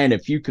 Brian,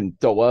 if you can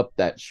throw up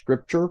that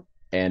scripture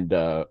and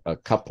a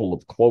couple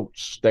of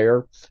quotes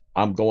there,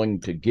 I'm going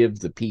to give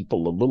the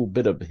people a little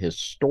bit of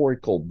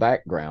historical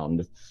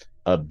background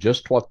of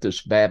just what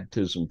this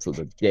baptism for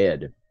the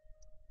dead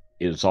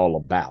is all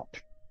about.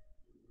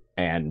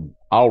 And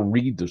I'll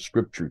read the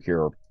scripture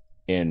here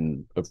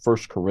in 1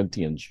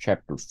 Corinthians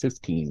chapter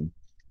 15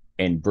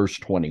 and verse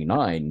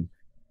 29.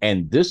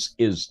 And this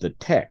is the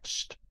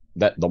text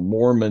that the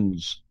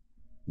Mormons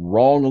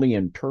wrongly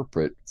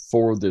interpret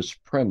for this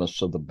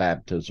premise of the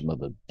baptism of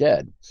the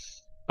dead.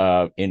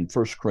 In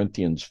 1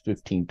 Corinthians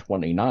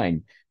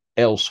 15:29,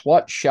 else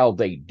what shall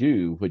they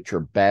do which are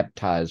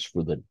baptized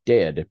for the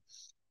dead,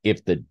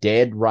 if the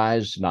dead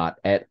rise not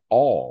at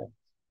all?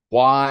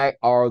 Why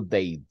are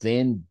they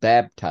then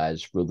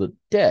baptized for the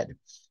dead?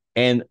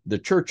 And the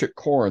church at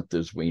Corinth,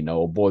 as we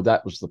know, boy,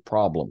 that was the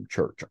problem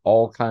church.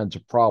 All kinds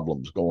of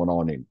problems going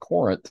on in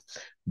Corinth.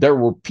 There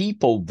were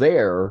people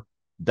there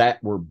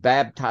that were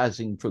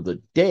baptizing for the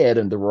dead,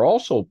 and there were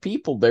also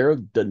people there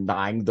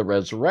denying the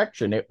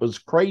resurrection. It was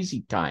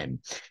crazy time.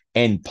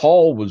 And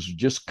Paul was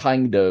just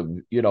kind of,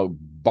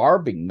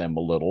 barbing them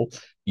a little.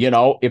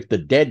 If the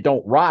dead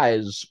don't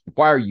rise,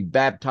 why are you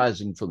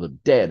baptizing for the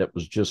dead? It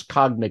was just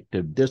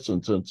cognitive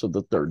dissonance of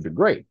the third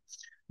degree.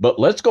 But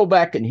let's go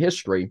back in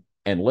history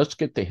and let's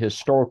get the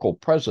historical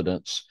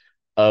precedents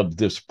of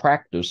this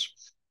practice.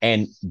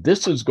 And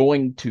this is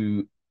going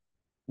to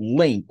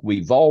link,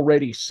 we've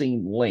already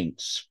seen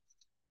links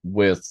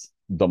with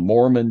the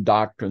Mormon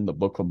doctrine, the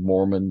Book of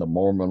Mormon, the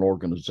Mormon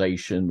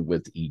organization,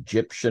 with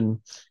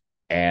Egyptian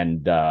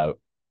and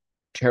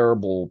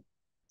terrible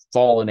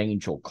fallen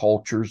angel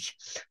cultures.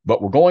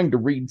 But we're going to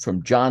read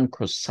from John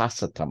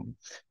Chrysostom.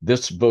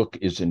 This book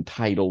is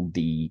entitled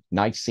The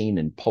Nicene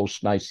and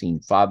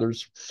Post-Nicene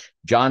Fathers.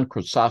 John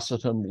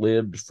Chrysostom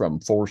lived from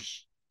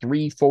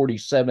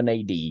 347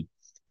 AD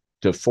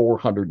to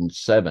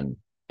 407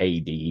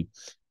 AD.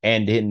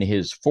 And in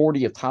his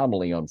 40th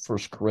homily on 1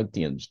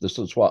 Corinthians, this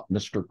is what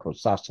Mr.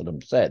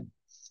 Chrysostom said.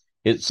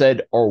 It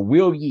said, "Or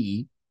will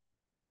ye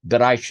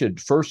that I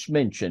should first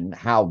mention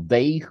how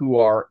they who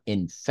are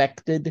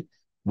infected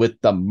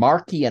with the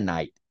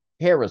Marcionite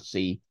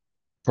heresy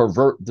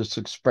pervert this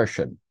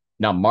expression."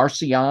 Now,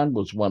 Marcion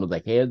was one of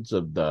the heads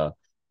of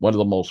one of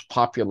the most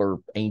popular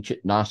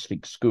ancient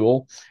Gnostic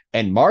school,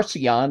 and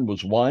Marcion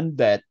was one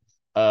that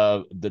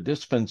the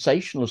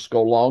dispensationalists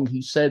go along.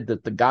 He said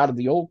that the God of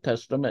the Old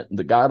Testament and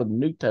the God of the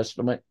New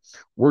Testament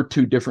were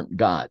two different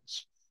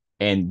gods,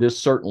 and this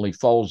certainly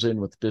falls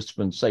in with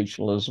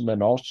dispensationalism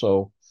and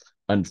also,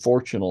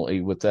 unfortunately,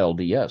 with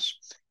LDS.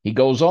 He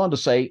goes on to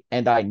say,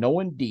 "And I know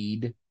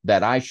indeed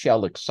that I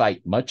shall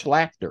excite much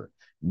laughter.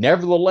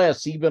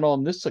 Nevertheless, even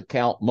on this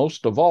account,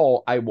 most of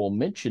all, I will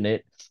mention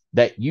it,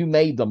 that you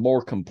may the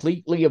more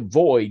completely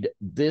avoid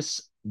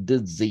this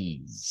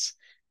disease."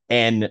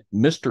 And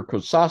Mr.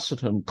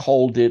 Chrysostom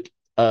called it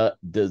a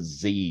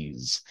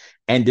disease.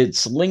 And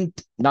it's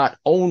linked not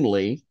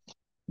only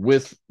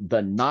with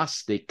the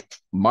Gnostic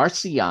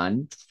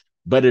Marcion,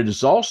 but it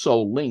is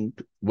also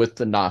linked with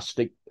the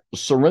Gnostic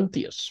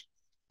Cerinthius.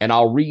 And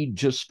I'll read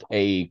just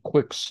a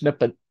quick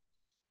snippet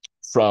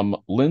from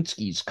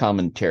Linsky's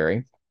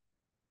commentary.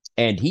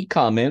 And he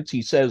comments,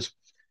 he says,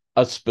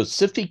 "A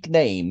specific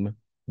name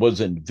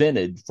was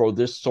invented for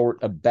this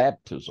sort of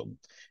baptism.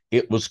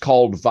 It was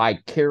called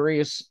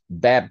vicarious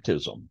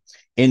baptism.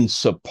 In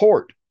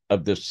support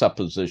of this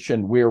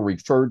supposition, we are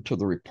referred to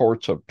the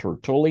reports of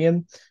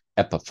Tertullian,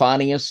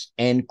 Epiphanius,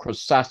 and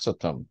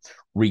Chrysostom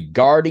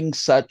regarding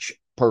such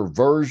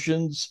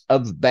perversions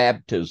of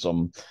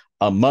baptism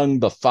among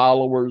the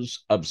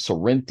followers of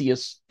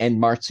Cerinthius and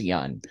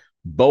Marcion,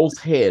 both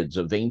heads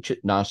of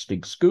ancient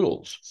Gnostic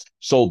schools."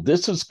 So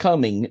this is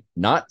coming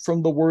not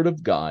from the Word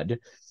of God.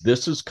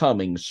 This is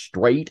coming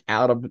straight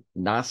out of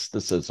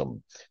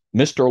Gnosticism.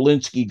 Mr.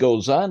 Linsky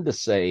goes on to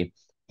say,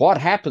 "What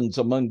happens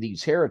among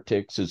these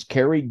heretics is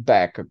carried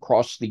back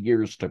across the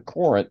years to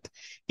Corinth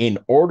in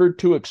order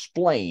to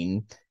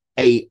explain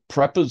a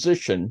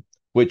preposition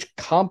which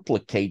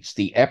complicates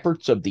the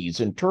efforts of these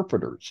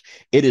interpreters.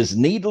 It is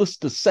needless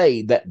to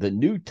say that the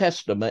New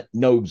Testament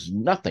knows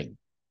nothing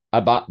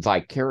about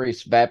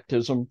vicarious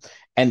baptism,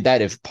 and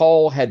that if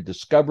Paul had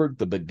discovered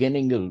the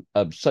beginning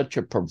of such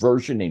a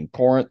perversion in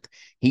Corinth,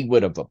 he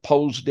would have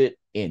opposed it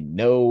in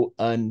no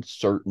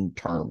uncertain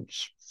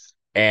terms."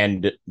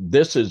 And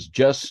this is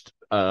just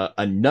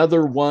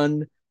another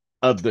one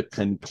of the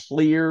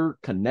clear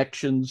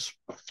connections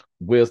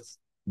with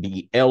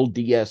the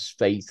LDS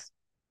faith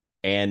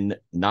and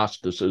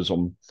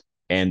Gnosticism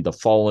and the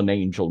fallen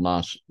angel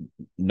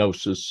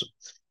gnosis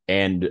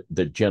and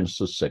the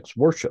Genesis 6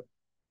 worship.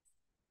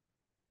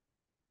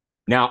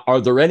 Now, are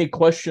there any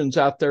questions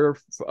out there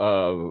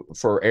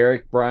for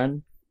Eric,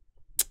 Brian?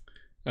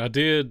 I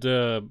did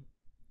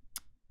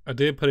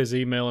put his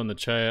email in the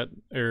chat,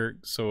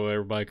 Eric, so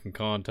everybody can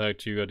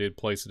contact you. I did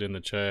place it in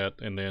the chat,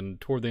 and then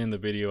toward the end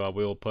of the video, I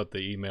will put the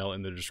email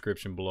in the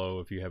description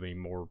below if you have any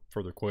more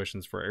further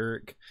questions for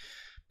Eric.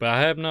 But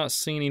I have not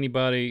seen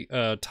anybody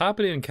type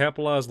it in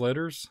capitalized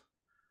letters.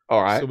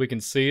 All right. So we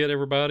can see it,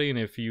 everybody. And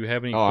if you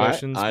have any All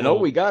questions. Right. I know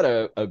we got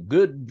a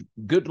good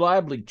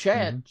lively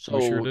chat. So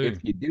sure do.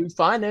 If you do,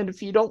 fine. And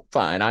if you don't,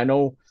 fine. I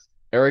know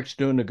Eric's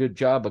doing a good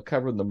job of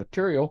covering the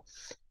material.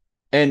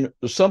 And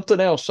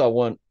something else I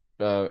want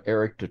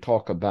Eric to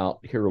talk about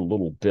here a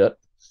little bit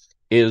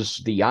is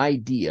the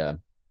idea,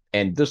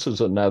 and this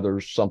is another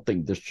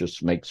something that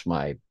just makes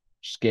my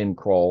skin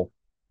crawl,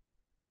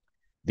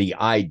 the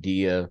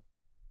idea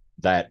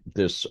that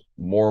this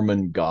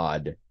Mormon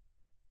God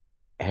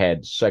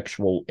had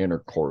sexual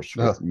intercourse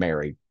with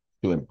Mary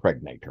to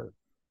impregnate her.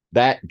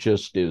 That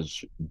just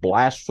is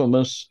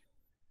blasphemous.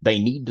 They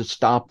need to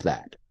stop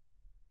that.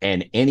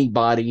 And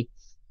anybody,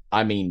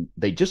 I mean,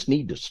 they just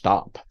need to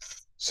stop.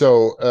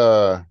 So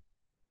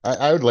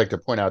I would like to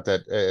point out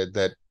that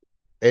that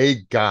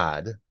a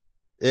God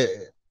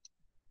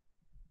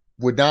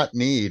would not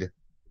need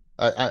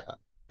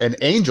an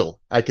angel.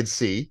 I could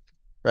see,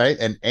 right?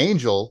 An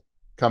angel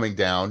coming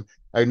down,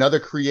 another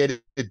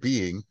created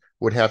being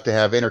would have to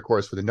have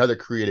intercourse with another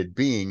created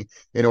being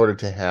in order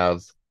to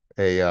have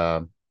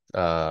a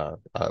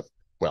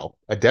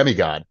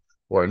demigod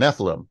or a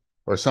Nephilim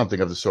or something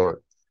of the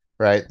sort,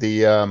 right?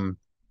 The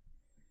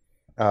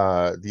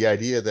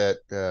idea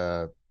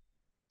that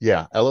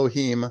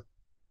Elohim,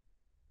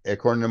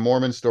 according to the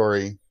Mormon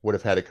story, would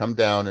have had to come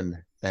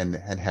down and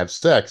have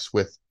sex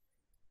with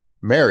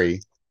Mary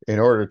in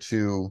order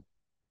to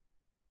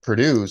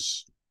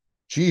produce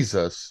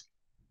Jesus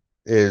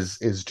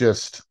is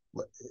just,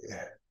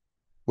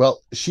 well,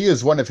 she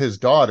is one of his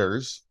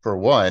daughters, for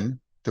one,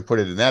 to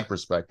put it in that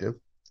perspective,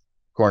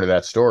 according to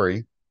that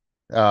story.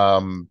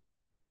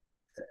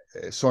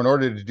 So in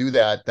order to do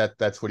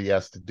that's what he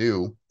has to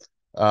do.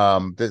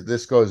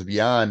 This goes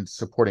beyond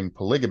supporting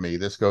polygamy.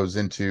 This goes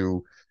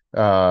into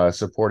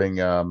supporting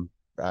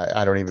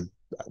I don't even,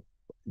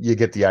 you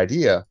get the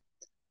idea.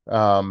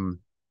 I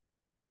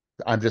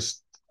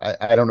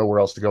don't know where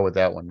else to go with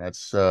that one.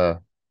 That's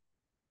to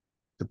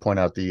point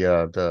out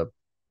the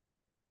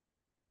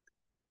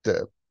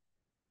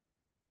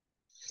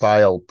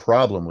vile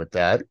problem with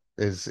that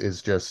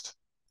is just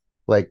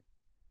like,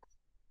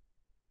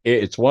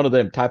 it's one of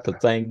them type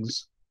of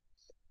things.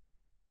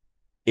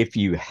 If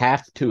you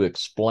have to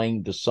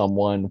explain to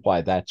someone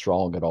why that's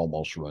wrong, it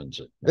almost ruins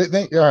it.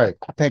 All right,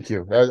 thank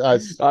you. I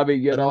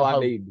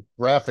mean,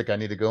 graphic I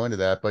need to go into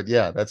that, but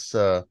yeah, that's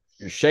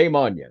shame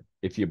on you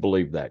if you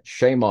believe that.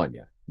 Shame on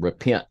you.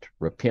 Repent.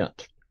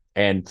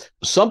 And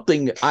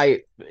something that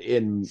I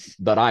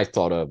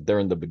thought of there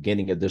in the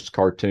beginning of this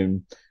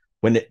cartoon,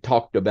 when it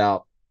talked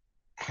about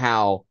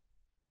how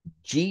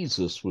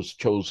Jesus was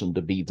chosen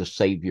to be the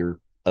savior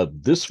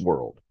of this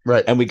world,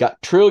 right? And we got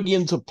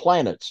trillions of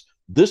planets.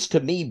 This to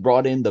me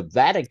brought in the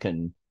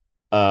Vatican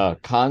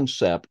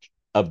concept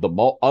of the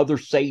other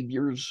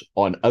saviors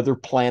on other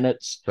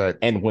planets. Right.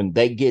 And when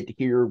they get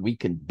here, we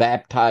can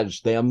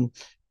baptize them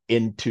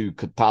into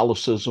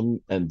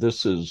Catholicism. And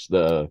this is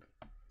the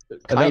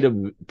kind of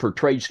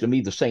portrays to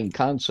me the same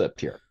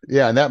concept here.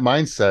 Yeah. And that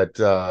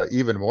mindset,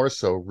 even more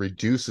so,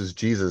 reduces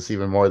Jesus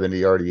even more than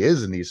he already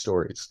is in these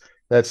stories.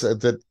 That's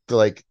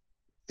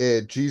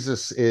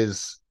Jesus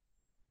is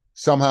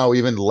somehow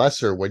even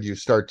lesser when you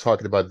start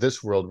talking about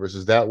this world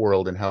versus that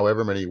world and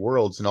however many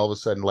worlds, and all of a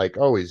sudden, like,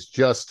 oh, he's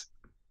just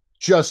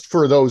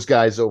for those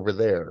guys over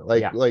there.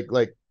 Like,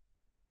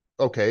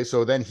 okay,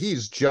 so then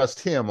he's just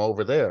him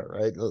over there,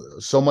 right?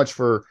 So much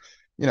for,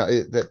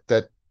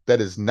 that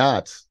is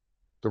not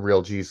the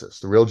real Jesus.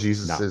 The real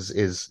Jesus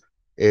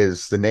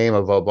is the name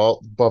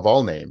above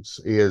all names.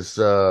 He is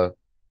the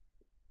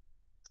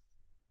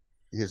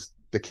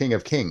King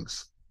of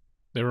Kings.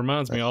 It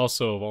reminds me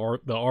also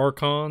of the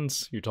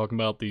Archons. You're talking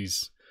about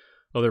these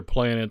other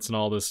planets and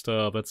all this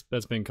stuff.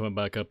 That's been coming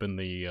back up in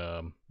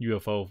the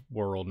UFO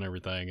world and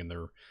everything. And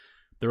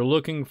they're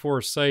looking for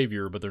a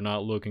savior, but they're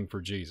not looking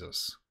for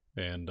Jesus.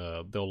 And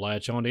they'll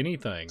latch on to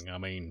anything. I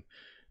mean,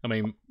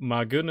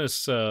 my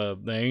goodness, the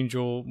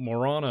angel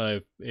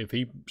Morana, if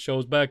he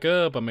shows back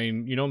up, I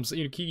mean, you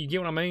get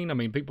what I mean? I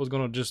mean, people's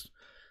gonna just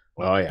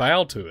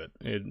bow to it.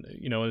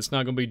 It's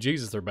not gonna be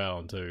Jesus they're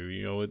bowing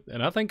to.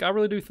 And I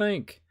really do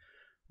think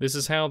this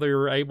is how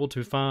they're able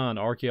to find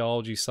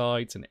archaeology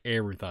sites and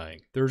everything.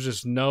 There's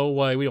just no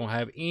way. We don't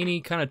have any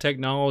kind of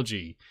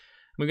technology.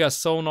 We got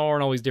sonar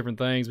and all these different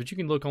things, but you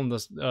can look on the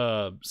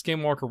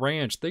Skinwalker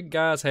Ranch. The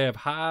guys have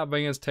high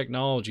advanced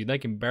technology. They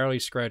can barely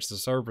scratch the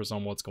surface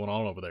on what's going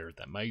on over there at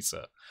that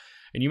mesa.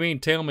 And you mean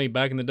tell me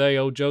back in the day,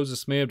 old Joseph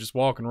Smith just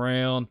walking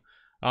around,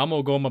 I'm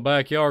going to go in my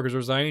backyard because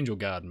there's an angel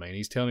guiding me and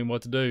he's telling me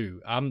what to do.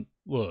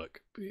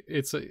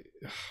 It's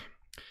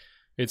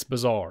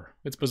bizarre.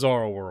 It's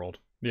bizarre world.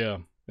 Yeah.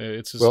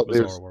 It's just a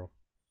bizarre world.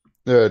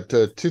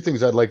 Two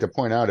things I'd like to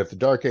point out. If the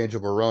Dark Angel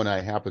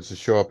Moroni happens to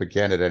show up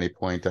again at any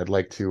point, I'd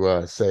like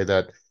to say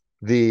that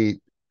the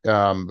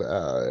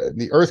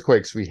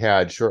earthquakes we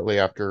had shortly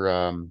after,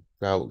 I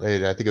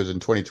think it was in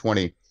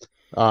 2020,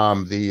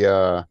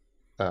 the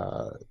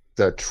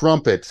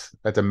trumpet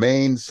at the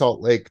main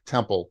Salt Lake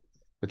Temple,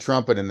 the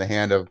trumpet in the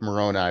hand of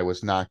Moroni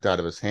was knocked out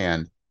of his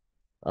hand.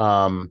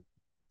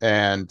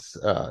 And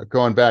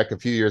going back a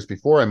few years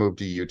before I moved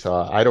to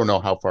Utah, I don't know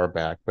how far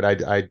back, but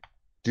I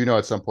do know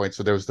at some point.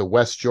 So there was the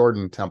West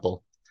Jordan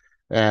Temple,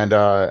 and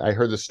I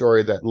heard the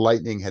story that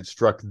lightning had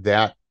struck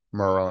that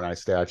Moroni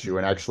statue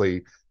and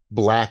actually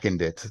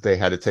blackened it. They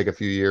had to take a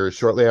few years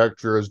shortly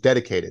after it was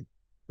dedicated.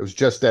 It was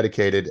just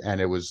dedicated,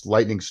 and it was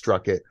lightning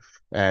struck it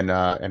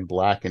and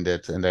blackened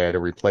it, and they had to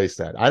replace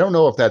that. I don't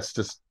know if that's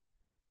just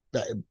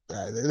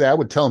that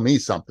would tell me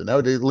something. That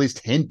would at least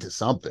hint to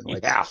something.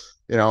 Like,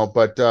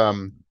 but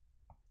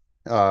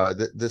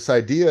this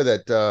idea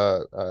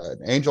that an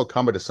angel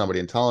coming to somebody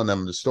and telling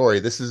them the story,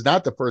 this is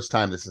not the first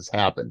time this has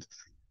happened.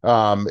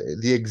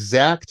 The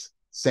exact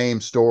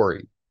same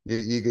story.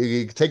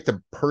 You take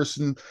the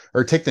person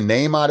or take the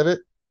name out of it,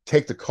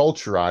 take the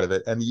culture out of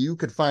it, and you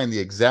could find the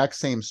exact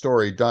same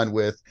story done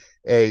with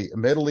a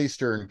Middle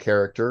Eastern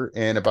character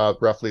in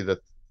about roughly the,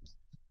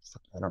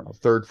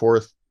 3rd,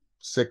 4th,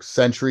 6th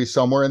century,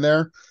 somewhere in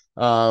there,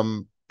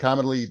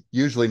 commonly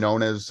usually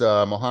known as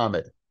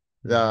Muhammad,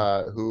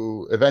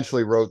 who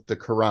eventually wrote the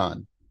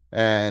Quran.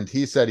 And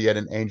he said he had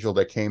an angel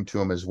that came to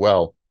him as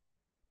well.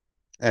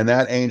 And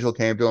that angel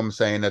came to him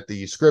saying that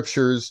the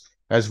scriptures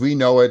as we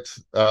know it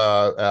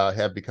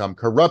have become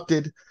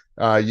corrupted.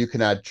 You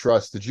cannot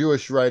trust the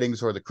Jewish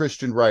writings or the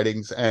Christian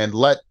writings, and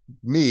let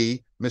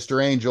me,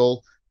 Mr.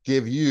 Angel,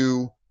 give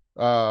you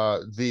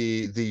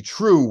the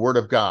true word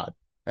of God.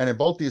 And in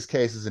both these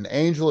cases, an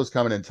angel is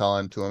coming and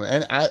telling to him.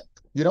 And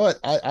you know what?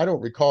 I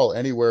don't recall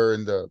anywhere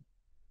in the,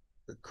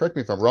 correct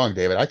me if I'm wrong,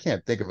 David, I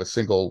can't think of a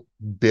single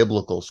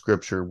biblical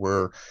scripture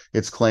where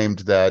it's claimed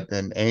that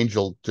an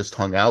angel just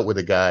hung out with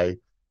a guy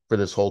for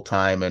this whole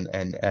time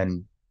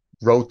and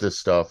wrote this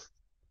stuff.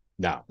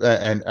 No.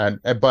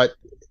 But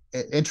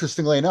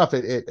interestingly enough,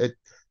 it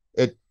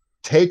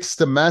takes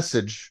the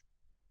message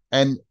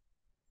and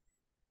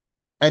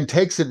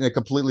takes it in a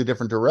completely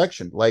different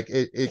direction. Like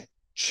it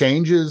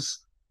changes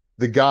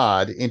the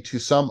God into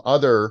some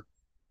other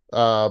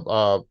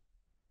God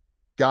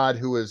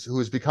who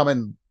is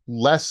becoming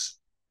lesser.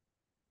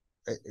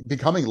 I'm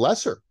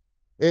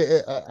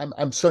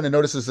starting to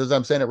notice this as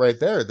I'm saying it right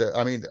there.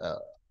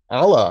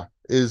 Allah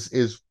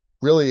is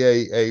really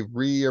a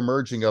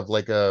re-emerging of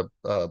like a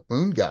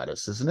moon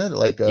goddess, isn't it?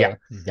 Like yeah.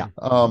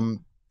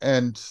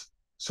 And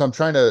so I'm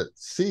trying to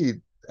see,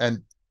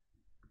 and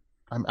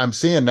I'm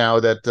seeing now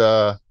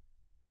that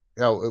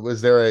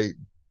was there a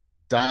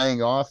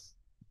dying off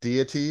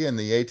deity in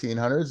the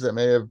 1800s that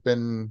may have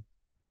been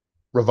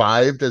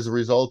revived as a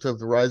result of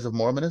the rise of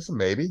Mormonism?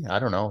 Maybe, I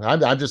don't know.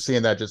 I'm just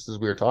seeing that just as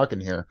we were talking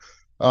here.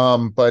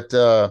 But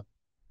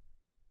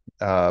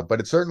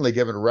it's certainly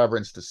given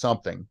reverence to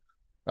something.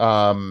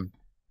 And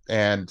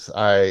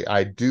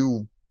I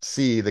do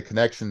see the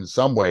connection in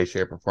some way,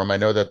 shape, or form. I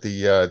know that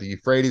the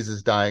Euphrates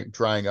is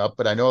drying up,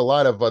 but I know a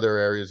lot of other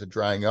areas are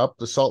drying up.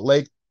 The Salt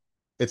Lake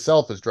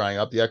itself is drying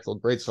up, the actual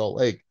Great Salt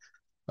Lake.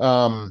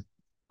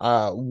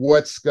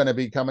 What's going to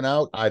be coming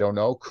out? I don't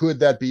know.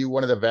 Could that be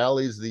one of the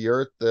valleys of the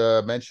earth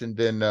mentioned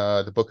in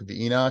the book of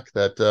Enoch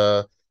that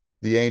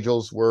the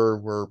angels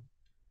were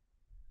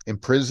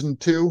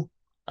imprisoned to?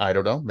 I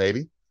don't know.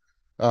 Maybe.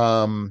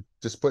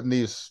 Just putting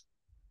these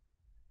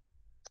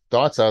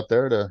thoughts out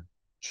there to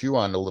chew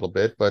on a little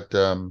bit, but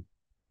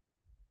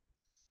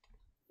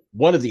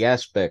one of the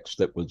aspects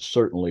that would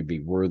certainly be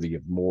worthy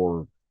of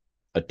more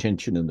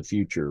attention in the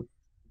future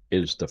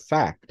is the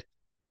fact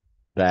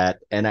that,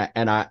 and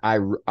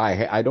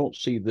I don't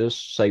say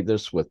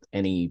this with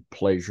any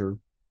pleasure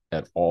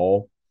at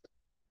all,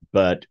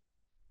 but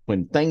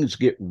when things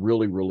get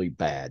really, really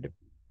bad,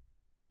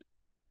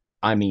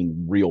 I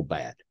mean real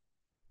bad,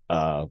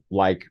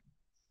 like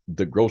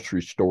the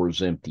grocery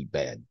store's empty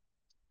bed,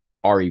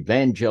 our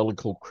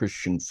evangelical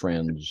Christian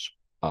friends,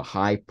 a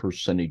high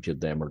percentage of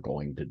them are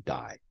going to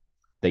die.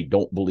 They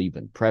don't believe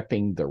in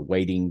prepping. They're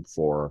waiting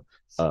for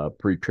a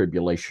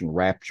pre-tribulation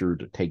rapture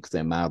to take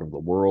them out of the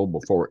world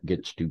before it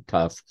gets too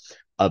tough.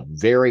 A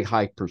very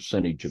high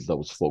percentage of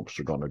those folks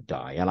are going to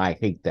die. And I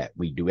hate that.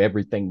 We do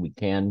everything we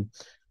can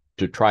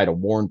to try to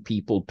warn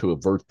people to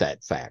avert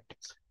that fact.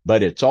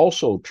 But it's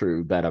also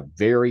true that a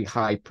very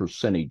high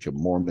percentage of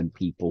Mormon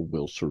people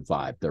will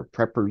survive. They're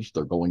preppers.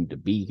 They're going to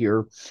be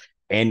here.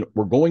 And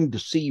we're going to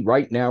see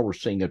right now, we're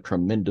seeing a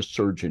tremendous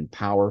surge in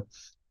power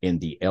in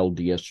the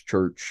LDS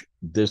church.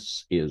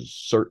 This is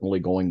certainly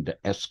going to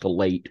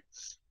escalate.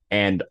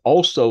 And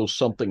also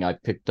something I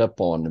picked up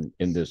on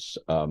in this,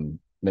 in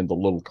the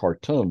little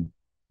cartoon,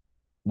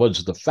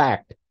 was the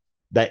fact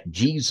that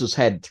Jesus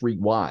had 3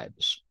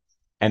 wives,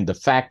 and the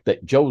fact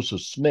that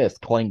Joseph Smith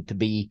claimed to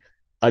be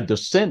a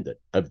descendant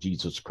of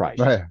Jesus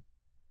Christ. Right.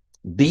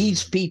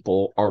 These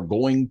people are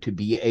going to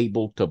be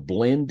able to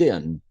blend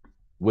in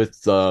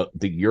with the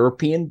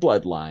European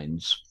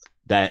bloodlines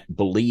that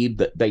believe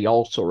that they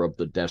also are of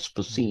the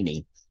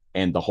Despacini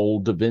and the whole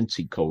Da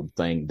Vinci Code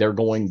thing. They're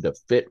going to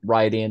fit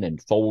right in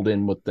and fold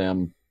in with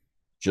them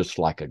just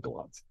like a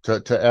glove.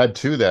 To add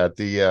to that,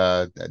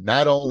 the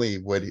not only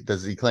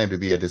does he claim to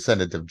be a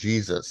descendant of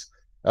Jesus,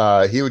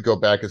 he would go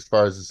back as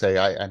far as to say,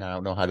 and I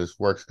don't know how this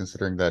works,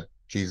 considering that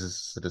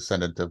Jesus is a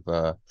descendant of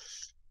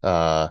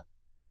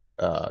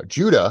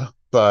Judah,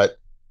 but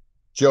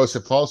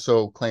Joseph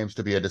also claims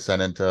to be a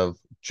descendant of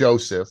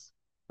Joseph,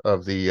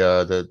 of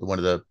the one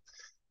of the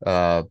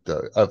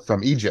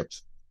from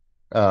Egypt.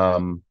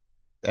 And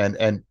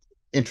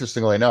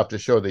interestingly enough, to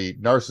show the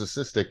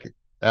narcissistic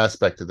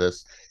aspect of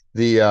this,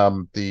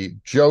 the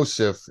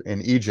Joseph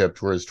in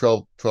Egypt, where his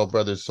 12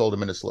 brothers sold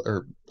him into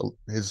or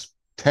his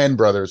 10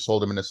 brothers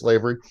sold him into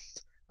slavery.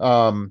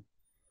 That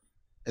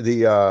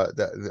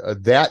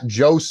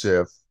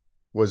Joseph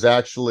was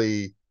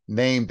actually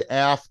named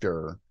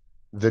after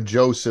the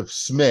Joseph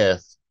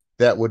Smith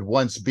that would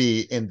once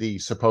be in the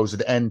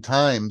supposed end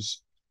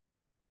times.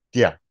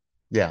 Yeah.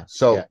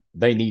 So yeah,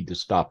 they need to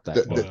stop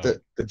that.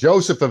 The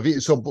Joseph of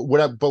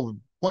but the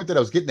point that I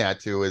was getting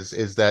at too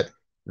is that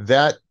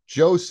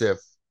Joseph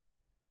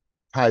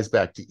ties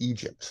back to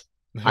Egypt.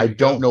 I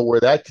don't know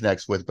where that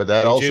connects with, but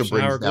that also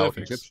brings now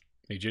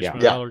Egyptian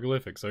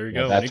hieroglyphics. There you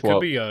go. And it could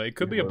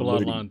be a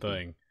bloodline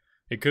thing.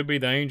 It could be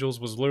the angels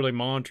was literally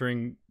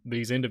monitoring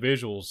these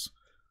individuals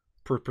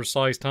for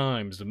precise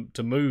times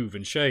to move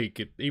and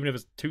shake, even if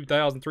it's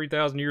 2,000,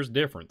 3,000 years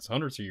difference,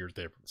 hundreds of years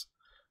difference.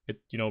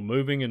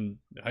 moving and,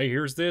 hey,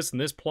 here's this and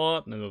this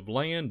plot and of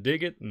land,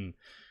 dig it and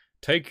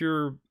take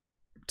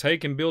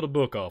and build a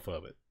book off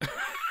of it.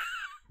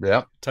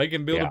 Yeah. Take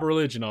and build a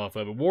religion off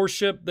of it.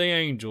 Worship the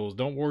angels.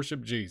 Don't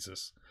worship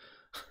Jesus.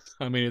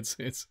 I mean,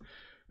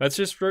 that's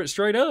just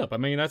straight up. I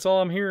mean, that's all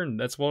I'm hearing.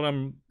 That's what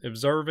I'm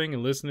observing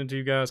and listening to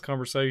you guys'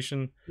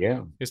 conversation.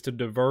 Yeah. Is to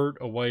divert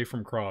away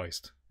from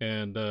Christ.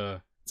 And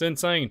it's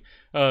insane.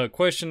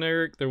 Question,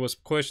 Eric, there was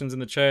questions in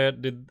the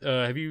chat.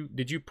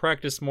 Did you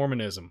practice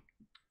Mormonism?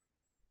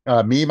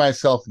 Me,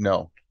 myself,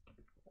 no.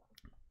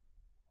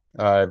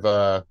 I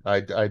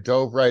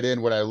dove right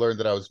in when I learned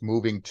that I was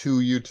moving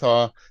to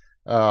Utah.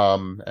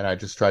 And I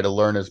just tried to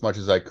learn as much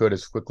as I could,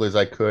 as quickly as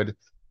I could.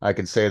 I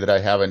can say that I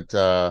haven't,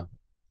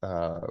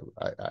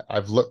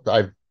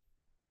 I've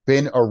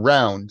been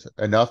around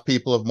enough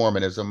people of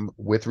Mormonism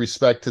with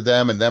respect to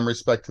them and them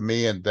respect to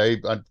me, and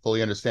they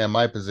fully understand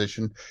my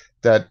position,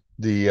 that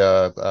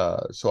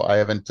so I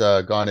haven't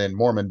gone in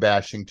Mormon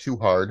bashing too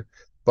hard,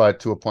 but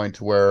to a point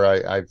to where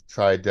I've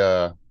tried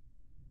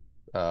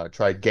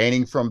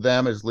gaining from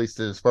them, at least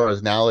as far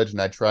as knowledge,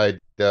 and I tried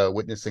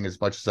witnessing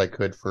as much as I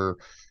could for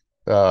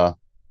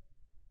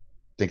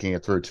thinking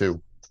it through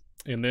too.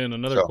 And then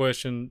another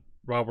question,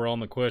 while we're on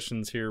the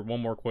questions here,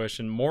 one more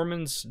question.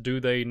 Mormons,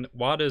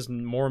 why does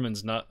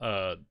Mormons not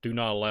do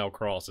not allow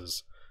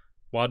crosses?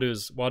 Why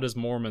does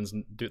Mormons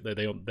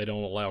they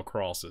don't allow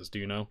crosses? Do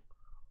you know?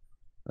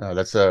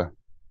 That's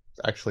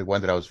actually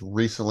one that I was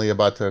recently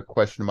about to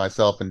question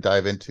myself and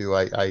dive into.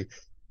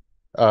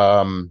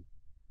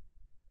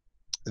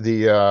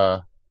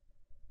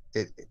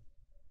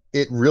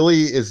 It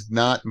really is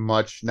not as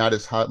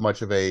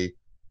much of a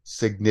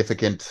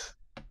significant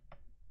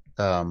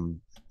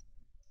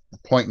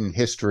point in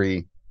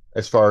history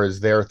as far as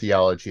their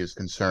theology is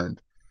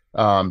concerned.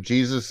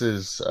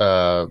 Jesus's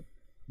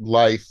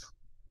life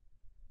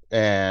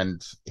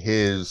and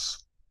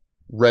his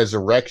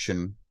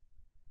resurrection,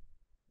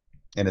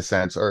 in a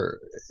sense,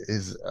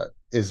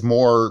 is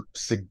more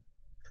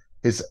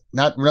is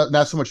not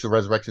so much the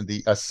resurrection,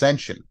 the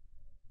ascension.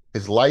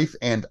 His life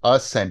and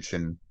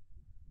ascension,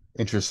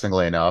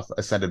 interestingly enough,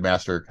 ascended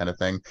master kind of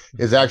thing,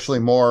 is actually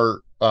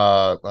more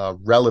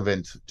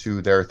relevant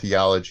to their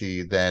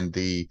theology than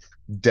the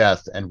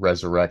death and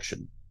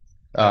resurrection.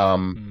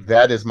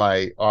 That is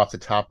my off the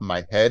top of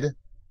my head,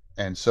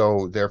 and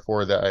so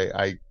therefore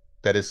that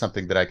is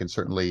something that I can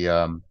certainly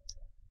I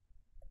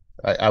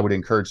would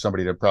encourage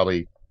somebody to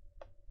probably,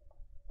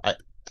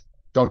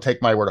 don't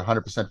take my word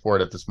 100% for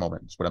it at this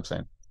moment. Is what I'm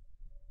saying.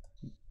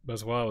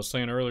 That's why I was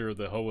saying earlier,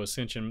 the whole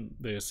ascension,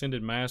 the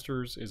ascended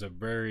masters, is a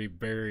very,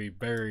 very,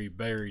 very,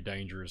 very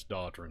dangerous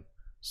doctrine.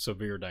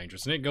 Severe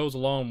dangerous. And it goes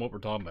along with what we're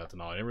talking about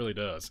tonight. It really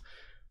does.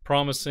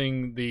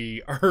 Promising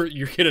the earth,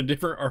 you get a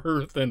different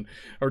earth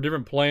or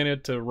different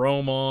planet to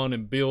roam on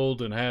and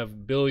build and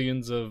have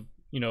billions of,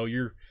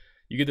 you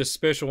get this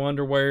special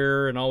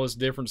underwear and all this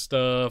different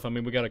stuff. I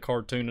mean, we got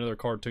another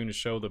cartoon to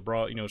show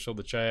show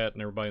the chat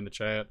and everybody in the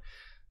chat.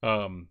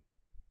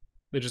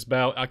 They just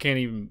I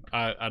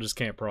just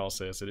can't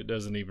process it. It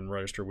doesn't even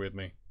register with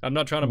me. I'm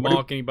not trying to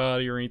mock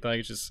anybody or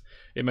anything.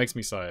 It makes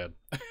me sad.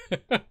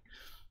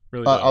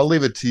 Really does. I'll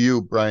leave it to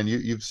you, Brian.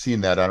 You've seen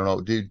that. I don't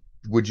know.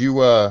 Would you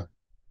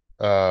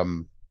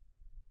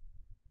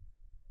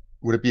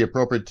would it be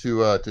appropriate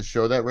to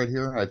show that right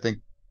here? I think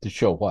to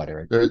show what,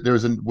 Eric? There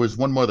was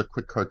one more other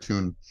quick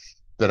cartoon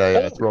that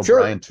I throw sure,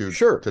 Brian to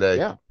today.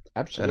 Yeah,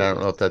 absolutely. And I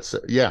don't know if that's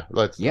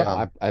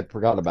I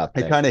forgot about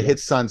that. It kind of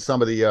hits on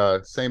some of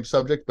the same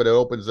subject, but it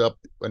opens up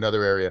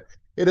another area.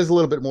 It is a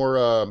little bit more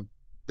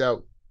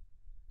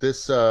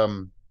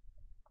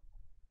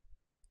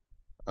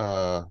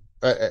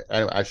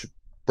I should.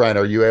 Brian,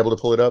 are you able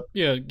to pull it up?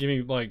 Yeah, give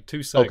me like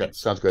 2 seconds. Okay,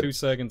 sounds good. 2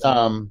 seconds.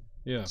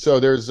 Yeah. So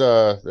there's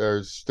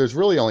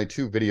really only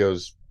 2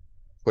 videos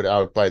put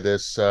out by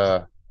this.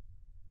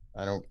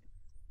 I don't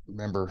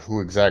remember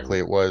who exactly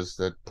it was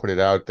that put it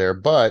out there,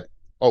 but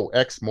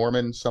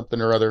ex-Mormon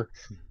something or other.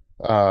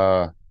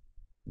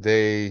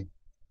 Their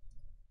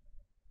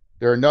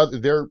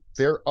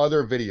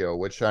other video,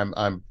 which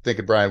I'm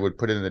thinking Brian would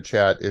put it in the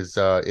chat, is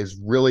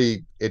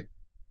really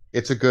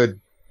it's a good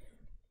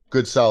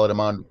solid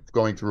amount,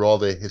 going through all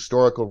the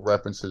historical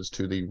references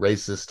to the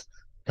racist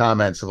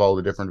comments of all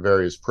the different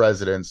various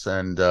presidents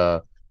and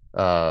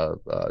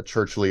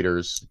church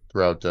leaders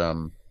throughout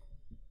the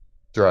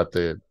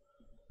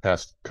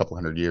past couple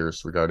hundred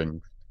years regarding.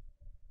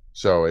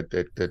 So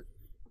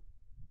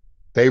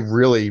they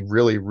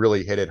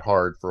really hit it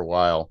hard for a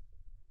while.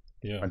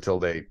 Yeah. Until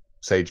they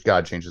say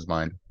God changed his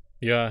mind.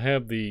 Yeah, I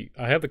have the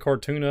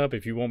cartoon up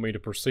if you want me to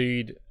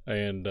proceed,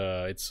 and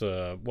it's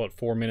 4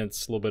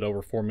 minutes, a little bit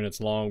over 4 minutes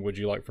long. Would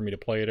you like for me to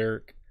play it,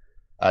 Eric?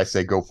 I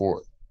say go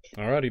for it.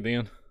 Alrighty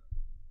then.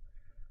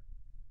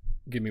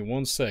 Give me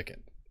 1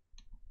 second.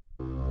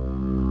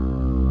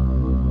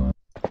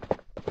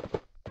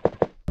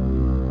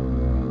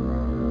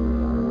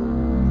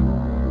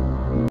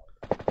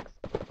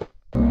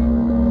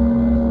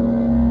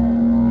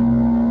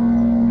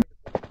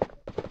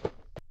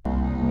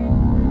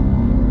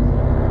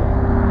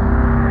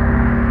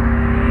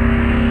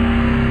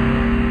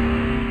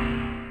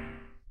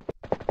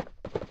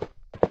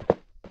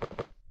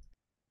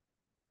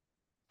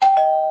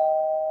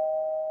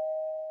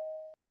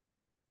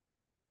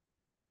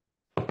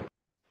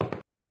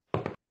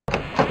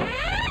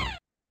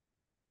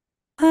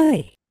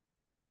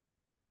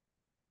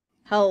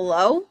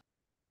 Hello?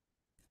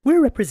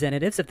 We're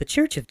representatives of the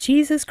Church of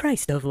Jesus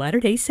Christ of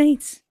Latter-day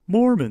Saints.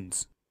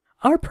 Mormons.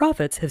 Our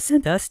prophets have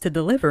sent us to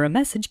deliver a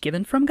message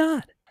given from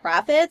God.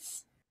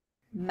 Prophets?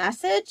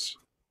 Message?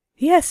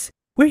 Yes,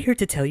 we're here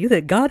to tell you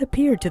that God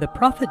appeared to the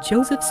prophet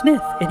Joseph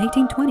Smith in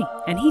 1820,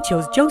 and he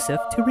chose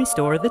Joseph to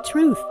restore the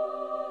truth.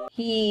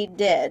 He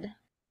did.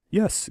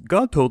 Yes,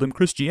 God told him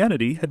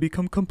Christianity had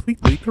become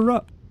completely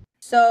corrupt.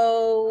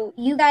 So,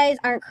 you guys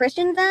aren't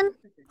Christians then?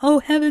 Oh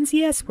heavens,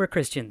 yes, we're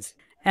Christians.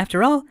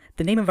 After all,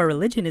 the name of our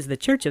religion is the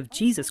Church of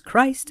Jesus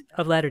Christ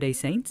of Latter-day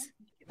Saints.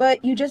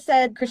 But you just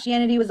said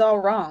Christianity was all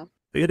wrong.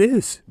 It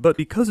is, but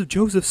because of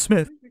Joseph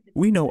Smith,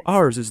 we know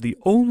ours is the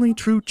only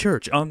true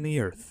church on the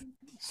earth.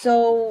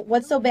 So,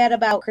 what's so bad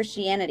about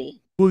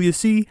Christianity? Well, you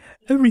see,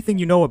 everything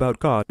you know about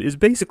God is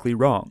basically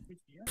wrong.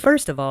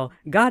 First of all,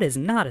 God is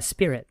not a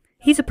spirit.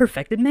 He's a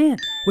perfected man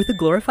with a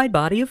glorified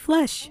body of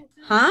flesh.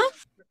 Huh?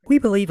 We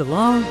believe a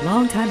long,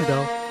 long time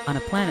ago, on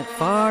a planet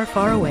far,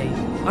 far away,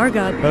 our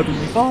God,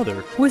 Heavenly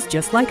Father, was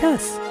just like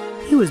us.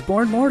 He was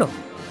born mortal.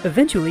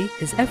 Eventually,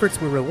 his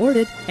efforts were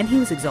rewarded, and he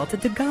was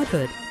exalted to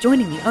godhood,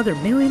 joining the other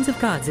millions of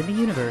gods in the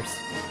universe.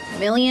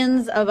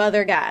 Millions of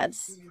other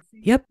gods.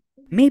 Yep,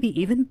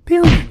 maybe even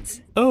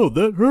billions. Oh,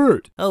 that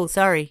hurt. Oh,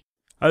 sorry.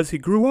 As he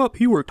grew up,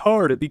 he worked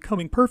hard at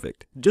becoming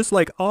perfect, just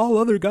like all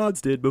other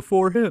gods did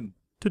before him.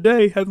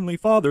 Today, Heavenly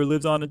Father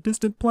lives on a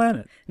distant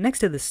planet. Next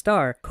to the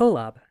star,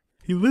 Kolob.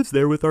 He lives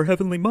there with our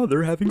Heavenly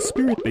Mother having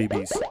spirit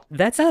babies.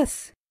 That's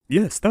us.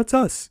 Yes, that's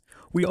us.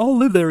 We all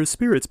lived there as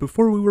spirits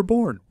before we were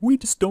born. We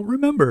just don't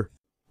remember.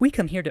 We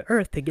come here to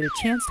Earth to get a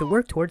chance to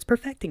work towards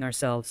perfecting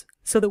ourselves,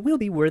 so that we'll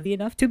be worthy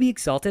enough to be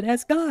exalted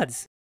as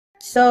gods.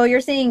 So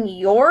you're saying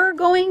you're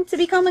going to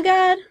become a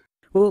god?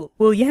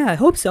 Well, yeah, I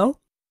hope so.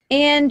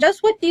 And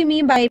just what do you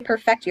mean by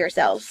perfect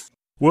yourselves?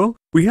 Well,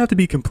 we have to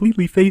be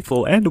completely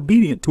faithful and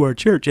obedient to our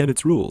church and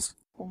its rules.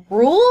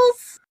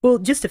 Rules? Well,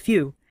 just a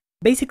few.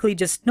 Basically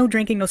just no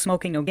drinking, no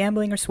smoking, no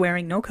gambling or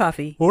swearing, no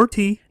coffee. Or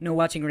tea. No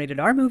watching rated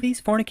R movies,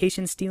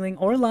 fornication, stealing,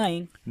 or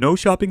lying. No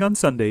shopping on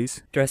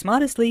Sundays. Dress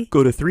modestly.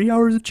 Go to 3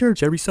 hours of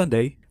church every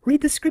Sunday.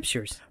 Read the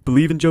scriptures.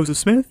 Believe in Joseph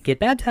Smith. Get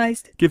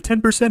baptized. Give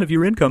 10% of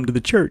your income to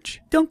the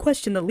church. Don't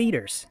question the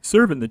leaders.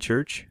 Serve in the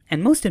church.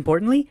 And most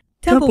importantly,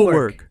 temple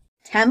work.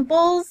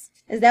 Temples?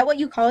 Is that what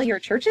you call your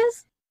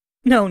churches?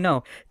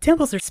 No.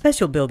 Temples are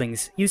special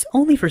buildings, used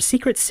only for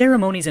secret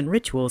ceremonies and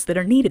rituals that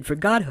are needed for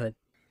godhood.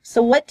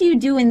 So what do you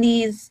do in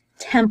these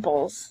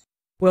temples?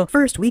 Well,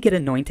 first we get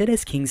anointed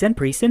as kings and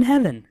priests in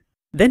heaven.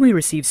 Then we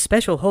receive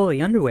special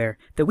holy underwear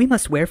that we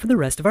must wear for the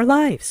rest of our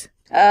lives.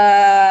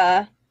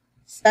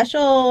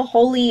 Special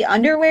holy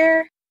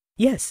underwear?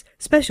 Yes,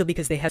 special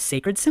because they have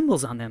sacred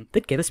symbols on them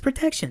that give us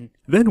protection.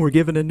 Then we're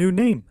given a new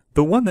name,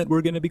 the one that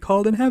we're going to be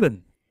called in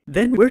heaven.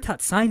 Then we're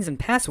taught signs and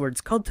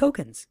passwords called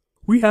tokens.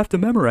 We have to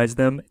memorize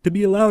them to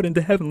be allowed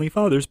into Heavenly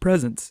Father's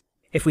presence.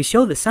 If we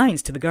show the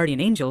signs to the guardian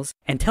angels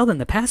and tell them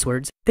the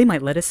passwords, they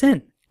might let us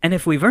in. And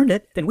if we've earned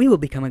it, then we will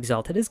become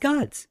exalted as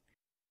gods.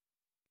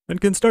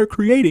 And can start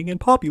creating and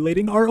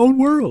populating our own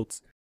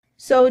worlds.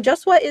 So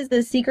just what is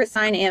the secret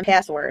sign and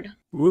password?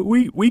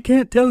 We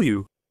can't tell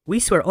you. We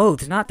swear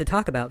oaths not to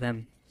talk about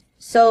them.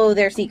 So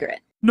they're secret?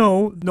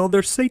 No,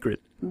 they're sacred.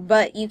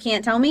 But you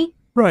can't tell me?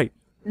 Right.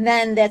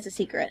 Then that's a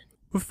secret.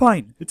 Well,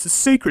 fine, it's a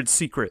sacred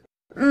secret.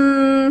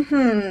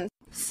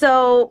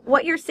 So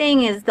what you're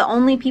saying is the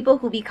only people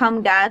who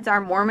become gods are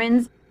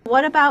Mormons?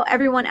 What about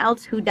everyone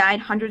else who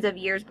died hundreds of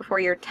years before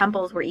your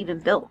temples were even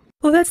built?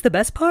 Well, that's the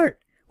best part.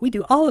 We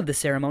do all of the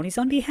ceremonies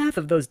on behalf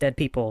of those dead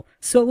people,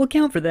 so it will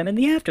count for them in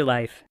the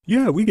afterlife.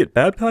 Yeah, we get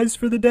baptized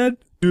for the dead,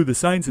 do the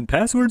signs and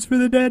passwords for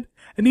the dead,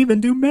 and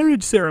even do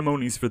marriage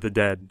ceremonies for the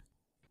dead.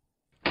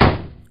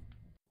 Did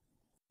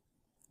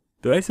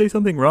I say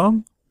something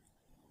wrong?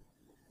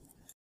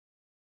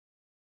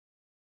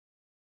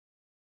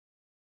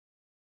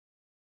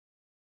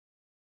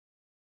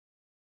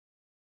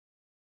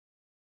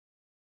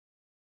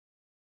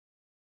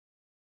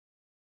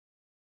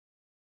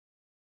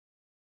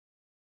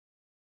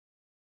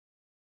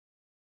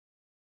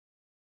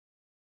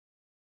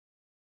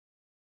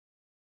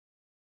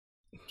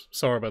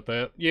 Sorry about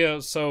that. Yeah,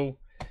 so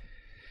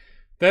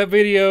that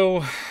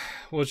video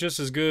was just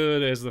as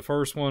good as the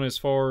first one as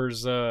far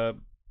as,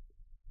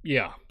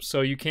 yeah,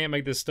 so you can't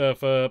make this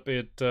stuff up.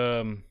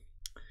 I've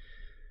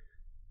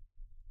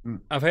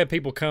had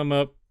people come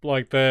up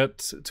like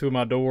that to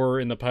my door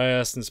in the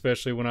past, and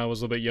especially when I was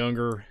a little bit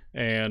younger,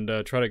 and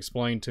try to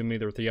explain to me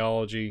their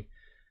theology,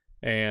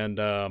 and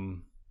I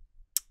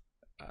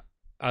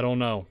don't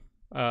know.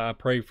 I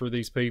pray for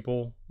these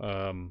people,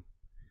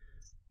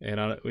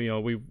 and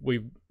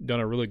we've done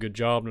a really good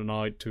job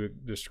tonight to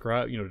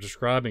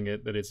describing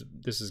it, that it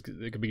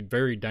could be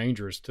very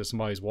dangerous to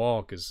somebody's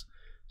walk as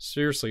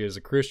seriously as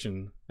a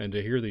Christian, and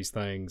to hear these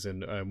things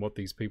and what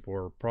these people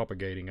are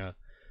propagating. I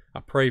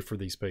pray for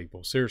these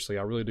people. Seriously,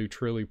 I really do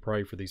truly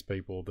pray for these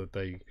people that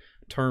they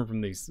turn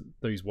from these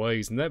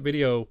ways. And that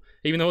video,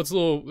 even though it's a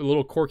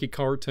little quirky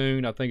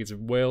cartoon, I think it's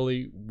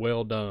really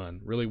well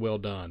done, really well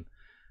done.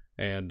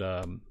 And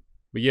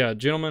but yeah,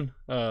 gentlemen,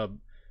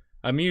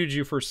 I muted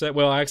you for a sec.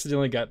 Well, I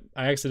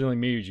accidentally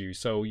muted you,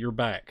 so you're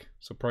back.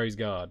 So praise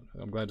God.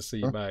 I'm glad to see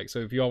you back. So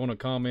if y'all want to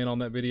comment on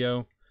that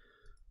video.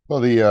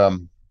 Well,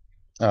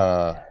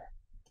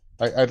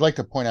 I'd like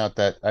to point out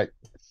that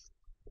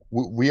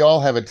we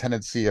all have a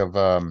tendency of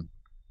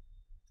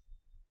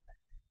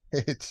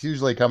it's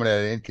usually coming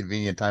at an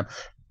inconvenient time.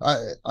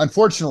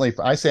 Unfortunately,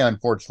 I say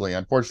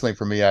unfortunately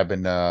for me, I've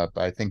been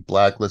I think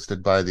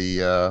blacklisted by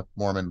the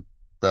Mormon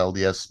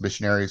LDS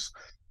missionaries,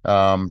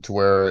 to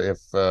where if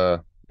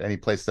any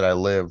place that I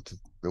lived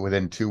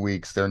within 2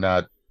 weeks,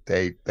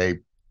 they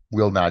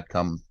will not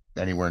come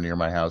anywhere near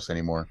my house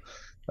anymore.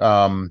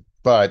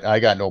 But I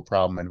got no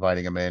problem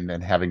inviting them in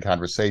and having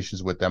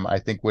conversations with them. I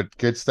think what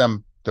gets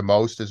them the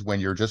most is when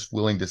you're just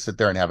willing to sit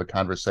there and have a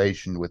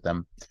conversation with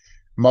them.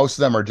 Most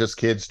of them are just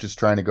kids just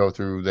trying to go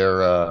through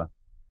their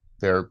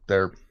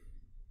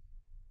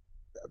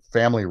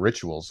family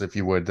rituals, if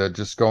you would. They're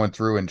just going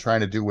through and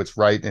trying to do what's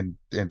right and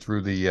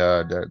through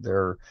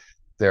their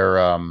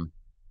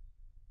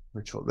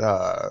ritual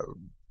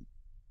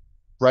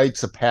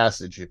rites of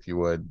passage, if you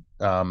would.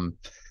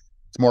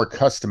 It's more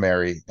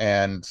customary,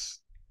 and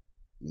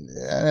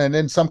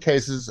in some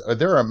cases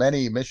there are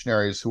many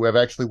missionaries who have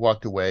actually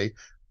walked away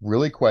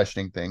really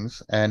questioning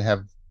things, and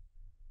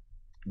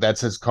that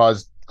has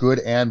caused good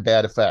and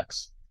bad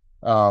effects.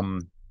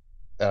 They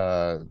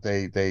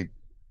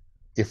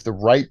if the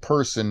right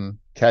person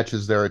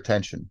catches their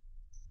attention,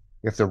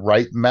 if the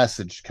right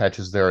message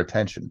catches their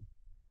attention,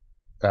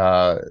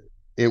 they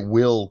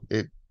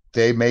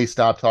may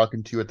stop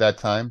talking to you at that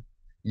time.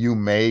 You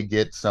may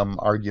get some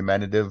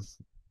argumentative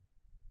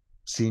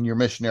senior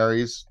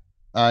missionaries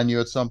on you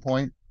at some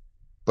point,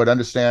 but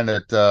understand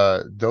that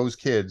those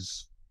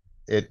kids,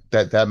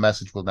 that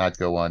message will not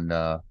go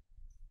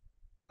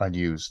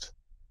unused.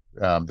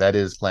 That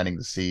is planting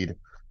the seed,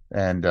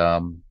 and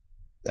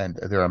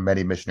there are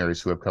many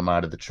missionaries who have come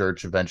out of the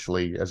church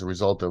eventually as a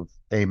result of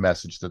a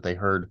message that they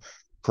heard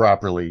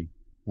properly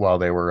while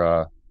they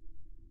were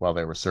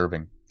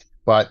serving.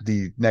 But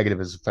the negative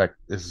effect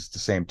is the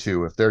same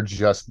too. If they're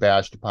just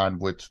bashed upon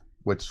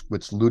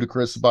what's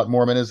ludicrous about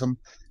Mormonism,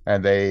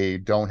 and they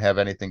don't have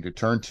anything to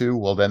turn to,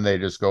 well, then they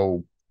just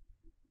go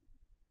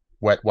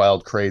wet,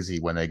 wild, crazy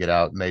when they get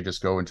out, and they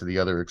just go into the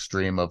other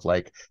extreme of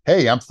like,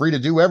 hey, I'm free to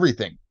do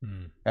everything.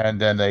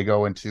 And then they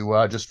go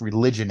into just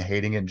religion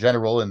hating in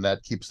general, and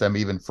that keeps them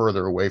even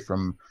further away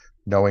from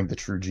knowing the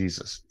true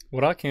Jesus.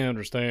 What I can't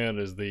understand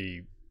is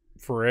the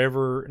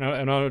forever,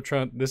 and I'm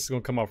trying, this is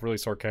going to come off really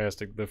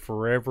sarcastic, the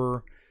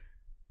forever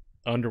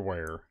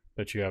underwear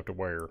that you have to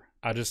wear.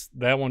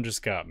 That one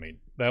just got me.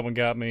 That one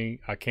got me.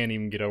 I can't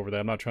even get over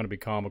that. I'm not trying to be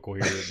comical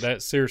here.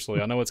 That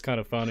seriously, I know it's kind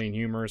of funny and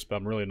humorous, but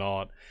I'm really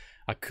not.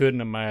 I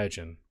couldn't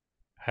imagine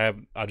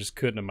I just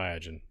couldn't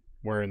imagine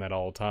wearing that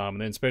all the time.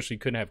 And then especially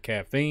couldn't have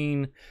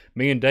caffeine.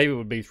 Me and David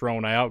would be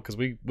thrown out because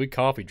we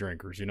coffee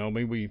drinkers, you know.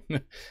 We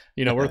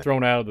we're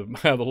thrown out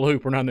of the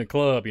loop. We're not in the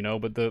club, you know.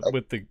 But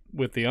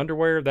with the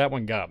underwear, that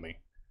one got me.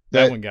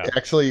 That one got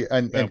actually, me.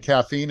 And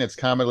caffeine, it's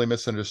commonly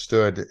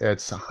misunderstood.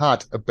 It's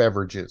hot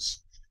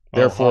beverages.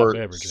 Therefore,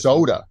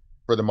 soda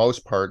for the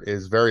most part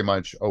is very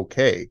much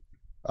okay.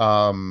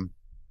 So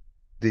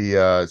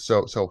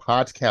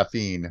hot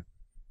caffeine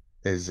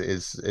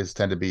is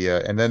tend to be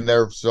and then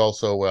there's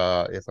also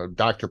if a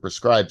doctor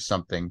prescribes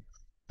something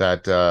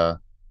that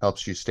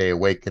helps you stay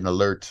awake and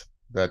alert,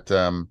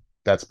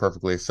 that's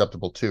perfectly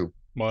acceptable too.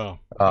 Wow.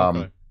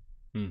 Okay.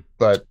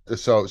 But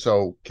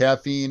so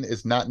caffeine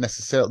is not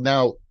necessarily,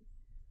 now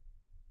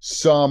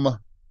some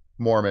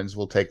Mormons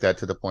will take that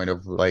to the point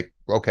of like,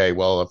 okay,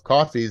 well, if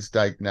coffee's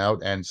dying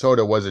out and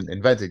soda wasn't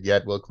invented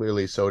yet, well,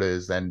 clearly soda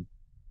is then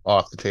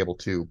off the table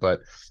too. But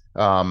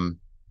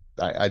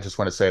I just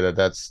want to say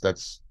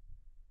that's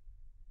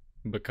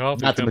but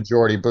coffee not the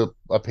majority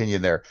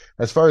opinion there.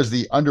 As far as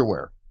the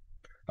underwear,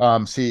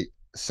 see,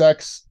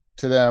 sex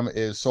to them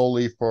is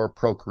solely for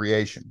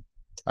procreation.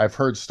 I've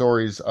heard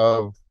stories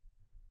of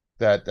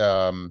that,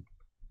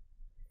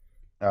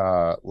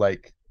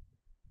 like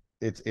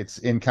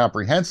it's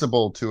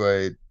incomprehensible to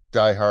a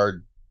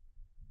diehard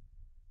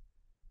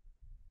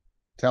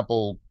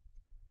temple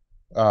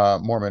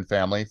Mormon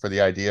family for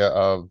the idea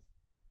of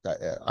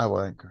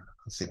let's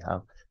see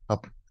how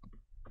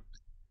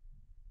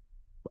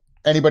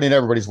anybody and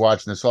everybody's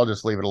watching this, so I'll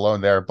just leave it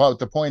alone there. But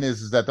the point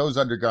is that those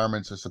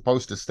undergarments are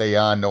supposed to stay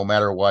on no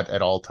matter what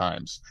at all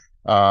times,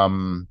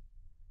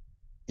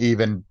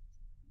 even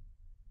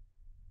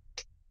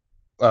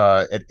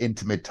at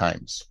intimate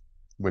times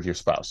with your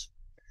spouse.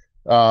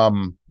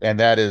 And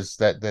that is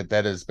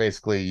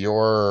basically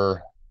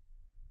a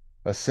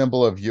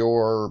symbol of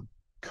your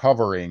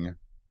covering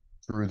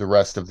through the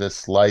rest of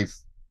this life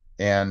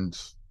and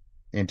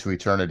into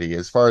eternity,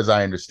 as far as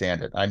I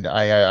understand it.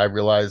 I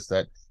realize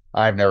that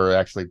I've never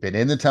actually been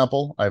in the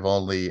temple. I've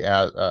only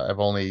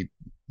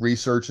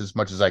researched as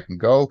much as I can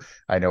go.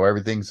 I know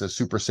everything's a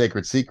super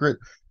sacred secret,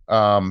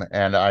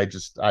 and I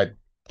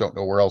don't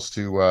know where else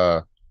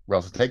to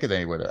take it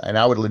anywhere. And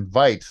I would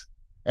invite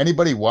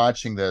anybody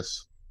watching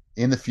this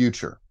in the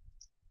future.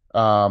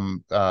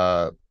 Brian's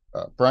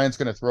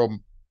going to throw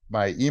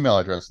my email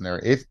address in there.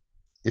 If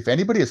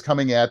anybody is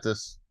coming at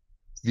this,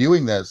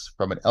 viewing this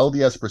from an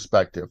LDS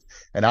perspective,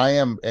 and I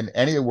am, and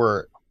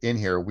anywhere in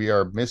here we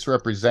are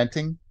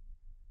misrepresenting,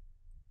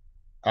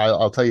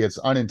 I'll tell you it's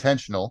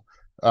unintentional.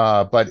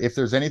 But if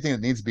there's anything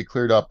that needs to be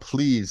cleared up,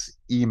 please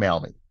email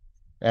me.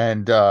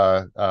 And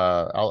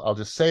I'll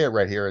just say it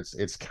right here.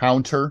 It's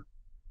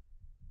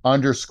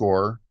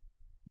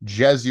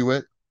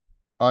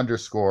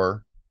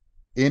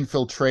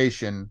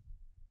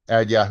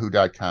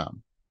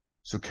counter_Jesuit_infiltration@yahoo.com.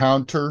 So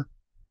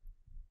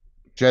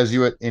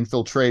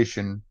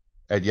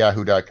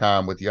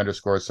counter-Jesuit-infiltration@yahoo.com with the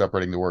underscore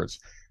separating the words.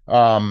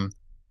 And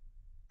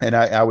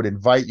I would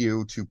invite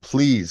you to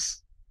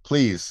please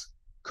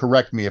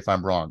correct me if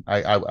I'm wrong.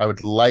 I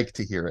would like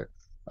to hear it.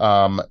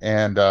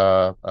 And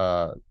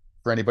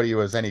for anybody who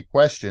has any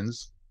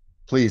questions,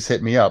 please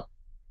hit me up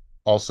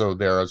also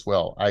there as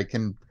well. I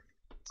can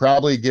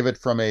probably give it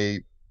from a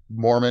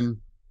Mormon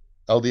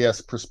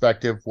LDS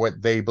perspective,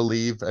 what they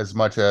believe, as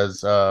much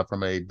as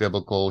from a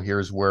biblical,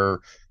 here's where.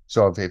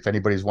 So if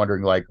anybody's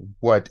wondering, like,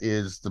 what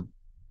is the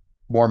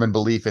Mormon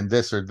belief in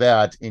this or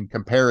that in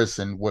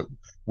comparison,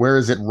 where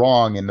is it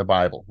wrong in the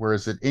Bible? Where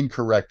is it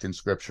incorrect in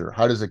Scripture?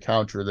 How does it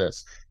counter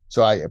this?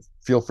 So I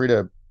feel free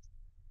to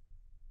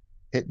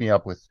hit me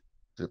up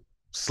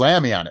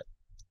slam me on it.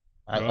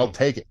 I'll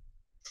take it.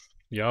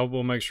 Yeah, I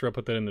will make sure I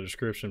put that in the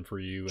description for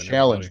you. And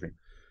challenge me.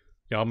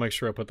 Yeah, I'll make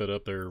sure I put that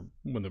up there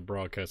when the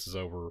broadcast is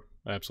over.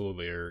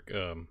 Absolutely, Eric.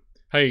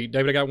 Hey,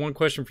 David, I got one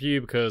question for you,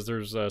 because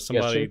there's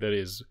somebody that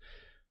is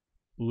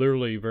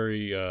literally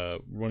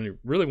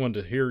really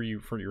wanted to hear you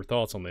for your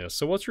thoughts on this.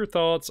 So what's your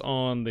thoughts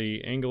on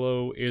the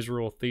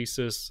Anglo-Israel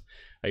thesis,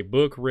 a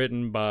book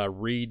written by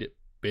Reed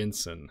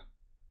Benson?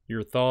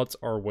 Your thoughts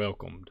are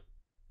welcomed.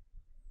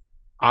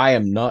 I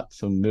am not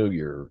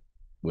familiar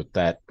with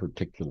that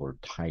particular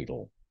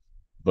title,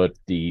 but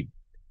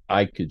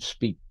I could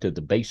speak to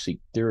the basic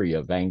theory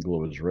of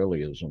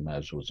Anglo-Israelism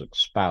as was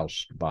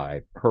espoused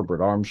by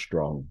Herbert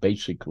Armstrong,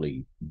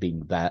 basically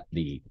being that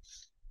the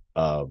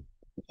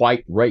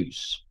white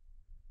race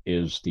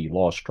is the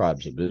lost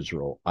tribes of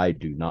Israel. I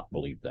do not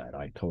believe that.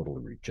 I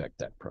totally reject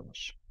that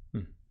premise.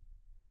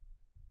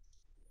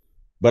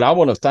 But I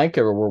want to thank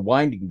everyone. We're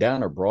winding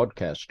down our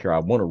broadcast here. I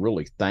want to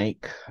really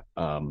thank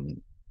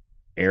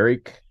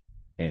Eric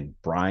and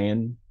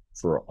Brian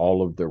for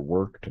all of their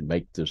work to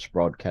make this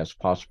broadcast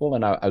possible.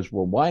 And as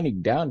we're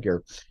winding down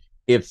here,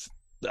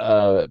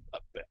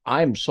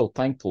 I'm so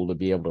thankful to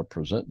be able to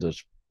present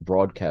this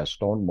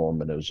broadcast on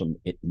Mormonism.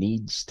 It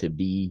needs to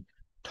be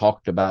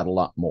talked about a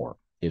lot more.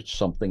 It's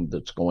something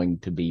that's going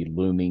to be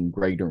looming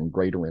greater and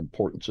greater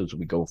importance as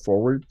we go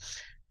forward.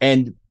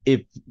 And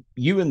if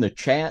you in the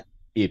chat,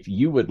 if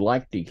you would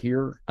like to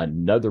hear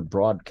another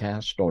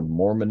broadcast on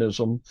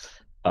Mormonism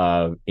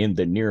in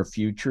the near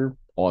future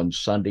on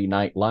Sunday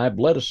Night Live,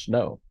 let us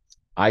know.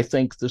 I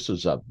think this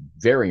is a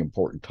very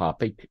important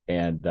topic,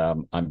 and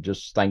I'm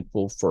just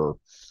thankful for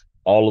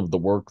all of the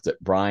work that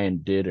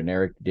Brian did and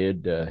Eric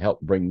did to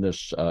help bring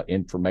this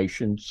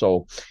information.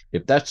 So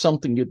if that's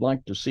something you'd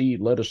like to see,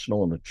 let us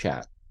know in the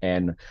chat.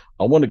 And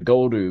I want to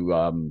go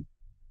to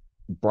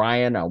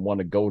Brian. I want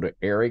to go to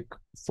Eric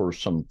for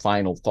some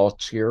final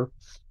thoughts here.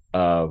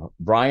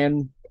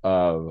 Brian,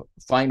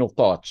 final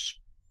thoughts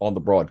on the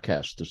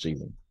broadcast this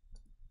evening.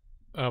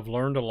 I've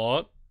learned a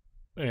lot,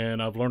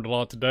 and I've learned a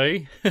lot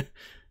today.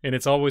 And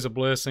it's always a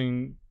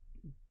blessing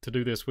to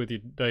do this with you,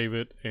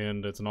 David,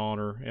 and it's an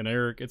honor. And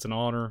Eric, it's an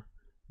honor.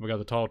 We got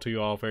to talk to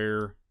you off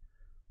air.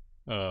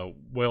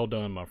 Well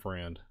done, my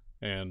friend.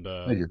 And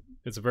Thank you.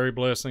 It's a very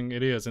blessing.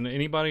 It is. And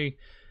anybody,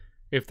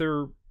 if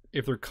they're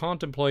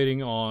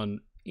contemplating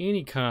on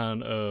any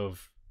kind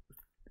of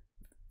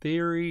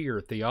theory or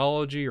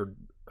theology or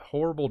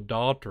horrible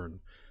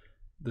doctrine,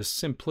 the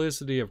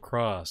simplicity of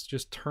Christ,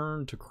 just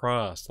turn to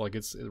Christ. Like,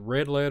 it's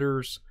red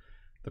letters,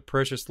 the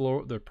precious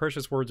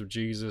words of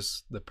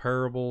Jesus, the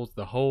parables,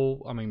 the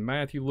whole,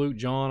 Matthew, Luke,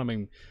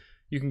 John,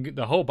 you can get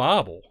the whole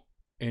Bible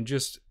and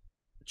just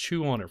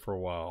chew on it for a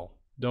while.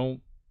 Don't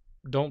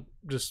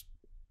just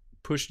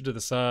push it to the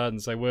side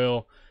and say,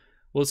 well,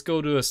 let's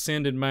go to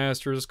ascended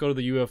masters, let's go to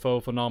the UFO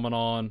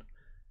phenomenon.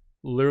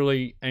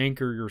 Literally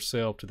anchor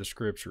yourself to the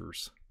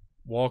scriptures.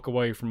 Walk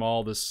away from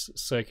all this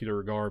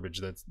secular garbage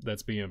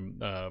that's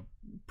being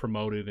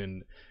promoted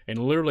and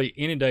literally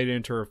inundated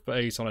into our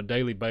face on a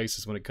daily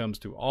basis when it comes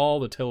to all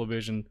the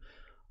television,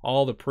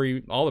 all the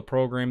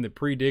program, the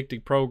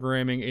predictive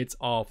programming. It's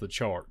off the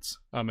charts.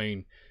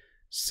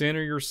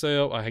 Center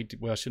yourself. I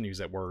shouldn't use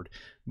that word,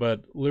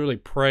 but literally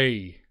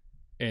pray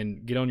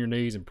and get on your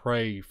knees and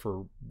pray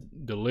for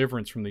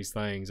deliverance from these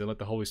things, and let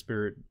the Holy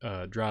Spirit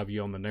drive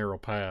you on the narrow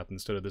path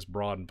instead of this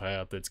broadened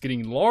path that's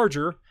getting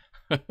larger.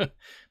 But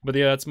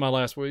yeah, that's my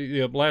last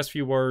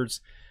few words.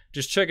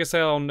 Just check us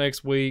out on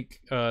next week.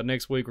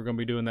 Next week we're going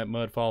to be doing that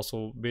mud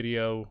fossil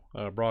video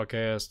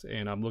broadcast,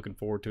 and I'm looking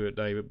forward to it,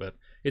 David. But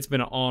it's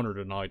been an honor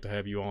tonight to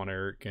have you on,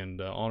 Eric, and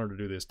honor to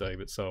do this,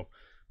 David. So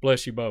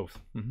bless you both.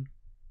 Mm-hmm.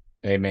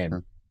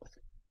 Amen.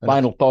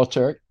 Final thoughts,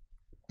 Eric?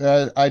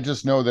 I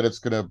just know that it's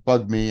going to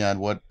bug me on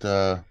what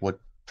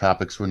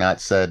topics were not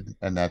said,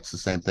 and that's the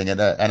same thing. And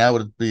I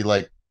would be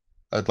like,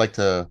 I'd like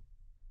to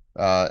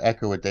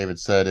echo what David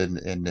said,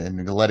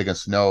 and letting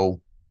us know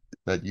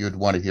that you'd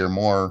want to hear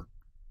more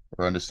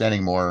or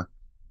understanding more.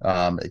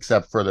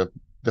 Except for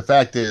the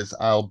fact is,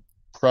 I'll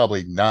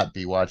probably not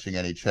be watching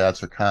any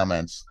chats or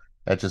comments.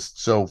 That just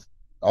so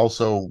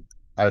also,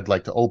 I'd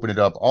like to open it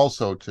up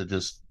also to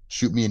just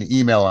shoot me an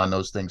email on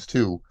those things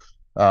too,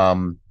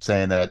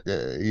 saying that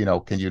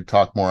can you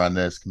talk more on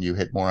this? Can you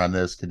hit more on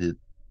this? Can you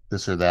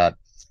this or that?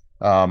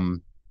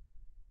 And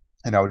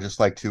I would just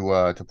like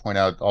to point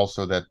out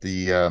also that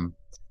the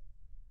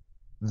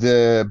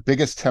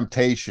biggest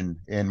temptation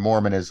in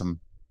Mormonism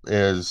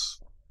is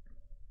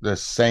the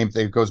same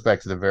thing. It goes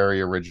back to the very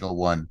original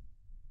one.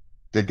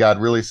 Did God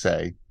really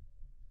say?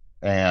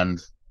 And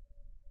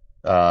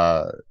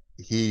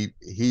he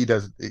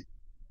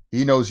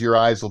knows your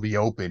eyes will be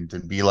opened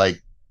and be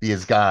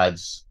as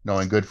gods,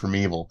 knowing good from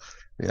evil.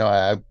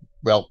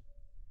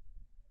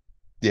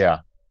 Yeah.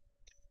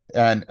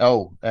 And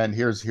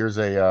here's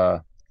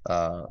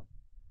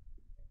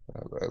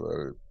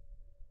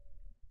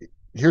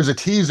a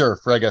teaser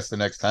for, I guess, the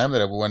next time.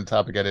 That one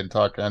topic I didn't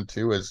talk on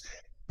too is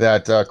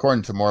that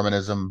according to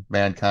Mormonism,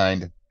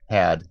 mankind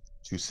had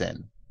to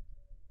sin,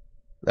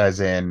 as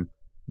in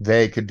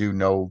they could do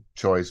no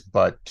choice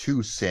but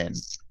to sin.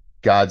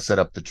 God set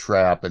up the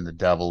trap and the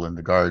devil in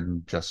the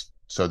garden just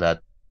so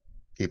that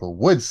people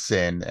would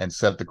sin and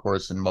set the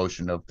course in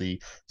motion of the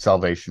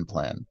salvation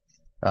plan.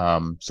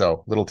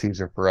 So little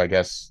teaser for, I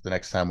guess, the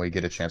next time we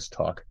get a chance to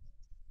talk.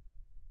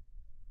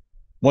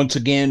 Once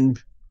again,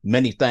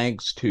 many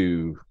thanks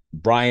to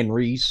Brian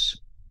Reece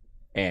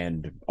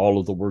and all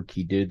of the work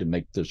he did to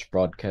make this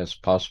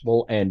broadcast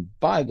possible. And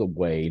by the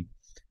way,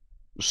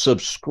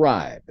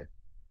 subscribe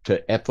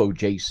to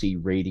FOJC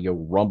Radio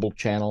Rumble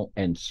channel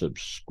and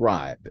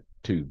subscribe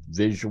to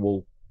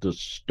Visual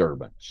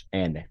Disturbance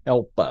and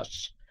help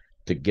us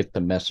to get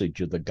the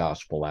message of the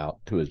gospel out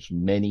to as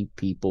many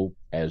people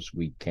as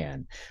we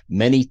can.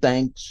 Many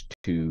thanks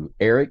to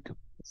Eric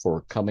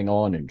for coming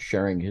on and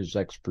sharing his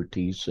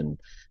expertise and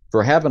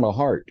for having a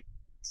heart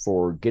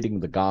for getting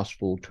the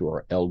gospel to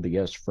our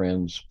LDS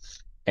friends.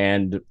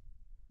 And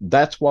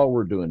that's why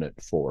we're doing it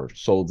for,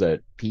 so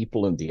that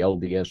people in the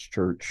LDS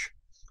church,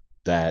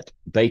 that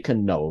they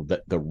can know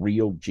that the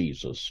real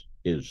Jesus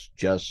is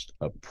just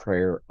a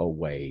prayer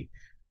away.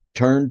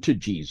 Turn to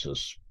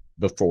Jesus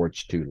before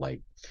it's too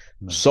late.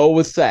 So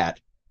with that,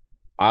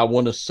 I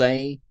want to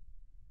say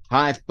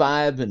high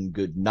five and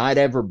good night,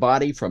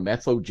 everybody, from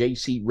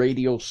FOJC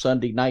Radio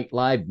Sunday Night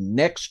Live.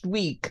 Next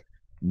week,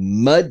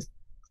 Mud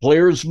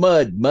Clear as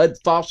Mud, Mud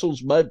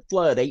Fossils, Mud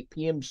Flood, 8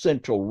 p.m.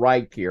 Central,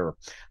 right here.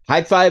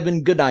 High five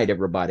and good night,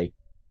 everybody.